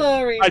that joke in.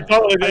 Sorry. I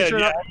totally did.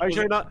 Are you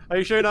sure not? Are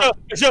you sure not?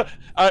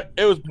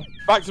 It was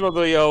back to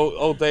the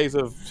old days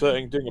of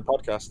doing a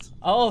podcast.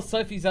 Oh,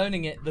 Sophie's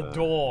owning it. The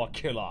door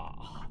killer.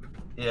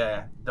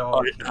 Yeah,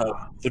 door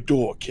killer. The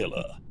door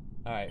killer.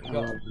 All right,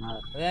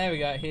 there we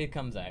go. Here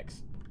comes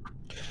X.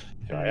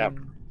 Here I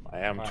am. I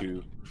am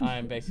too. I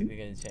am basically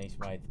going to change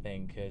my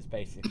thing because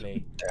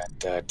basically,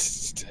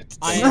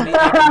 I am the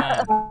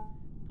Eggman.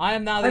 I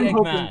am now the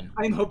Eggman.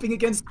 I'm hoping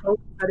against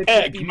hope that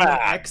it could be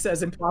X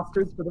as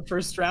imposters for the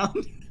first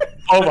round.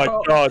 Oh my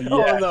god! Yeah.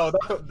 Oh no,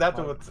 that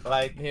would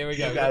like. Here we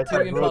go. You guys two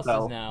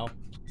imposters now.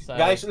 So...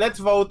 Guys, let's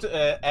vote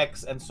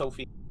X and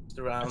Sophie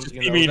around.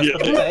 You know,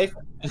 immediately.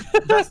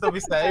 Just to be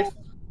safe.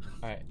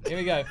 All right, here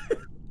we go.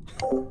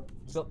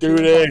 Do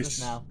this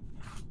now.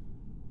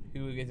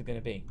 Who is it going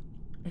to be?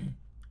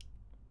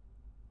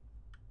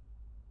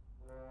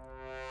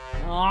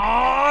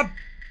 Oh,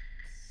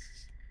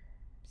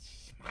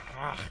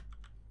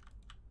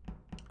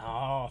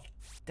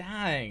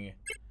 dang!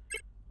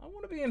 I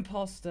want to be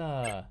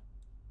imposter.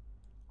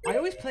 I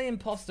always play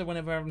imposter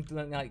whenever I'm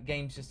doing like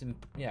games, just in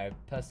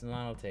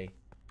personality.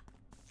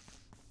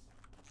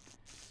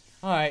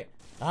 All right,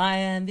 I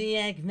am the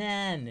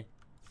Eggman.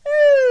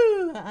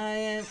 Ooh,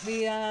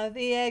 we are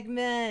the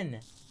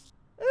Eggmen.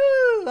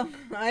 Ooh,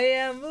 I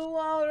am the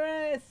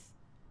walrus.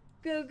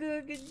 Go,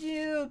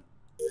 you.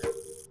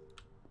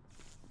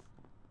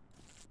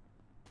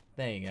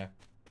 There you go.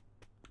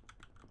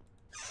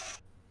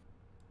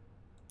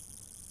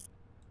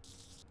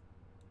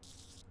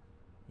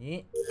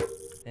 Yeah,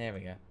 there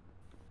we go.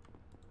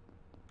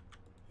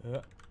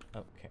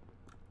 Okay.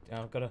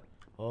 I've got to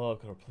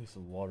replace the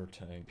water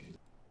tank.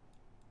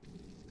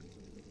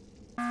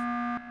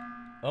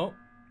 Oh.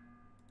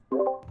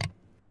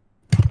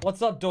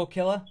 What's up, door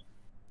killer?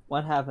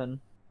 What happened?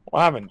 What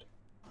happened?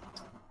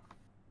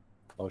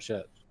 Oh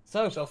shit.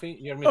 So, Sophie,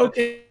 you're muted.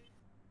 Okay.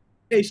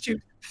 Hey,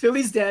 shoot.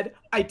 Philly's dead.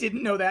 I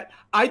didn't know that.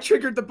 I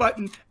triggered the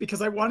button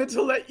because I wanted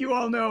to let you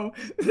all know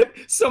that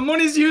someone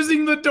is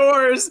using the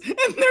doors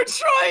and they're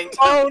trying to.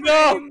 Oh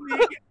no!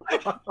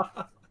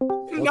 I'm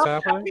What's not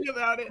happening? happy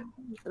about it.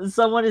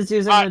 Someone is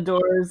using the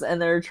doors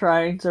and they're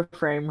trying to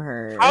frame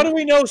her. How do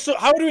we know? So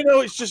how do we know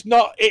it's just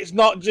not? It's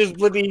not just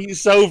bloody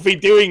Sophie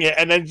doing it,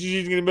 and then she's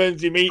using an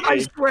emergency meeting. I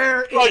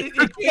swear, Like,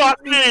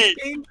 it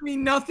gave me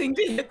nothing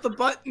to hit the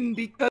button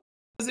because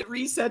it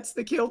resets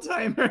the kill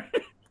timer.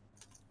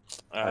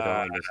 I don't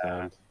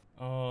understand.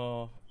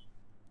 oh,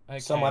 okay.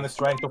 Someone is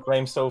trying to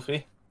frame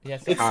Sophie.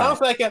 Yes, It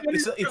sounds like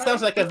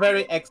a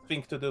very X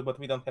thing to do, but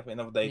we don't have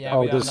enough data. Yeah,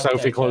 Oh, we don't does know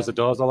Sophie data. close the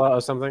doors a lot or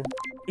something?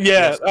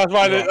 Yeah, that's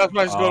why. That's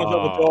why she's going to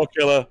the door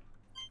killer.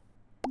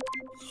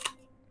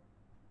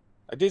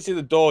 I did see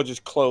the door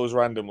just close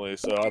randomly,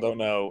 so I don't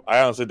know.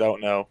 I honestly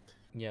don't know.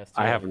 Yes,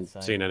 I haven't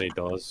seen any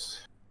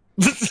doors.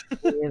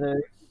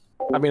 Either.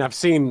 I mean, I've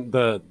seen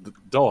the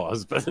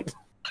doors, but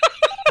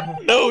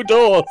No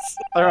doors.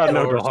 there are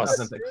no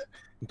doors.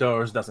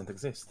 Doors doesn't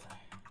exist.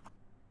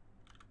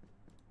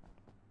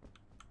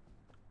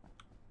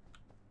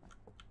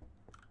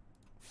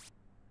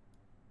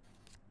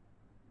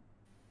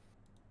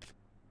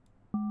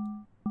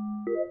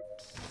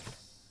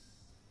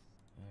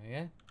 There we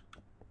go.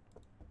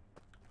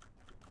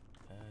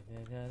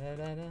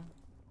 Da-da-da-da-da.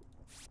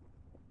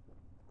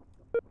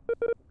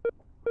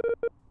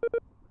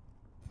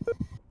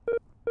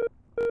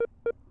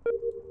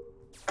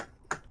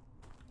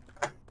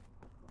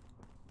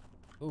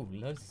 Ooh,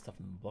 loads of stuff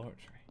in the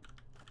laboratory.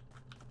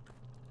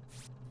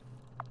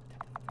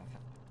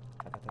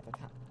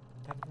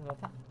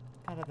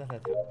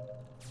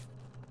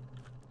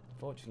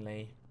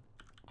 Fortunately,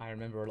 I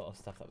remember a lot of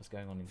stuff that was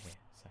going on in here,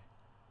 so.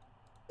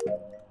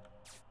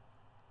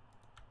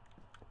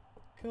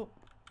 Cool.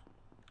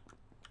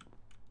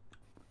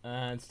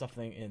 And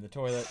stuffing in the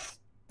toilets.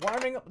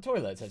 Wiring up the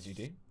toilets as you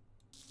do.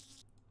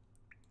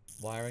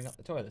 Wiring up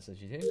the toilets as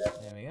you do.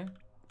 There we go.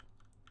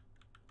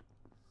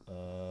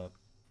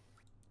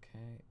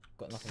 Okay.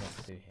 Got nothing else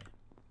to do here.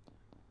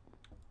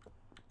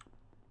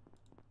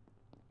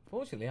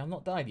 Fortunately, I'm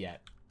not died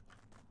yet.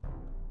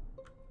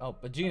 Oh,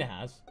 but Gina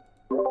has.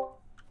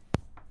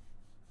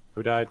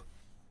 Who died?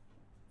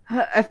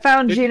 I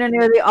found Gina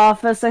near the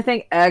office. I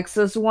think X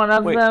is one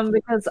of Wait. them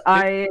because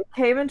I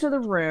came into the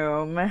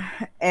room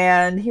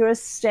and he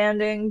was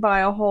standing by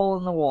a hole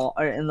in the wall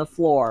or in the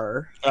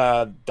floor.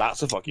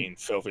 That's a fucking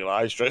filthy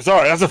lie straight.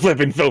 Sorry, that's a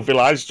flipping filthy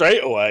lie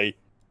straight away.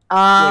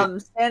 Standing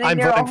I'm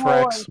near a voting for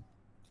hole. X.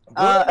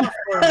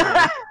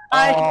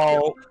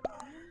 Oh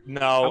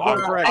no!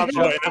 I'm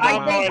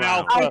voting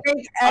Alpha.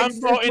 I'm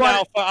voting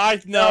Alpha. I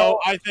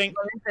think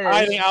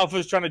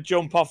Alpha's trying to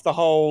jump off the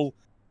whole.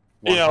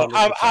 You know,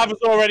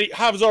 100%.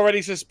 Hav's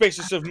already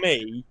suspicious of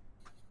me.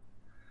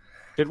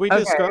 Did we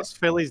discuss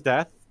Philly's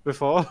death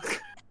before?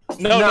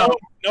 No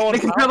one.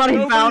 Because nobody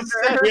found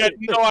her. We had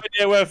no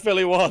idea where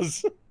Philly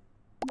was.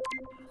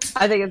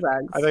 I think it's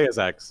X. I think it's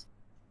X.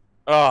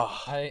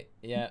 Oh.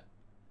 Yeah.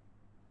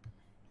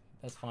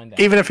 Let's find out.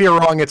 Even if you're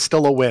wrong, it's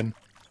still a win.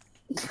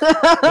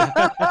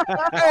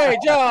 Hey,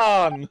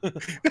 John!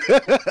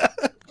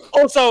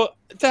 Also,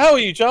 to hell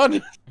with you,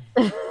 John!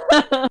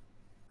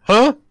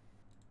 Huh?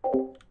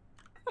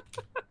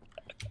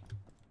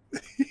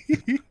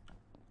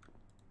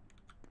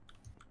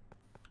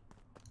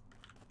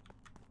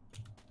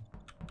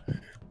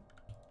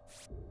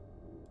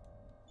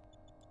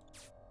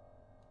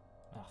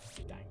 Oh,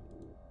 dang.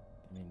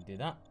 Didn't even do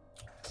that.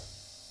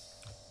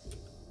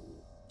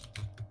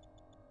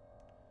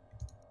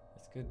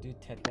 Let's go do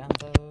Ted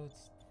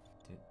downloads.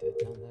 Do Ted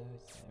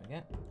downloads. There we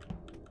go.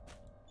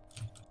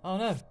 Oh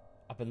no!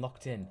 I've been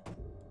locked in.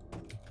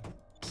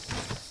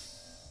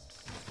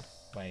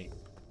 Wait.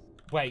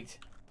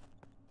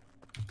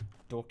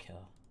 Door killer.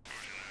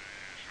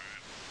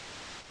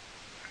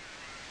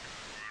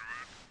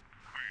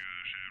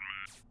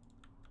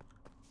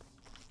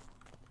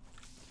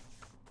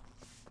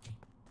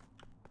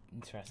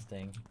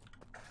 Interesting.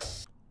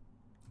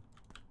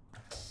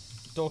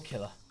 Door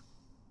killer.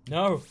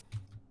 No!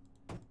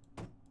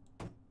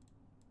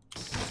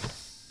 It's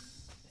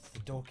the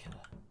door killer.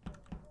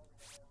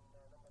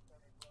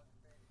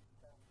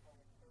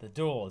 The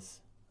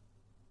doors.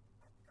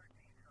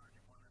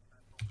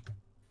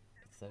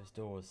 It's those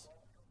doors.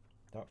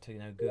 They're up to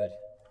no good.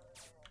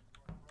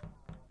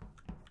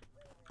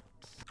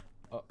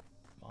 Oh,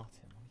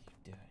 Martin, what are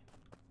you doing?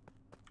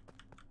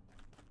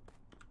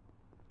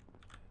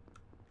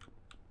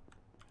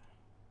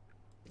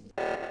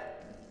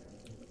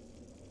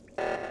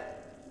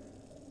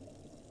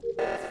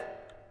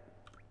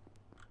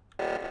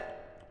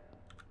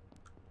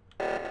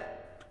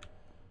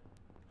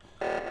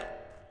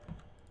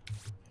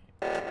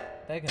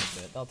 They're gonna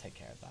do it. They'll take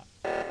care of that.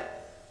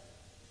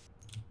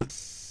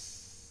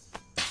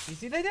 You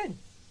see, they did.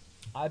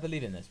 I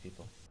believe in those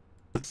people.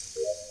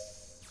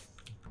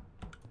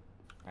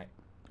 Right,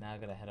 now I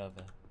gotta head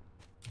over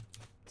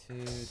to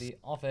the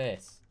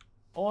office.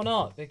 Or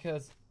not,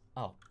 because...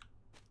 Oh,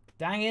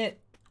 Dang it!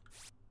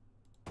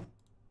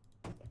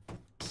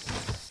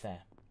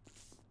 There.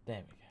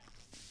 There we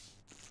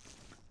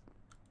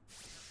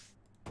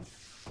go.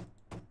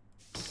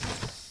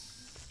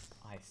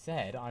 I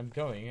said I'm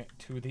going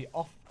to the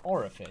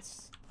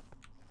orifice.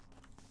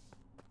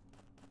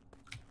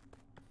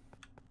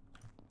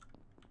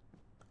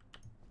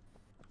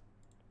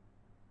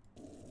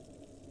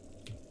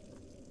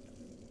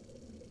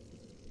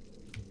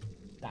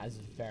 That is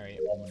a very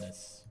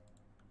ominous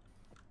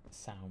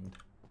sound.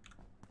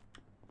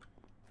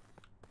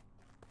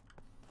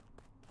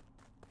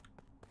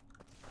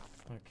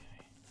 Okay.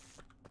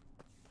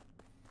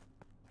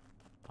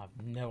 I have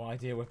no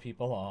idea where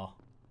people are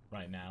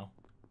right now.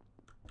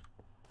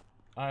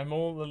 I'm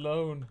all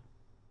alone.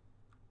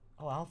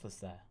 Oh, Alpha's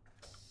there.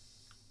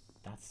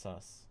 That's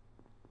sus.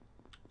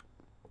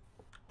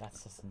 That's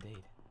sus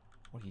indeed.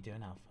 What are you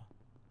doing, Alpha?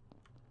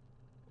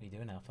 What are you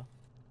doing, Alpha?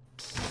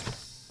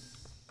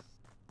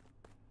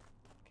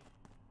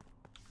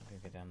 I'm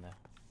gonna go down there.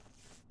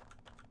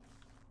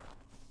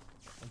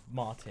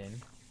 Martin,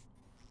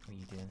 what are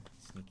you doing?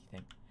 Sneaky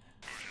thing.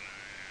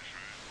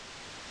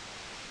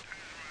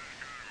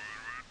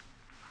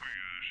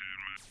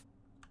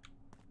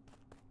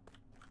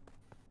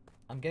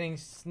 I'm getting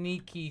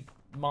sneaky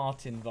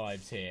Martin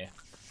vibes here.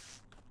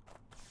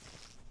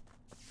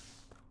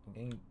 I'm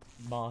getting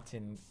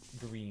Martin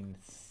Green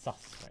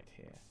sus right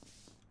here.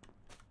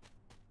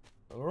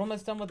 But we're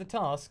almost done with the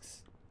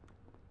tasks.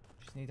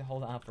 Just need to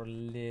hold it out for a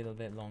little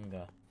bit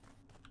longer.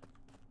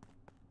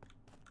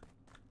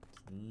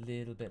 Just a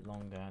little bit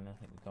longer, and I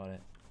think we got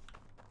it.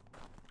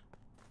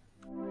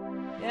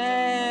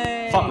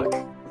 Yay! Fuck.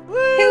 Who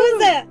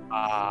was it?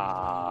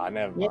 Ah,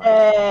 never mind.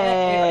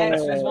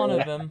 X was one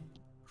of them.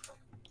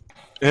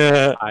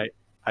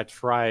 I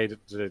tried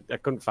to, I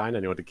couldn't find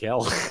anyone to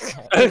kill.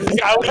 I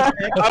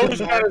was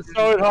trying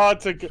so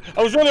hard to.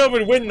 I was really hoping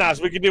to win that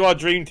so we could do our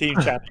dream team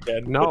chat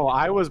again. No,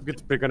 I was going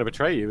to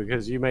betray you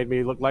because you made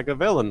me look like a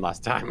villain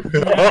last time.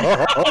 Oh,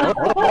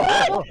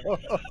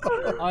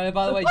 yeah,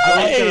 by the way,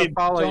 I was going to John,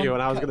 follow you,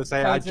 and I was going to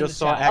say I code's in just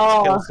the saw chat.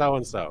 X kill so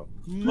and so.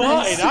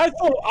 Martin,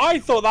 I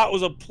thought that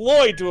was a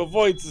ploy to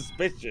avoid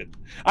suspicion.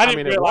 I didn't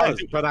mean, realize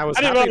it was, but I was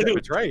I didn't happy to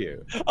realize betray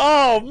you.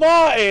 Oh,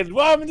 Martin,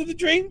 what happened to the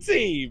dream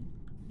team?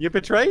 You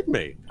betrayed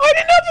me. I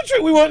did not betray.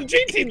 We weren't a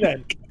dream team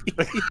then.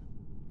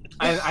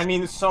 I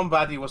mean,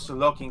 somebody was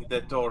locking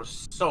the door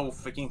so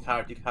freaking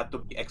hard it had to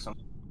be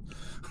excellent.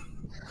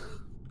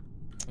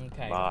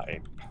 Okay.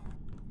 Martin,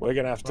 we're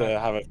gonna have to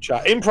have a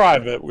chat in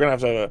private. We're gonna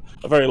have to have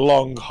a very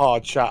long,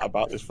 hard chat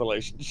about this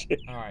relationship.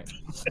 All right.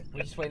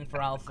 We're just waiting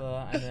for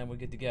Alpha, and then we're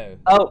good to go.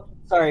 Oh,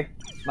 sorry,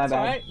 my It's bad.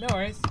 all right. No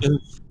worries.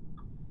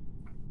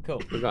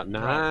 Cool. We got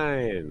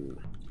 9.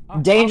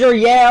 Danger,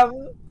 yeah.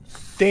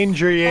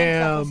 Danger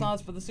Yam. Yam.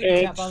 For the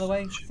super chat, by the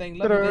way, saying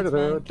love you, bits,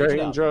 man. Keep it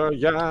up. Danger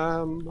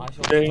Yam. I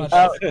shall be much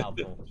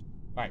helpful.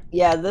 Right.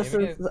 Yeah, this Here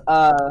we is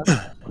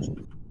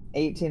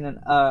 18 and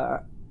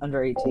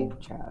under 18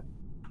 chat.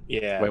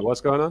 Yeah. Wait, what's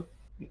going on?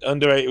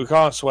 Under 8, we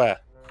can't swear.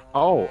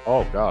 Oh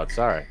God,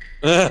 sorry.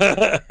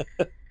 Yeah,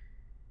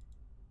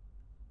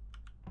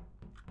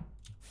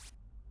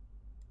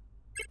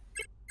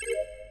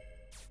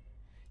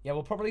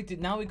 we'll probably do.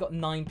 Now we've got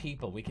 9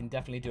 people. We can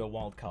definitely do a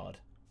wild card.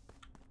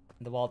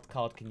 The wild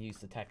card can use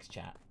the text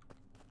chat.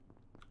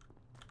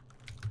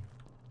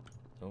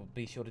 So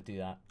be sure to do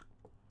that.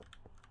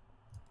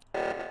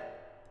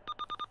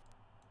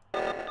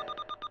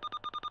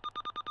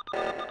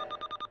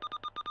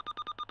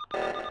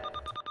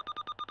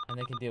 And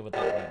they can deal with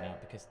that right now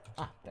because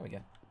there we go.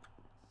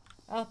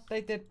 Oh,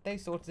 they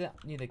sorted it.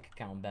 Knew they could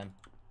count them.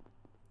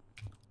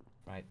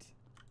 Right.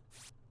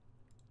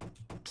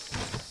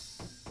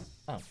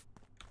 Oh.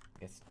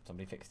 Guess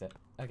somebody fixed it.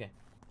 Okay.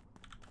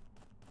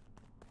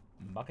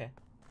 Okay.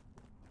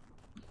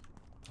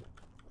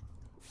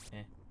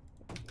 Yeah.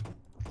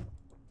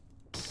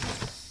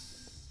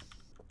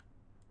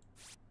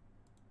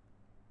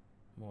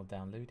 More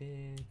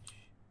downloadage.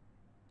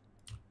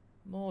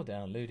 More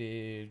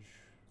downloadage.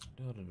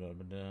 Da, da, da,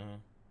 da, da.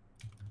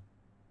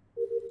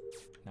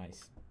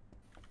 Nice.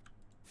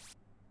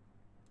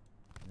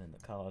 And then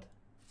the card.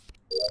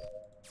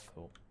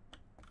 Cool.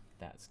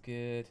 That's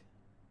good.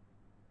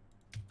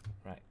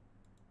 Right.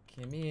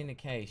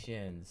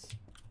 Communications.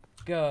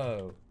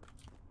 Go.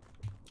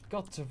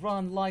 Got to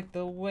run like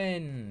the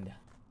wind.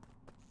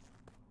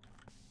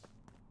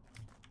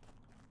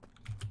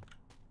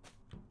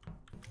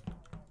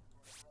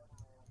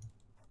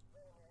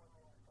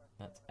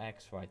 That's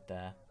X right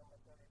there.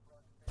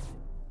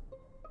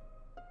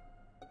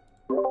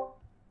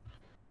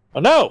 Oh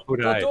no!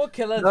 The door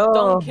killer's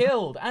done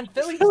killed, and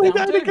Philly's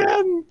down too.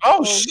 Again.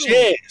 Oh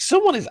shit!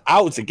 Someone is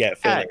out to get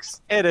Philly.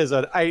 X, it is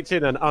an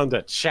 18 and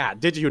under chat.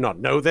 Did you not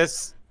know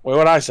this? Wait,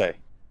 what did I say?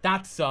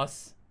 That's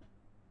sus.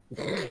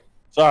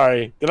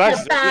 Sorry. Did I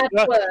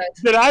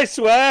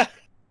swear?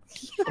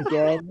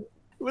 Again.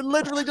 It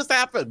literally just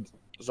happened.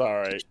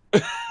 Sorry.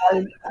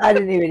 I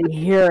didn't even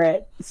hear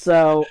it,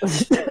 so.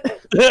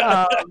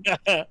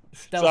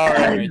 Stealth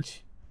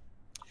marriage.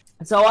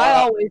 So I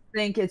always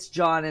think it's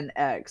John and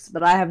X,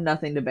 but I have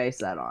nothing to base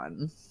that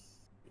on.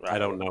 I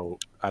don't know.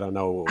 I don't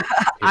know.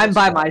 I'm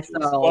by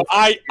myself. Well,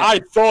 I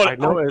thought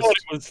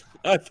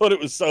it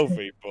was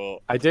Sophie, but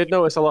I did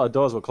notice a lot of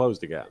doors were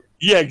closed again.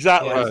 Yeah,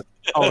 exactly. Yeah.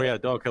 Oh yeah,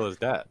 door killer's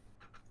dead.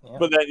 Yeah.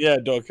 But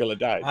then door killer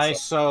died. I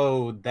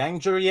saw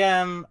Danger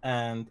Yam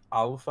and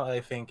Alpha, I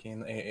think,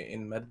 in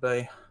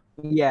Medbay.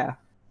 Yeah.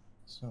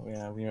 So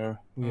yeah, we are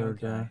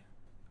there.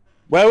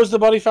 Where was the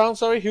body found?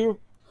 Sorry, who?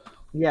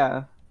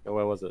 Yeah.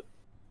 Where was it?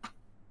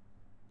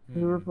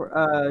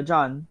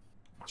 John.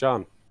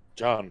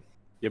 John.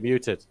 You're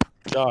muted.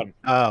 John.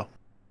 Oh.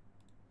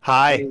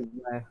 Hi.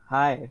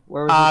 Hi.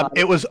 Where was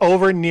it was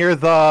over near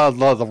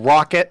the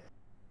rocket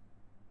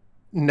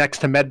next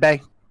to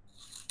Medbay.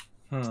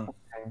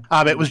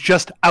 It was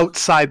just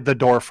outside the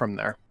door from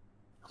there.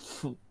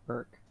 All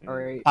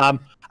right. I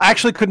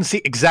actually couldn't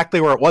see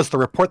exactly where it was. The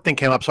report thing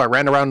came up, so I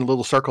ran around in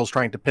little circles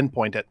trying to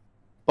pinpoint it.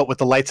 But with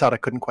the lights out, I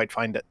couldn't quite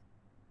find it.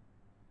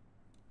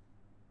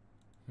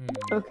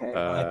 Okay.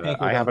 I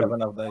think we haven't have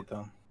enough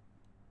data.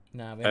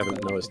 No, I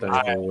haven't noticed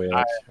anything weird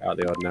out of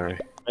the ordinary.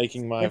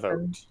 Making my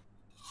vote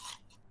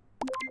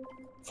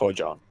for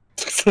John.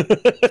 Token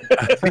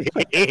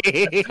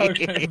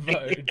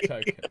vote.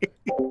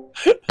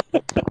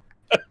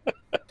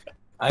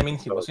 I mean,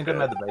 he was in the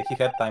Medbay. He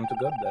had time to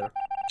go there.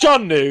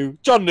 John knew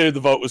the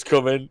vote was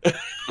coming.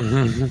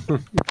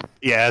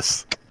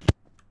 Yes.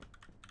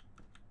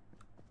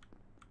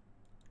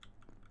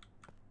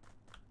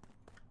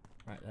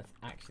 Right, let's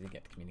actually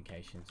get to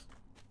communications.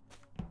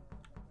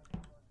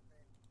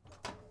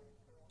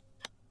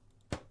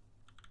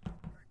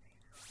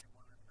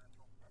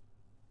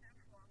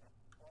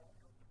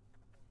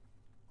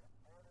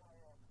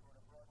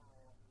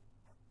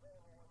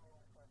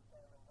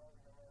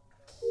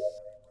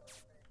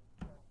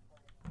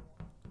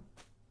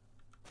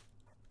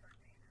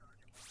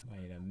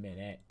 Wait a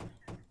minute.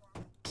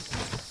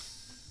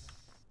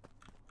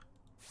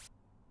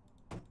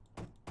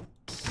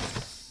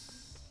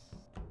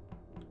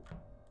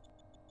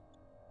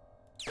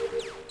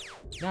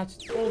 Now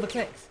just all the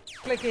clicks.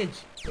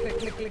 Clickage. Click,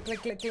 click, click,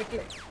 click, click, click,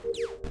 click.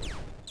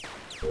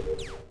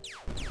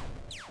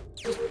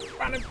 Just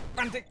random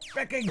frantic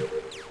clicking.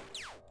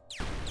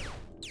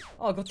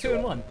 Oh, I got 2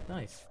 in 1.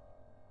 Nice.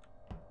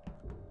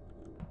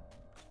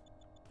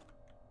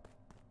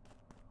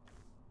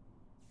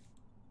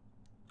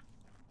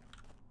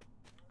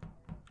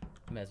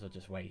 May as well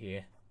just wait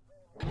here.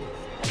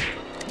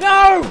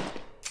 No!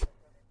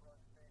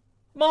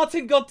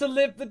 Martin got to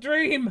live the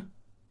dream!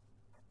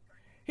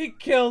 He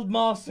killed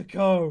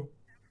Masako!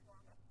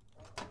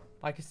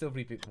 I can still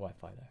reboot the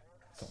Wi-Fi though.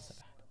 It's not so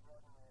bad.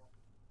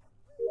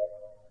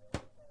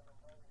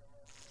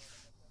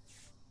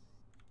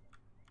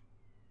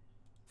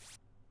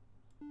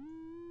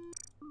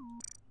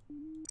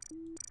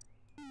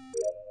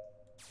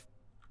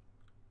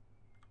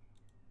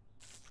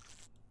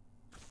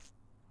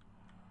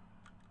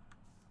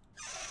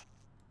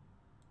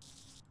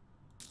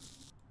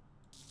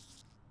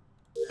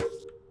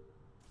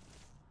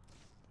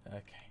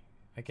 Okay,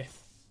 I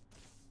guess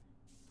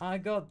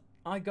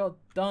I got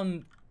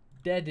done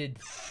deaded.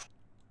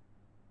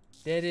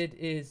 Deaded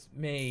is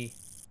me.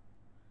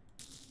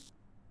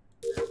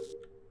 Let's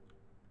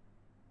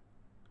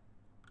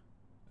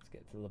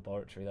get to the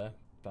laboratory though.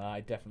 But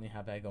I definitely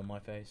have egg on my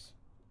face.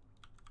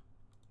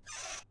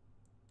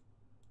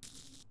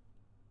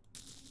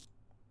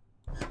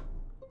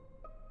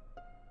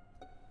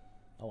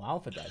 Oh,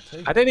 Alpha died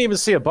too. I didn't even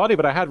see a body,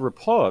 but I had a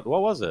report.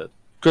 What was it?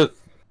 Good.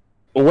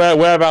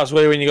 Whereabouts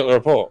were you when you got the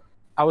report?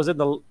 I was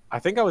in I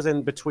think I was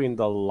in between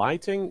the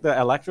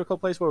electrical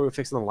place where we were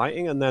fixing the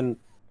lighting, and then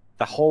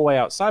the hallway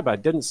outside, but I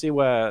didn't see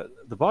where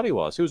the body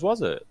was. Whose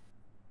was it?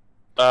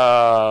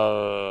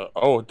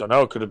 Don't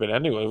know. It could have been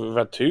anyone. We've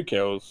had 2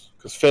 kills.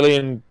 Because Philly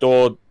and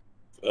Dord,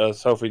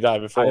 Sophie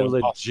died before. I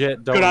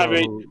legit don't know.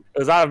 It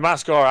was either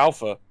Masco or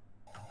Alpha.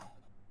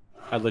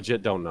 I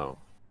legit don't know.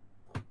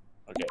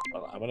 Okay,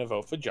 well, I'm going to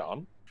vote for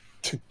John.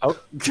 Oh,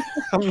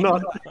 I'm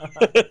not.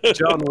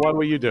 John, what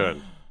were you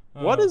doing?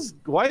 Why is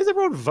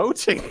everyone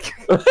voting?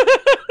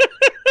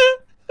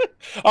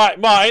 All right,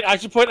 mine. I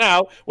should point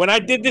out when I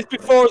did this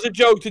before as a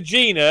joke to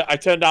Gina, I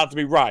turned out to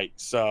be right.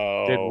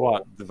 So did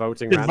what? The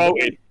voting.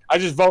 I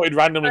just voted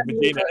randomly for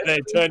Gina, and then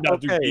it turned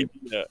out to be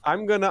Gina.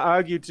 I'm going to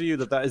argue to you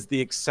that is the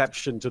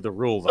exception to the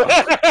rule, though.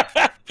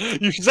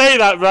 You say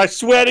that, but I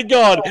swear to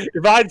God,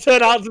 if I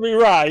turn out to be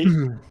right.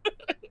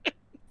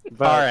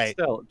 But all right.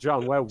 Still,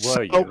 John, where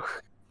were you?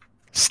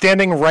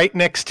 Standing right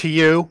next to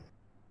you.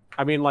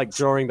 I mean, like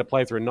during the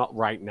playthrough, not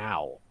right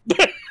now.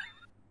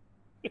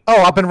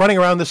 Oh, I've been running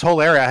around this whole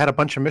area. I had a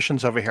bunch of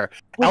missions over here.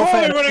 Alpha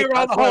and running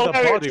around the whole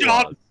area,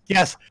 John.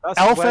 Yes,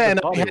 Alpha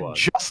and I had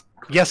just.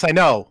 Yes, I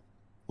know.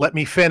 Let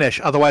me finish.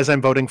 Otherwise,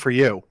 I'm voting for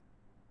you.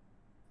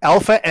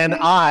 Alpha and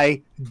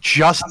I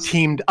just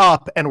teamed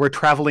up and were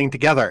traveling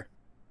together,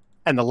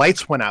 and the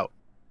lights went out.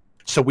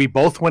 So we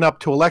both went up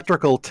to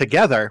electrical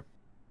together.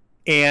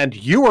 And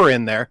you were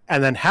in there,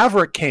 and then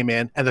Haverick came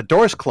in, and the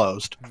doors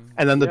closed,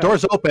 and then the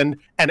doors opened,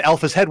 and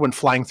Alpha's head went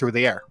flying through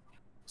the air.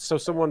 So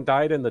someone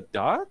died in the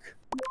dark?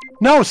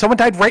 No, someone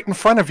died right in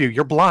front of you.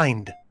 You're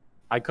blind.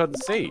 I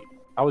couldn't see.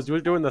 I was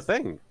doing the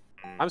thing.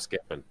 I'm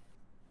skipping.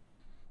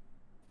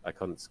 I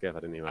couldn't skip. I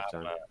didn't even have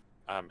time.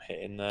 I'm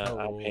hitting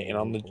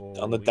on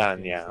the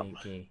Dan yam.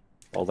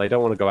 Well, they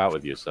don't want to go out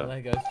with you, so. There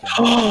goes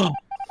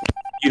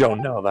You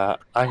don't know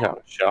that. I got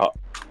a shot.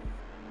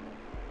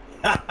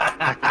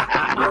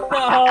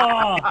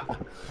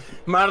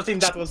 Martin,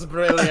 that was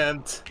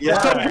brilliant. Yeah.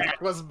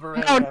 That was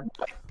brilliant.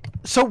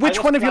 So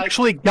which one of you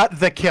actually got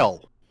the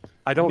kill?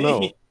 I don't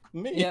know.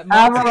 Me. Yeah,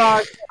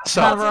 Martin,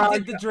 So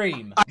Martin did the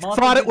dream. I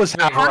thought it was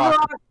Haverock.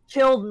 Haverock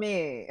killed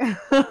me.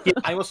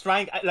 I was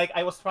trying.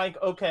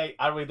 Okay,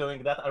 are we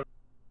doing that? Are we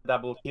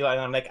double kill?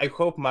 And I'm like, I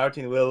hope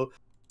Martin will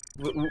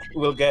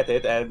get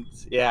it. And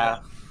yeah,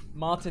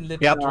 Martin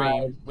lived the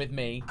dream with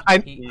me. I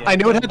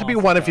knew it had to be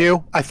one of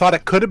you. I thought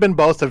it could have been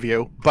both of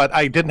you, but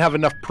I didn't have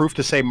enough proof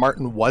to say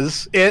Martin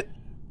was it.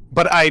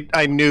 But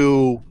I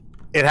knew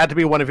it had to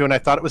be one of you, and I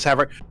thought it was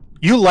Haverock.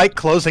 You like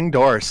closing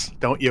doors,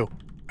 don't you?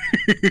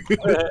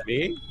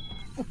 Me?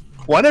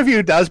 One of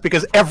you does,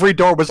 because every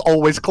door was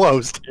always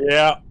closed.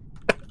 Yeah.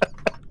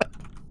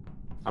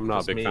 I'm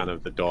not a big fan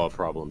of the door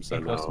problem, so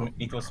no.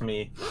 It was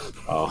me.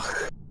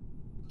 Oh.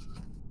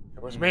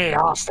 It was me,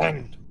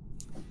 Austin.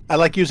 I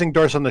like using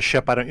doors on the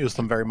ship. I don't use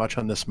them very much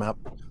on this map.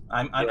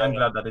 I'm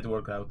glad that it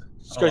worked out.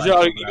 Because you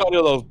got to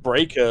do those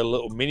breaker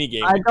little mini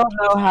games. I don't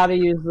know how to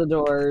use the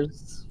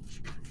doors.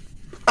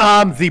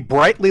 The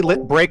brightly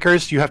lit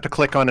breakers, you have to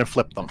click on and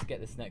flip them. Let's get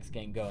this next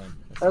game going.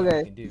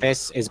 Okay.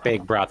 This is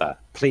Big Brother.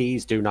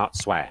 Please do not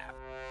swear.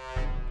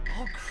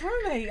 Oh,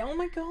 crewmate! Oh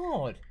my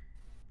god!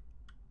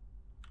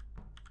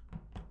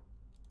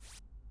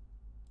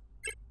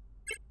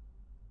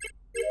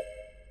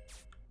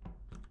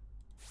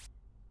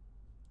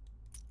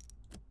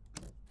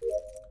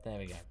 There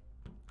we go.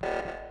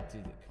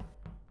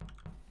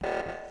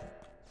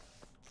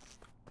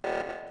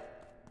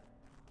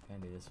 Can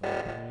do this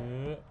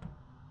one.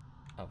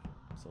 Oh,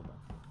 it's all done.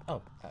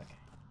 Oh, okay.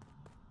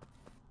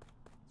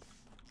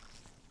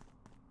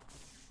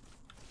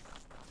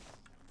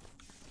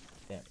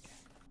 There we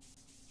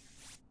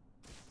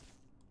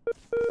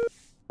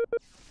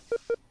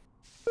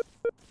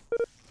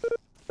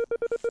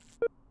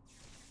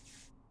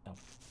go. Oh,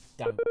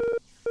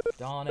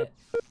 darn it.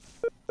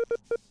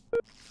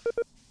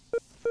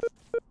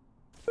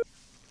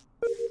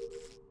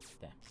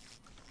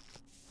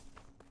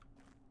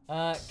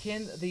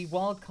 Kin, the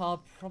wild card,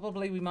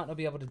 probably we might not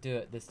be able to do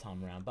it this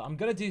time around, but I'm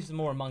going to do some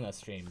more Among Us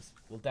streams.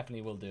 We'll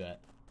definitely will do it.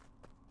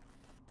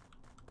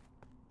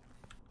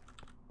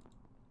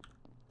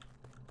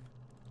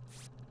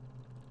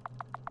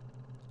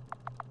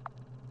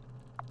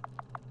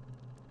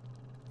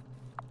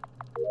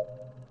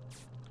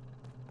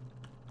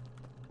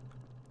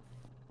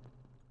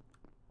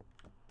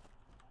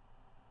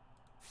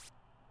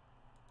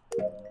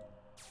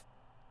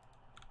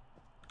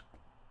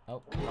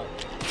 Oh,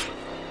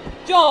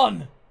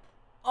 John!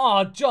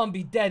 Oh, John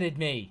be deaded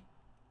me.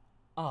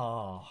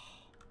 Oh.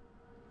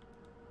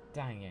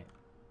 Dang it.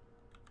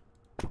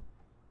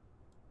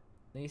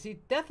 Now, you see,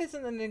 death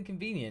isn't an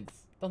inconvenience.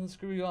 It doesn't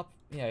screw you up,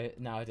 you know,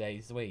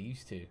 nowadays the way it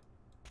used to.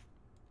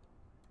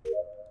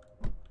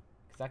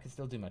 Because I can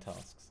still do my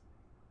tasks.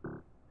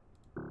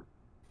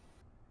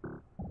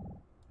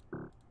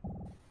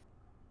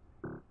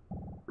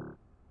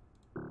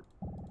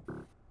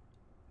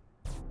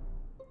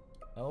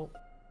 Oh.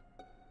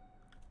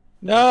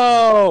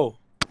 No!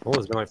 Oh,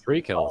 there's been like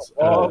 3 kills.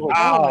 Oh,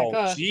 my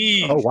God.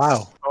 Jeez. Oh,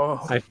 wow. Oh.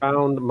 I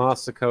found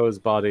Masako's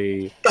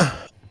body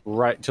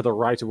right to the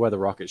right of where the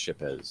rocket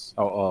ship is.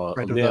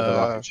 Right Near the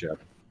rocket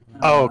ship.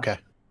 Oh, okay.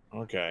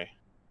 Okay.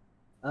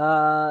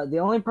 The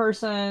only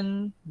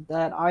person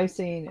that I've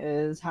seen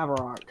is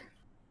Haverock.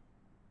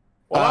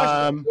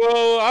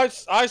 Well,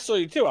 I saw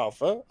you too,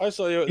 Alpha. I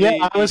saw you at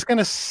Yeah, I was going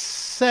to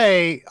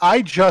say,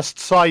 I just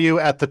saw you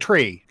at the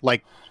tree,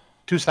 like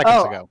 2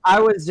 seconds ago. I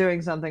was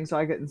doing something, so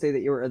I couldn't see that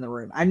you were in the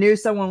room. I knew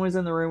someone was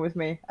in the room with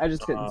me. I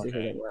just couldn't see who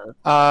they were.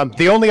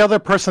 The only other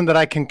person that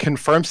I can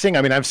confirm seeing,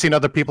 I mean, I've seen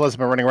other people as I've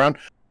been running around,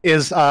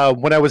 is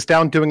when I was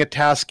down doing a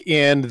task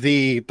in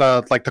the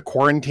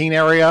quarantine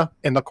area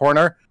in the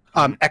corner.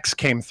 X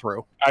came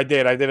through. I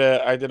did a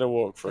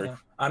walkthrough. Yeah.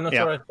 I'm not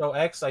sure I saw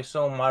X. I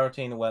saw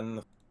Martin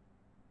when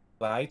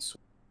lights.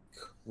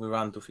 We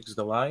ran to fix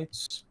the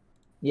lights.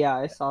 Yeah,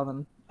 I saw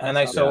them. And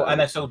I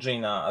saw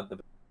Gina at the.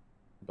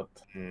 But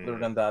other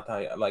than that,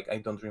 I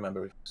don't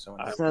remember if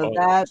someone. So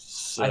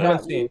that's I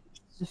haven't seen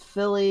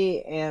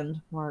Philly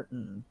and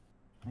Martin,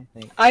 I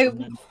think.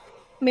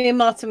 Me and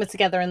Martin were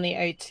together in the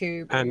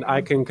O2. And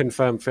I can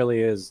confirm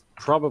Philly is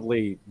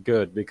probably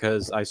good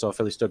because I saw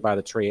Philly stood by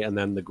the tree and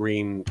then the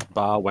green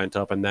bar went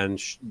up and then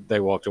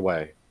they walked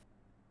away.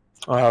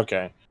 Oh,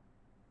 okay.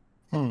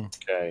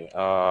 Okay.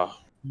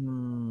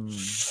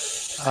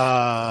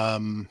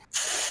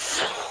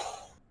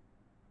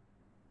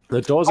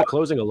 The doors are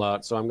closing a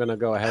lot, so I'm going to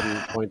go ahead and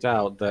point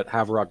out that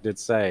Haverock did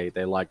say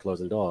they like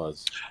closing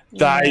doors.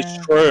 That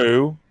is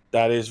true.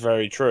 That is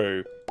very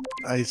true.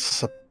 I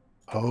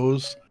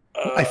suppose.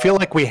 I feel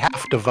like we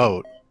have to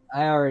vote.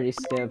 I already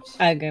skipped.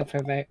 I go for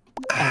a vote.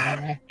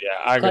 Yeah,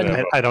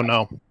 I don't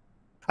know.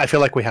 I feel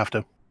like we have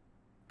to.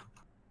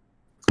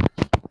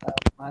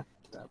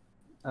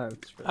 Oh,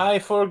 it's true. I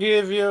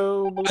forgive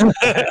you.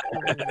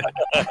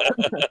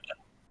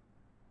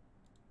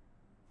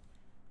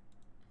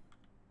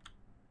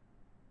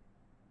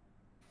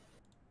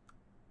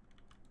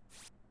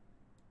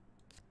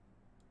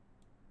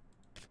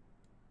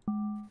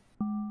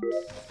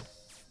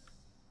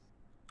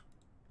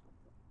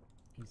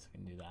 He's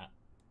gonna do that.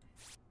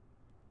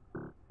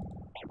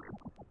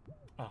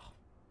 Oh.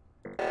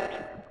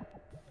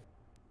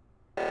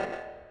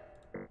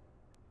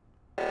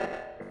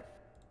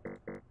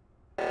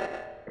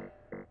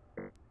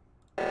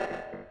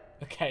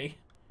 Okay.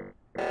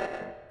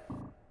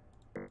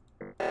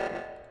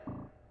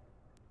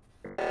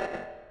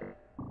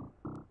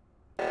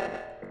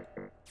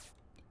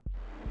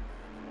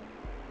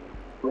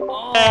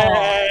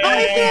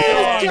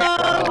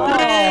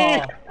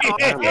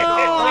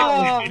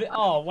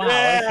 Oh, wow.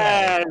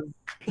 Okay.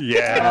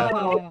 Yeah.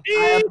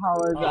 I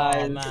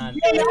apologize. Oh, man.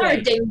 You are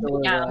a Okay. danger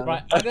now.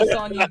 Right, I'm gonna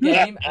start a new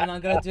game, and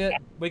I'm gonna do it.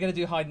 We're gonna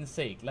do hide and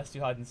seek. Let's do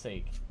hide and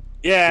seek.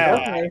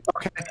 Yeah.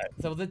 Okay.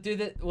 So we'll do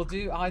that. We'll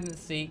do hide and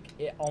seek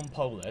it on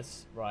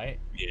Polus, right?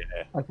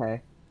 Yeah.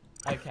 Okay.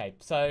 Okay.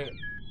 So,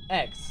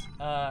 X.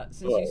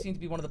 Since you seem to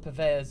be one of the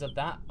purveyors of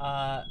that.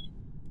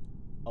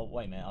 Oh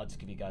wait a minute. I'll just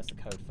give you guys the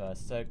code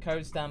first. So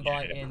code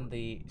standby in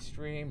the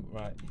stream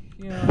right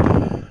here.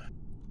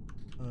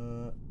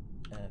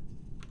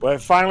 Well,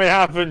 it finally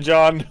happened,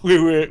 John. We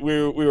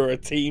were a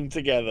team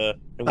together.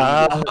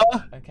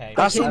 Okay.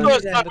 That's the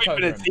first time the we've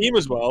been a team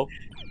as well.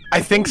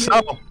 I think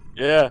so.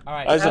 Yeah. All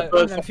right. That's the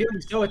first. I'm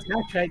feeling so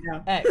attacked right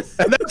now. X.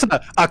 And that's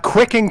a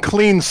quick and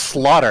clean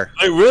slaughter.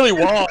 It really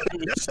was. It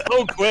was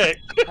so quick.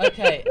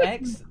 Okay,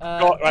 X.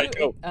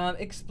 Go.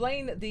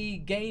 Explain the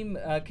game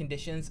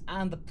conditions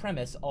and the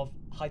premise of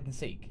hide and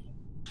seek.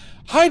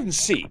 Hide and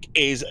seek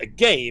is a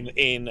game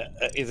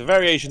is a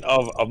variation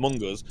of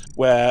Among Us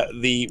where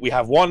we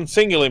have one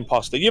single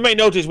imposter. You may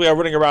notice we are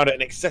running around at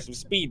an excessive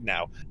speed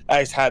now.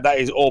 That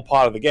is all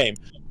part of the game.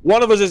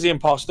 One of us is the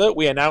imposter.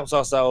 We announce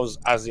ourselves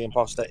as the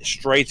imposter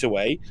straight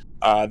away.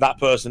 That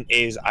person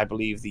is, I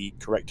believe, the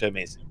correct term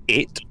is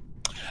it,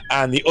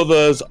 and the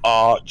others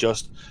are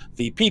just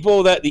the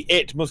people that the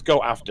it must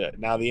go after.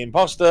 Now, the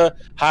imposter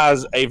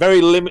has a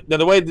very limit. Now,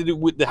 the way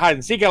the hide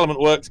and seek element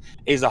works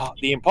is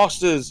the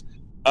imposter's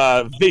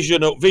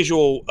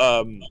visual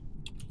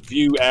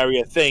view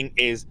area thing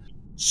is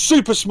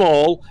super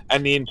small,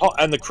 and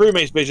the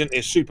crewmate's vision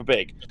is super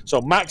big.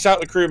 So max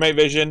out the crewmate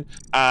vision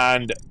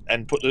and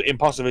put the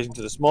imposter vision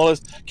to the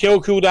smallest.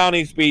 Kill cooldown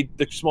needs to be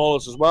the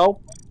smallest as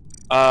well.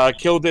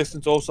 Kill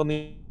distance also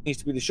needs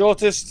to be the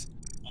shortest.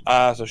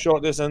 So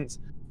short distance.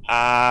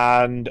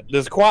 And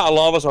there's quite a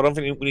lot of us, so I don't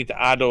think we need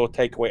to add or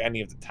take away any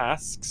of the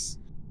tasks.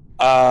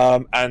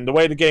 And the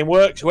way the game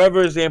works,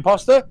 whoever is the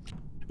imposter,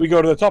 we go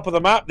to the top of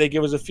the map. They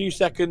give us a few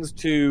seconds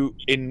to,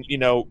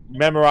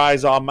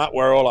 memorize our map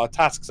where all our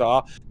tasks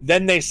are.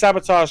 Then they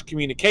sabotage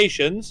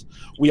communications.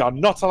 We are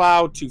not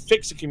allowed to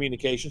fix the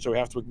communication, so we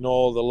have to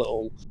ignore the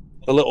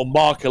little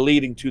marker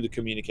leading to the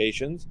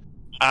communications.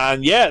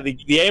 And yeah,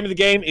 the aim of the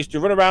game is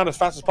to run around as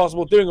fast as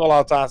possible, doing all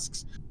our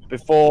tasks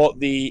before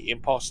the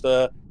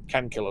imposter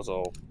can kill us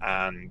all.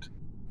 And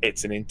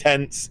it's an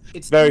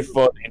very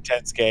fun,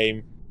 intense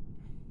game.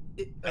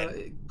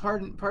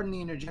 Pardon the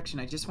interjection.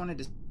 I just wanted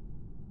to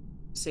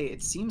say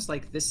it seems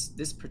like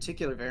this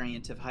particular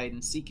variant of hide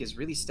and seek is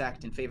really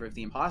stacked in favor of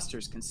the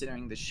imposters,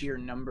 considering the sheer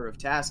number of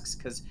tasks.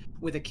 Because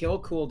with a kill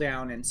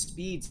cooldown and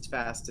speeds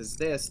fast as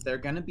this, they're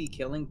going to be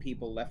killing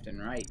people left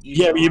and right.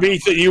 Yeah,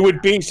 you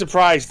would be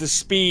surprised. The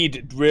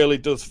speed really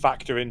does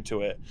factor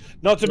into it.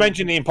 Not to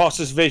mention the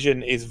imposter's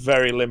vision is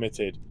very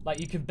limited.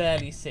 Like you can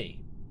barely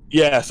see.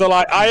 Yeah, so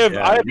like I have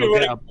been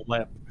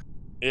running.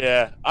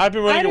 Yeah, I've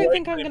been running. I don't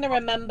think I'm going to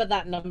remember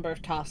that number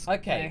of tasks.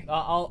 Okay,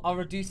 I'll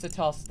reduce the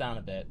tasks down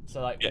a bit. So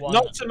like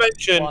not to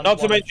mention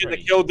the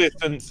kill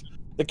distance.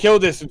 The kill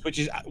distance,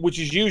 which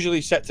is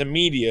usually set to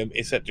medium,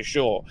 is set to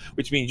short,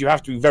 which means you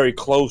have to be very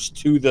close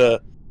to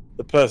the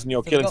person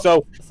you're killing.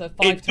 So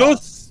it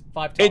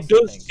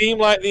does seem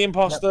like the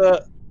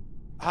imposter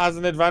has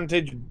an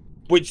advantage,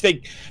 which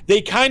they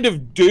kind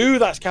of do.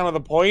 That's kind of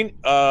the point,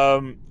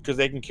 because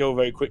they can kill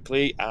very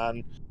quickly.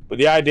 But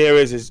the idea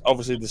is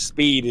obviously the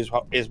speed is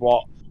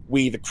what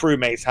we, the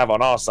crewmates, have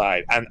on our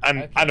side, and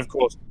of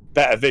course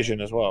better vision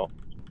as well.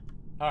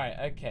 All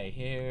right, okay,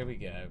 here we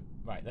go.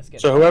 Right, let's get.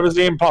 So whoever's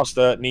the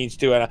imposter needs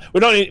to. We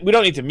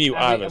don't need to mute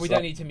either. We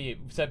don't need to mute.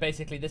 So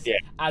basically, this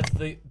adds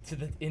to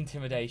the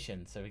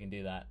intimidation, so we can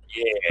do that.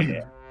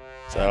 Yeah.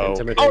 So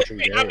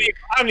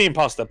I'm the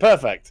imposter.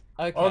 Perfect.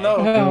 Okay. Oh no!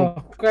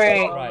 Oh,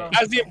 great. Right.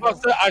 As the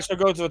imposter, I shall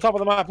go to the top of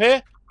the map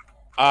here.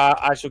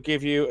 I shall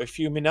give you a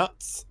few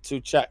minutes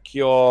to check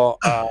your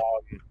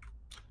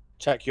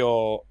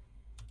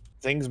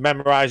things,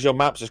 memorize your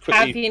maps as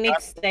quickly. You need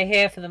to stay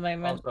here for the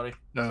moment. Oh, sorry.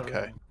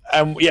 Okay.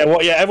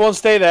 Everyone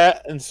stay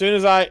there. And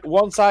soon as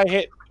once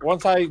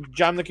I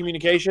jam the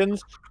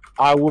communications,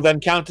 I will then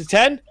count to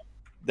 10,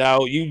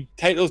 Now you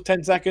take those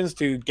 10 seconds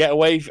to get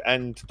away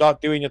and start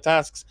doing your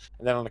tasks,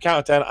 and then on the count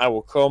of 10, I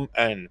will come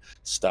and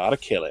start a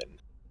killing.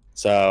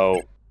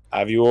 So,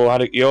 have you all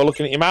had? You're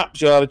looking at your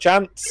maps. You all had a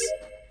chance.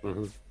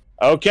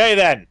 Okay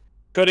then.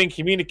 Cutting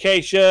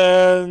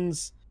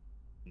communications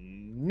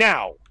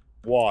now.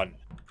 1,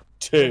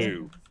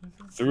 2,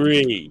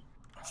 3,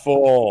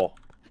 4,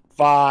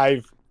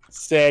 5,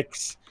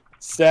 6,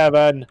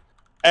 7,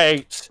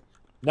 8,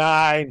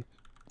 9,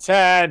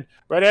 10.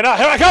 Ready now?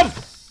 Here I come.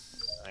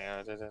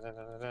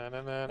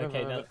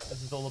 Okay, now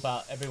this is all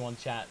about everyone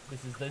chat.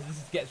 This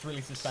gets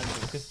really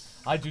suspenseful because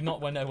I do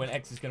not know when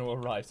X is going to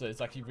arrive, so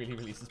it's actually really,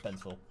 really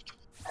suspenseful.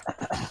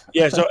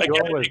 Yeah, so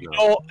again,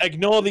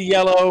 ignore the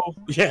yellow.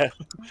 Yeah,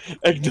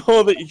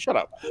 ignore the. Shut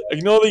up.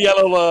 Ignore the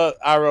yellow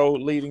arrow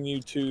leading you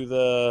to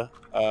the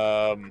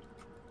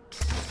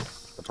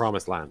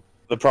promised land.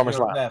 The promised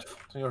land.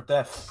 To your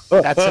death.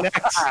 That's an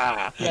X.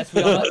 Yes,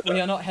 we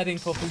are not heading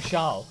for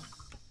Fushal.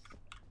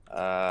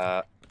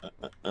 The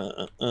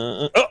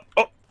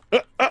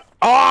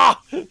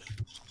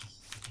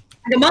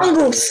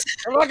mongoose!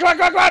 Come on!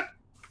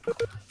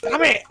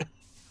 Damn it!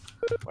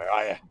 Where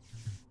are you?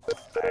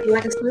 You're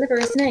like a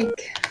slippery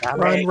snake.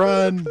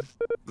 Run!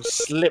 You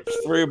slipped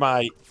through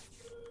my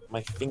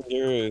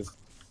fingers.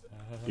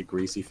 Your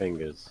greasy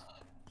fingers.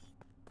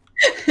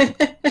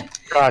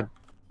 God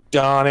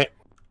darn it!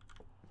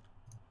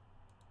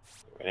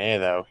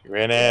 You're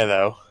in here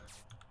though.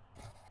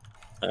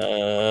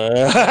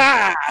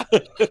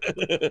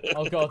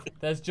 Oh god,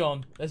 there's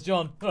John.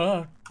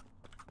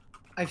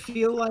 I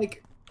feel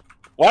like.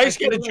 Why are you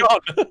scared of John?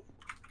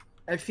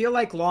 I feel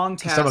like long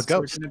tasks are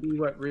going to be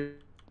what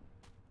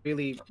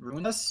really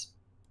ruin us.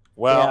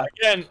 Well,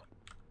 again,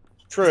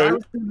 true. I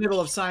was in the middle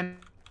of Simon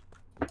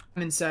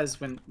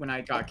Says when I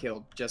got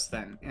killed just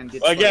then, and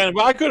it's again,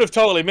 but I could have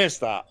totally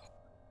missed that.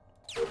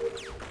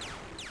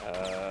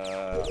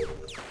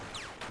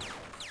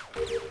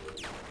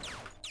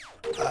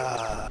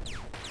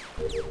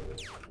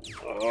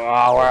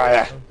 Oh, where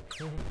are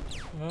you?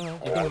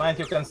 Keep in mind,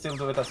 you can still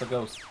do it as a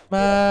ghost.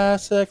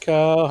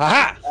 Masako.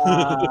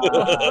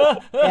 Haha!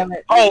 Damn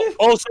it. Oh,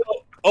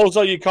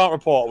 also, you can't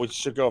report, which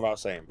should go without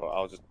saying, but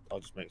I'll just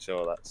make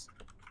sure that's.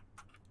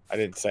 I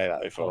didn't say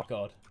that before.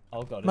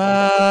 Oh god.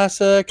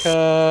 Masako.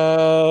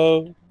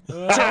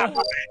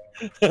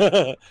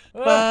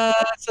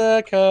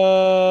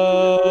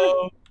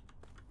 Masako.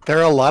 There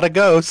are a lot of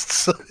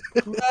ghosts.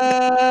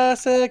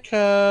 Masako.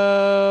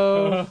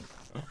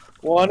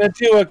 Wanna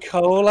do a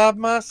collab,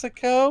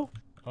 Masako?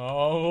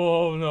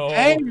 Oh no.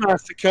 Hey,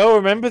 Masako,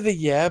 remember the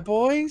Yeah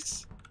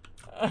Boys?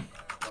 Alright,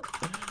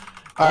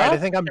 I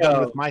think I'm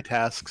done with my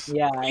tasks.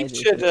 Yeah,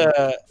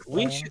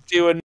 we should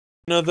do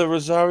another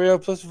Rosario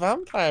plus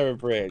Vampire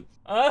Bridge.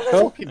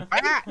 Talking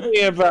back to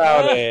me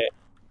about it.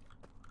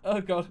 Oh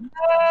god.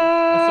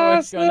 Oh, sorry,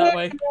 it's going that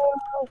way.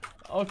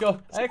 Oh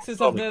god, X is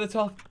up near the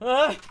top.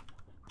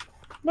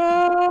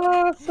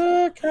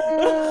 Masako.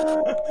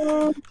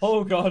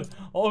 Oh god.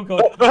 Oh,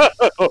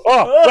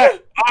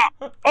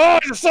 I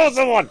just saw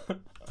someone.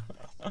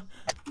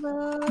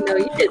 No,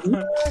 you didn't.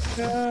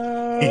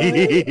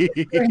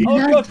 Oh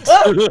god.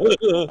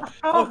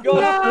 Oh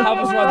god. I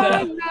was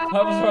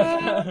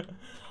right there.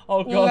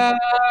 Oh god.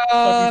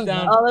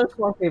 Down. Oh, there's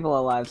more people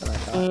alive than I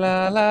thought.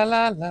 La la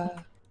la la.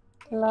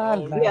 La,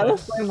 la. Yeah,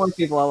 there's way more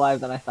people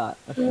alive than I thought.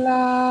 Okay.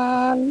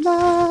 La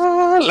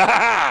la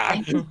la.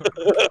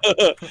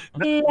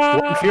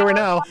 One fewer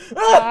now.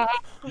 Oh,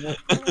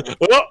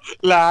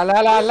 la la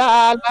la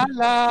la la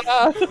la.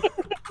 So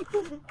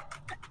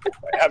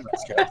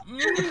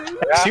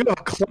you have a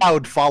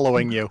cloud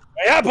following you.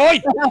 Yeah,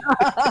 boy.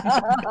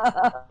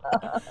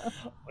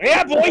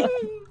 Yeah, boy.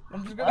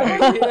 I'm just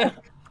gonna here.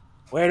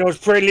 Where are those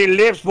pretty little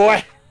lips,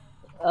 boy?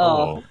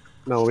 Oh.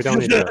 No, we don't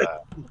need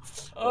that.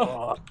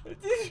 Oh.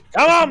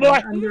 Come on, boy.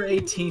 Under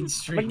 18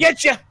 street. I'll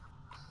get you.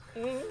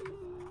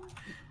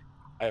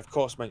 I of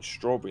course meant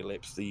strawberry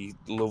lips, the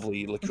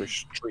lovely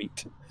licorice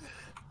treat.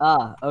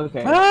 Ah,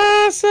 okay.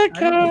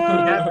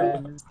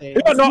 Masako.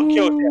 You are not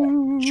killed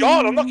yet.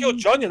 John, I'm not killed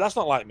John yet. That's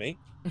not like me.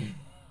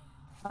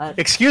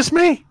 Excuse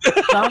me?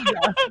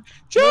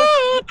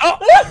 John! Oh!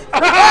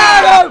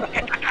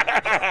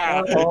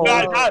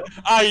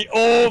 I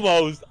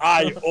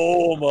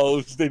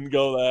almost didn't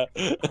go there.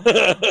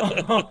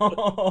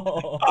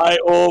 I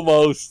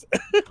almost.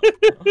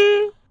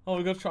 Oh,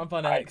 we got to try and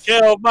find X.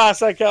 Kill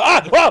Masako.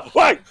 Ah! Whoa!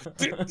 Wait!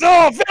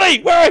 Oh,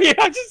 Philly! Where are you?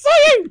 I just saw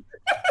you!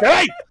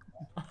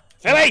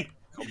 Philly!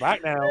 Come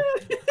back now.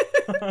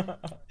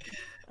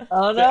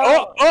 Oh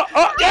no!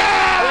 Oh!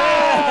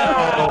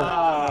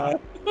 Yeah!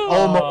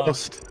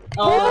 Almost.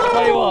 Oh,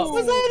 tell you what.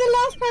 Was I the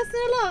last person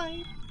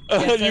alive?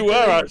 Yes, you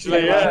were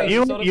actually, yeah.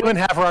 You and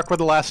Haverock were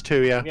the last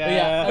two, yeah.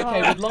 Yeah,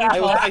 okay, with long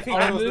tasks,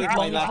 I'll remove my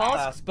long last tasks,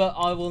 task. but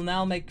I will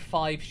now make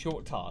 5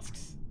 short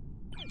tasks.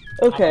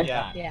 Okay.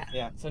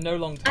 Yeah. So no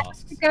long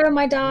tasks. Go,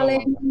 my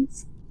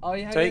darlings. Oh,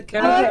 yeah. Take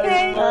care.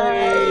 Okay.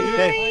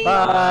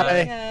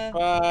 Bye.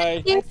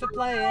 Bye. Thanks for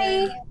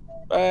playing.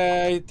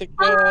 Bye. Take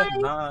care.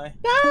 Bye.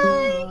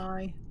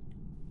 Bye.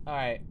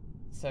 Alright,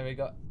 so we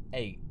got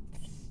 8.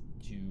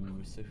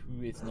 So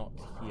who is not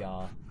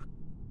here?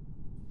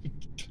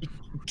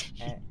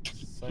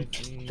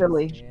 Sophie.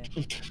 Philly. Here.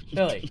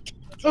 Philly.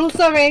 Oh,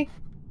 sorry.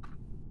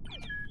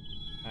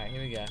 Alright,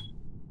 here we go.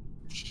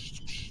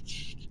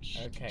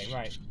 Okay,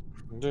 right.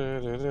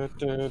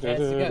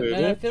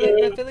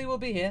 Philly will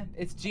be here.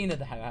 It's Gina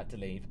that had to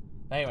leave.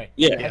 Anyway.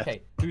 Yeah.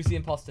 Okay, who's the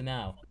imposter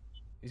now?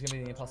 Who's gonna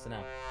be the imposter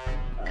now?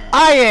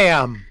 I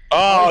am.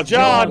 Oh,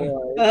 John.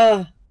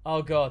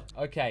 Oh god.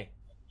 Okay.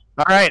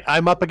 All right,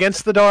 I'm up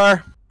against the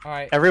door. All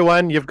right.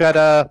 Everyone, you've got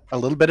a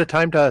little bit of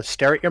time to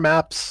stare at your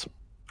maps.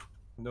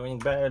 Doing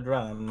bad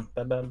run.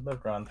 Bad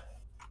run.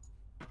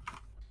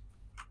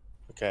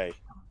 Okay.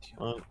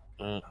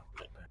 Okay.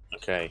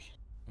 Okay.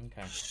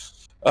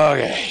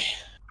 Okay.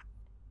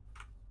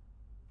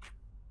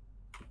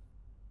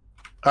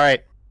 All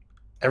right.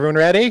 Everyone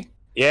ready?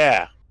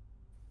 Yeah.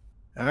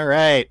 All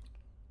right.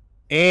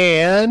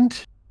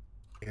 And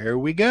here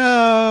we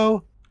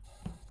go.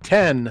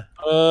 10,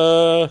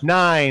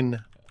 9,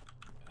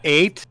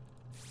 8,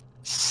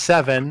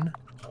 7,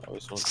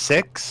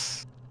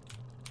 6,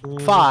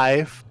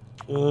 5,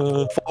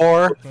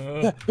 4,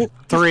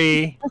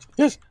 3,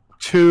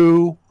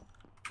 2,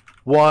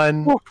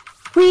 1.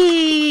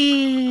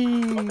 Whee!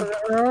 No.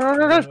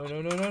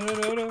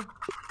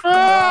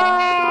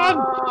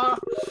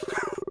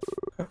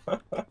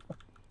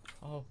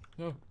 Oh,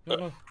 no.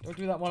 Don't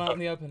do that one out in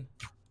the open.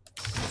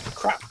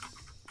 Crap.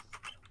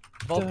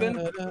 Vulcan?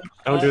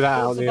 Don't do that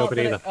out in the open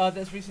either.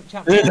 There's recent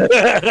chapter. I'm not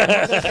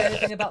going to say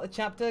anything about the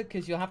chapter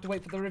because you'll have to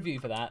wait for the review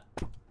for that.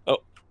 Oh.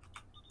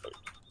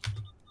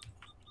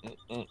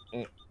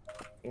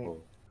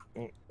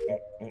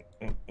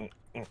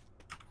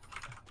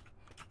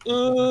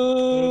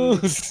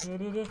 Jesus,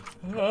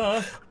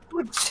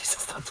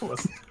 that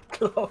was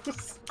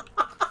close.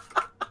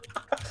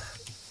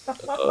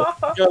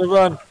 Gotta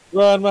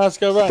run,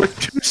 Masco, run. With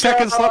 2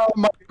 seconds left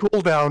on my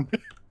cooldown.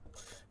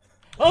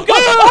 Oh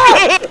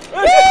god!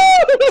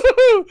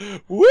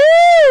 Woo!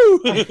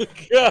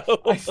 Go.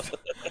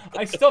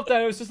 I stopped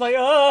there. It was just like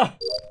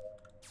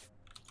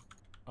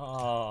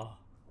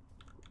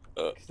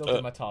Still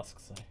doing my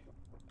tasks.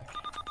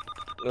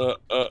 So.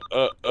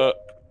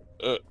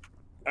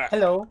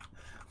 Hello.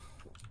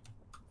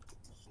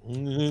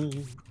 No.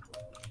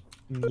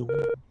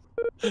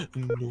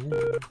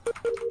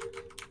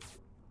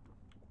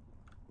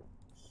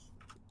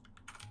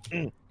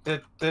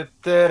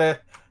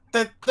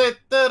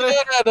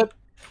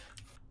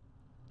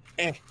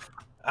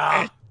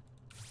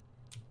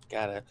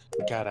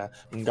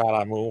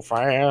 Gotta move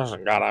fast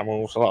and gotta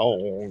move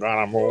slow.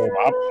 Gotta move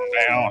up and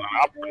down and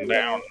up and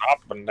down,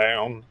 up and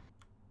down.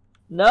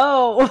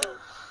 No.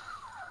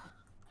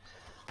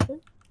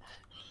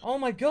 Oh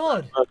my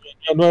god!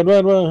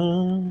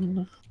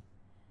 Run.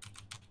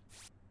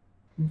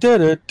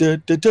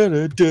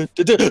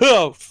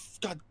 Oh,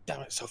 god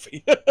damn it,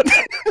 Sophie.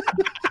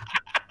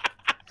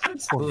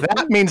 Well,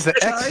 that means the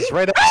X is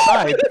right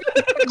outside.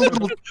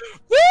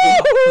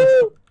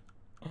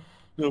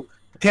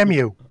 Damn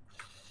you.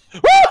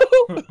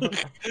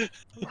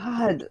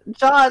 God,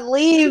 John,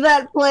 leave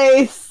that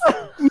place.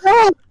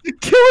 No, the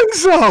killing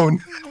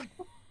zone.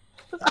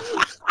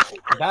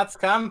 That's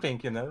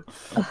camping, you know.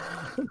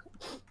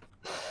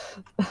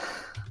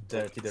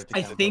 Dirty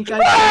I camping. think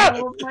I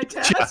did all of my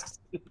tasks.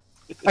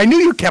 I knew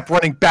you kept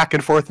running back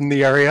and forth in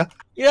the area.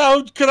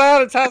 Yo, could I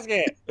have a task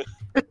it?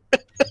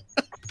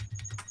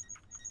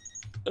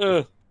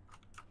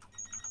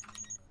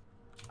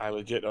 I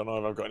legit don't know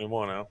if I've got any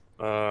more now.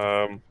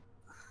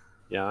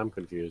 Yeah, I'm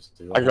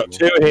confused. I got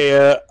 2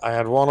 here. I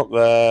had 1 up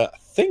there. I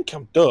think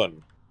I'm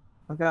done.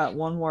 I've got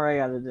one more I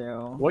gotta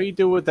do. What do you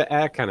do with the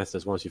air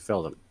canisters once you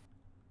fill them?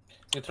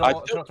 You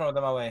throw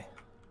them away.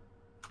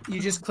 You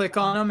just click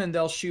on them and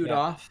they'll shoot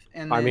off.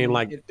 And I mean, then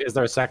like, is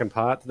there a second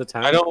part to the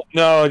town? I don't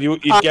know. You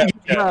get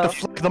to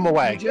flick them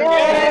away.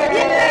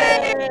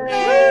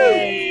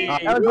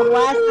 That was the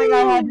last thing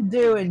I had to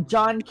do, and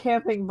John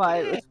camping by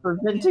it was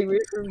preventing me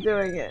from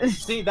doing it.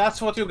 See,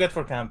 that's what you get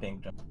for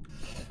camping, John.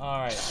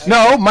 Alright. Okay.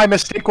 No, my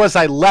mistake was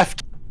I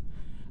left.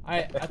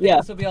 I think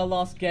this will be our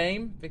last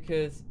game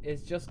because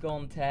it's just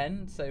gone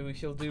 10, so we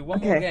shall do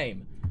one more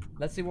game.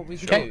 Let's see what we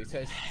can do. So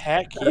it's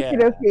heck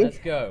yeah. Let's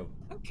go.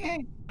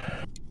 Okay.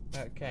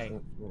 Okay.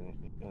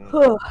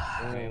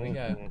 Here we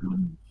go.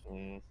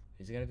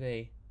 Who's it gonna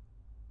be?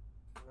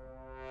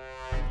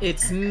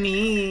 It's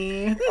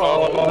me.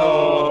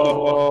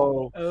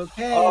 Oh.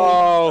 Okay.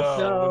 Oh.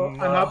 So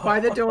I'm up by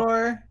the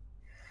door.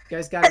 You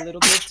guys got a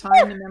little bit of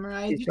time to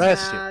memorize your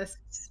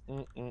tasks.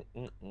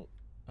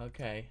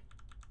 Okay.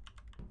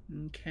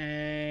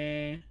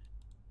 Okay.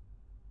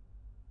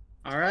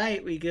 All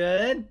right, we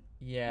good?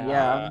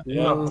 Yeah.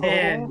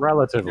 10,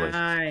 Relatively.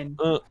 9,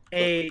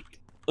 8,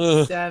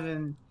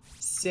 7,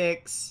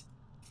 6,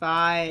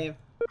 5,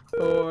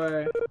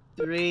 4,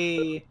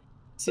 3,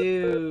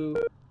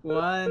 2,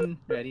 1.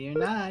 Ready or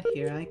not,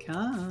 here I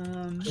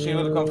come. She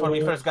will come for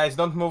me first, guys.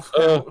 Don't move.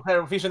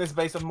 Her vision is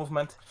based on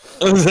movement.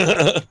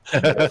 No.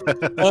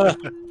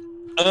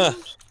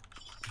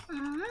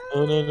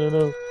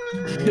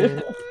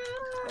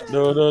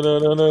 No, no, no,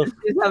 no, no.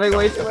 He's having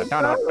way too much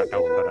fun.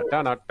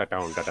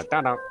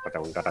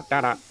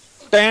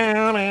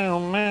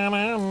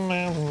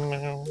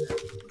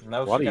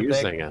 Now What she are can you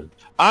take- singing?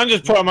 I'm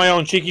just putting my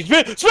own cheeky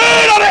spin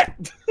on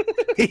it!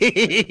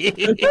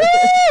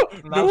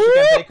 Now she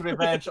can take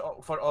revenge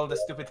for all the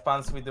stupid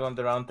puns we do on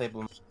the round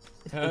table.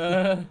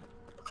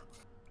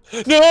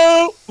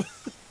 No!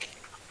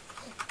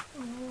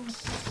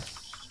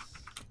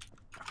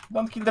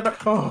 Don't kill the bird.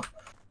 Oh.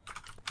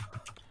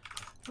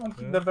 Don't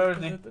kill the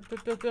birdie.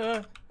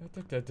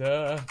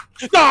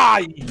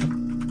 Die!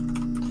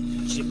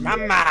 Shit,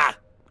 mama!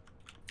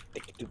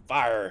 Take it to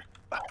fire.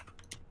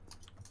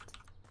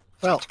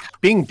 Well,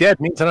 being dead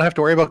means I don't have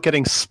to worry about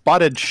getting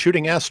spotted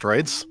shooting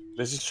asteroids.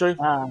 This is true.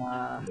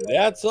 Uh,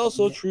 That's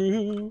also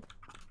true.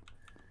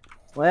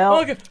 well,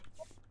 Okay.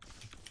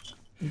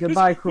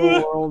 goodbye,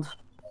 cruel world.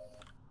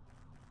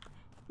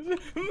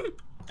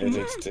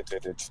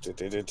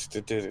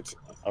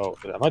 Oh,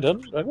 am I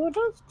done? Oh no.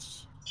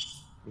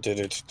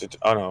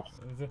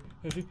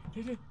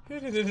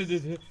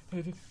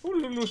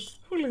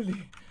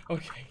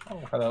 Okay.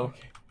 Oh, hello.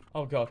 Okay.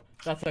 Oh god,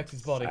 that's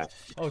X's body.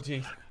 Oh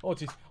jeez. Oh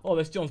jeez. Oh,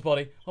 that's John's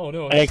body. Oh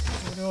no. Hey.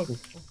 Oh no.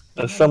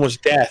 There's so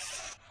much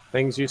death.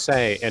 Things you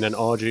say in an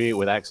orgy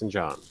with X and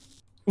John.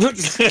 with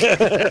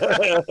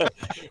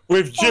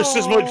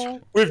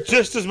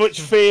just as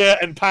much fear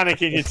and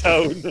panic in your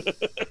tone.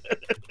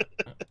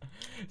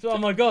 So, oh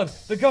my god,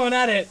 they're going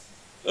at it.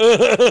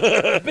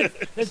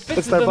 There's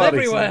bits their of them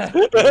bodies? everywhere.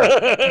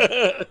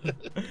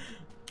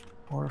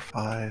 4 or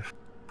 5.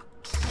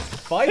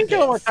 Five I think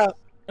all my bits.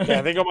 yeah,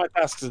 I think all my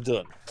tasks are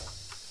done.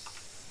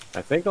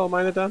 I think all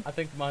mine are done. I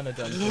think mine are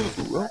done too.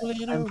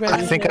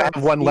 I think I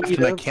have one left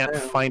and I can't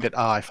find it.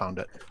 Ah, I found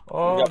it.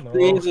 Oh, Got no.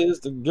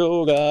 places to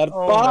go, gotta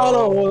Oh,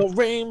 follow no. the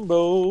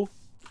rainbow.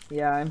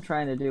 Yeah, I'm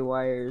trying to do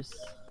wires.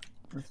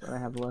 That's what I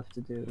have left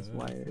to do is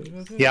wires.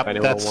 Yep,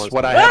 anyone that's wants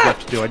what to- I had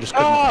left to do. I just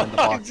couldn't Oh, find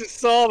the I box. just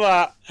saw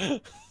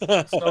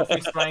that.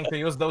 Sophie's trying to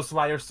use those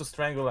wires to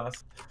strangle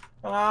us.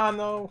 Ah,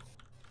 no.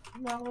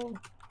 No.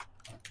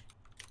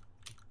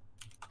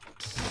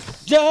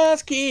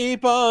 Just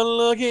keep on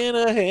looking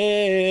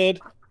ahead.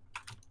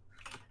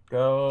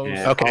 Go.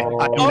 Yeah. Okay, Oh,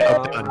 I'm Oh,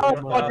 done.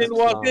 I'm fucking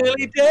was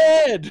nearly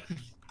dead.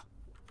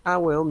 I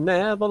will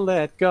never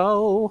let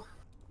go.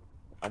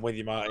 I'm with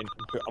you, Martin.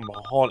 I'm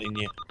haunting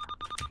you.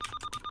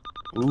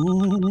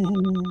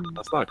 Ooh,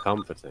 that's not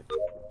comforting.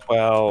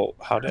 Well,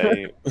 how dare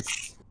you?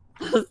 That's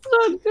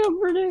not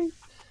comforting.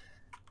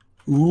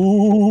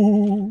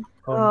 Ooh.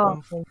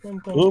 Oh.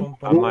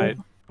 I might.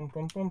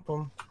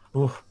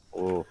 Oof.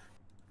 Ooh.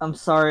 I'm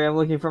sorry, I'm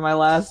looking for my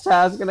last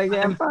task and I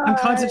can't find. I'm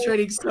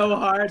concentrating so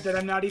hard that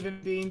I'm not even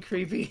being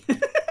creepy.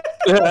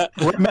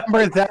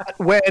 Remember that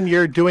when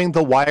you're doing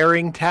the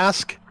wiring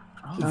task,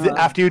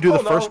 after you do the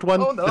Oh, no. first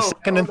one, Oh, no. the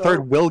second and Oh, third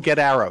no. will get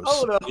arrows.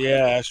 Oh no.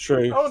 Yeah, that's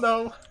true. Oh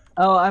no.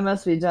 Oh, I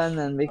must be done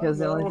then because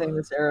the Oh, only no. thing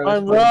this arrow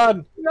I'm is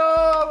run.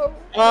 No.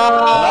 Oh.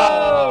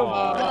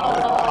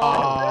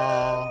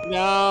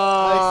 No.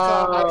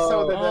 I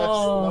saw the death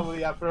Oh.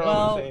 slowly Well,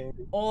 approaching.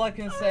 all I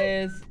can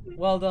say is,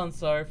 well done,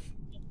 Soph.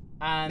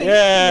 And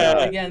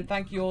Yeah. again,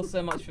 thank you all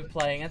so much for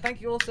playing, and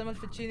thank you all so much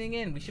for tuning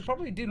in. We should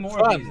probably do more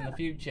Fun. of these in the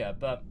future,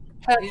 but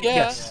Heck either,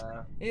 yes.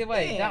 either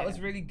way, that Yeah. was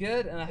really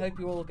good, and I hope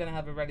you're all going to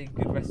have a really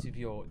good rest of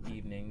your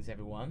evenings,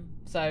 everyone.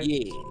 So,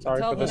 Yeah. Sorry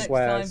until for the the next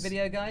swears. time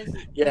video, guys,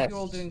 Yes. hope you're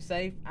all doing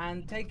safe,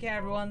 and take care,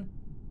 everyone.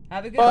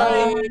 Have a good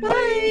Bye.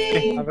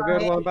 night. Have a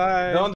good one. Bye. Don't